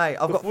 I've got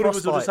frostbite.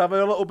 We'll just have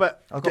a little bit.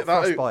 I've got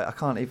frostbite. I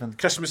can't even.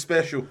 Christmas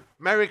special.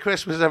 Merry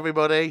Christmas,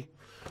 everybody.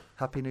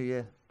 Happy New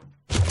Year.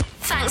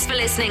 Thanks for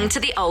listening to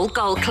the Old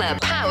Gold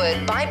Club,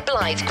 powered by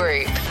Blythe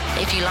Group.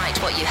 If you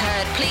liked what you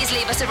heard, please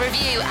leave us a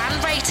review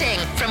and rating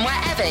from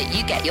wherever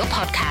you get your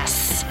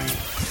podcasts.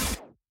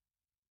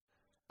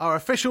 Our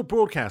official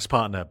broadcast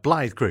partner,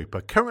 Blythe Group,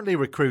 are currently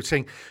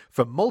recruiting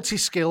for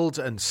multi-skilled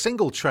and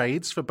single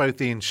trades for both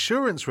the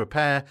insurance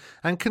repair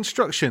and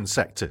construction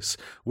sectors,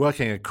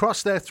 working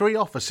across their 3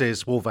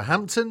 offices,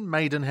 Wolverhampton,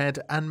 Maidenhead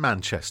and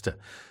Manchester.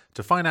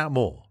 To find out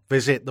more,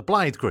 visit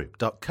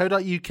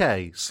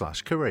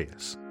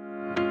theblythegroup.co.uk/careers.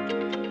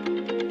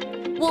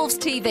 Wolves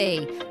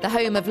TV, the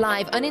home of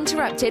live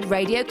uninterrupted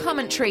radio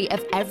commentary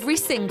of every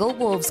single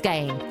Wolves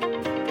game.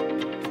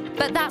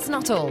 But that's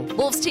not all.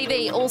 Wolves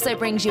TV also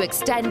brings you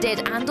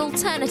extended and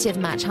alternative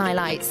match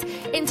highlights,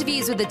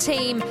 interviews with the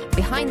team,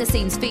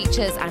 behind-the-scenes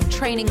features and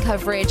training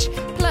coverage,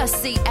 plus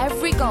see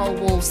every goal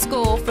Wolves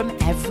score from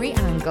every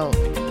angle.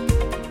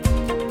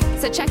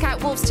 So check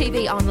out Wolves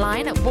TV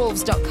online at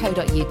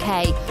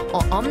wolves.co.uk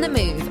or on the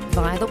move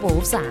via the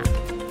Wolves app.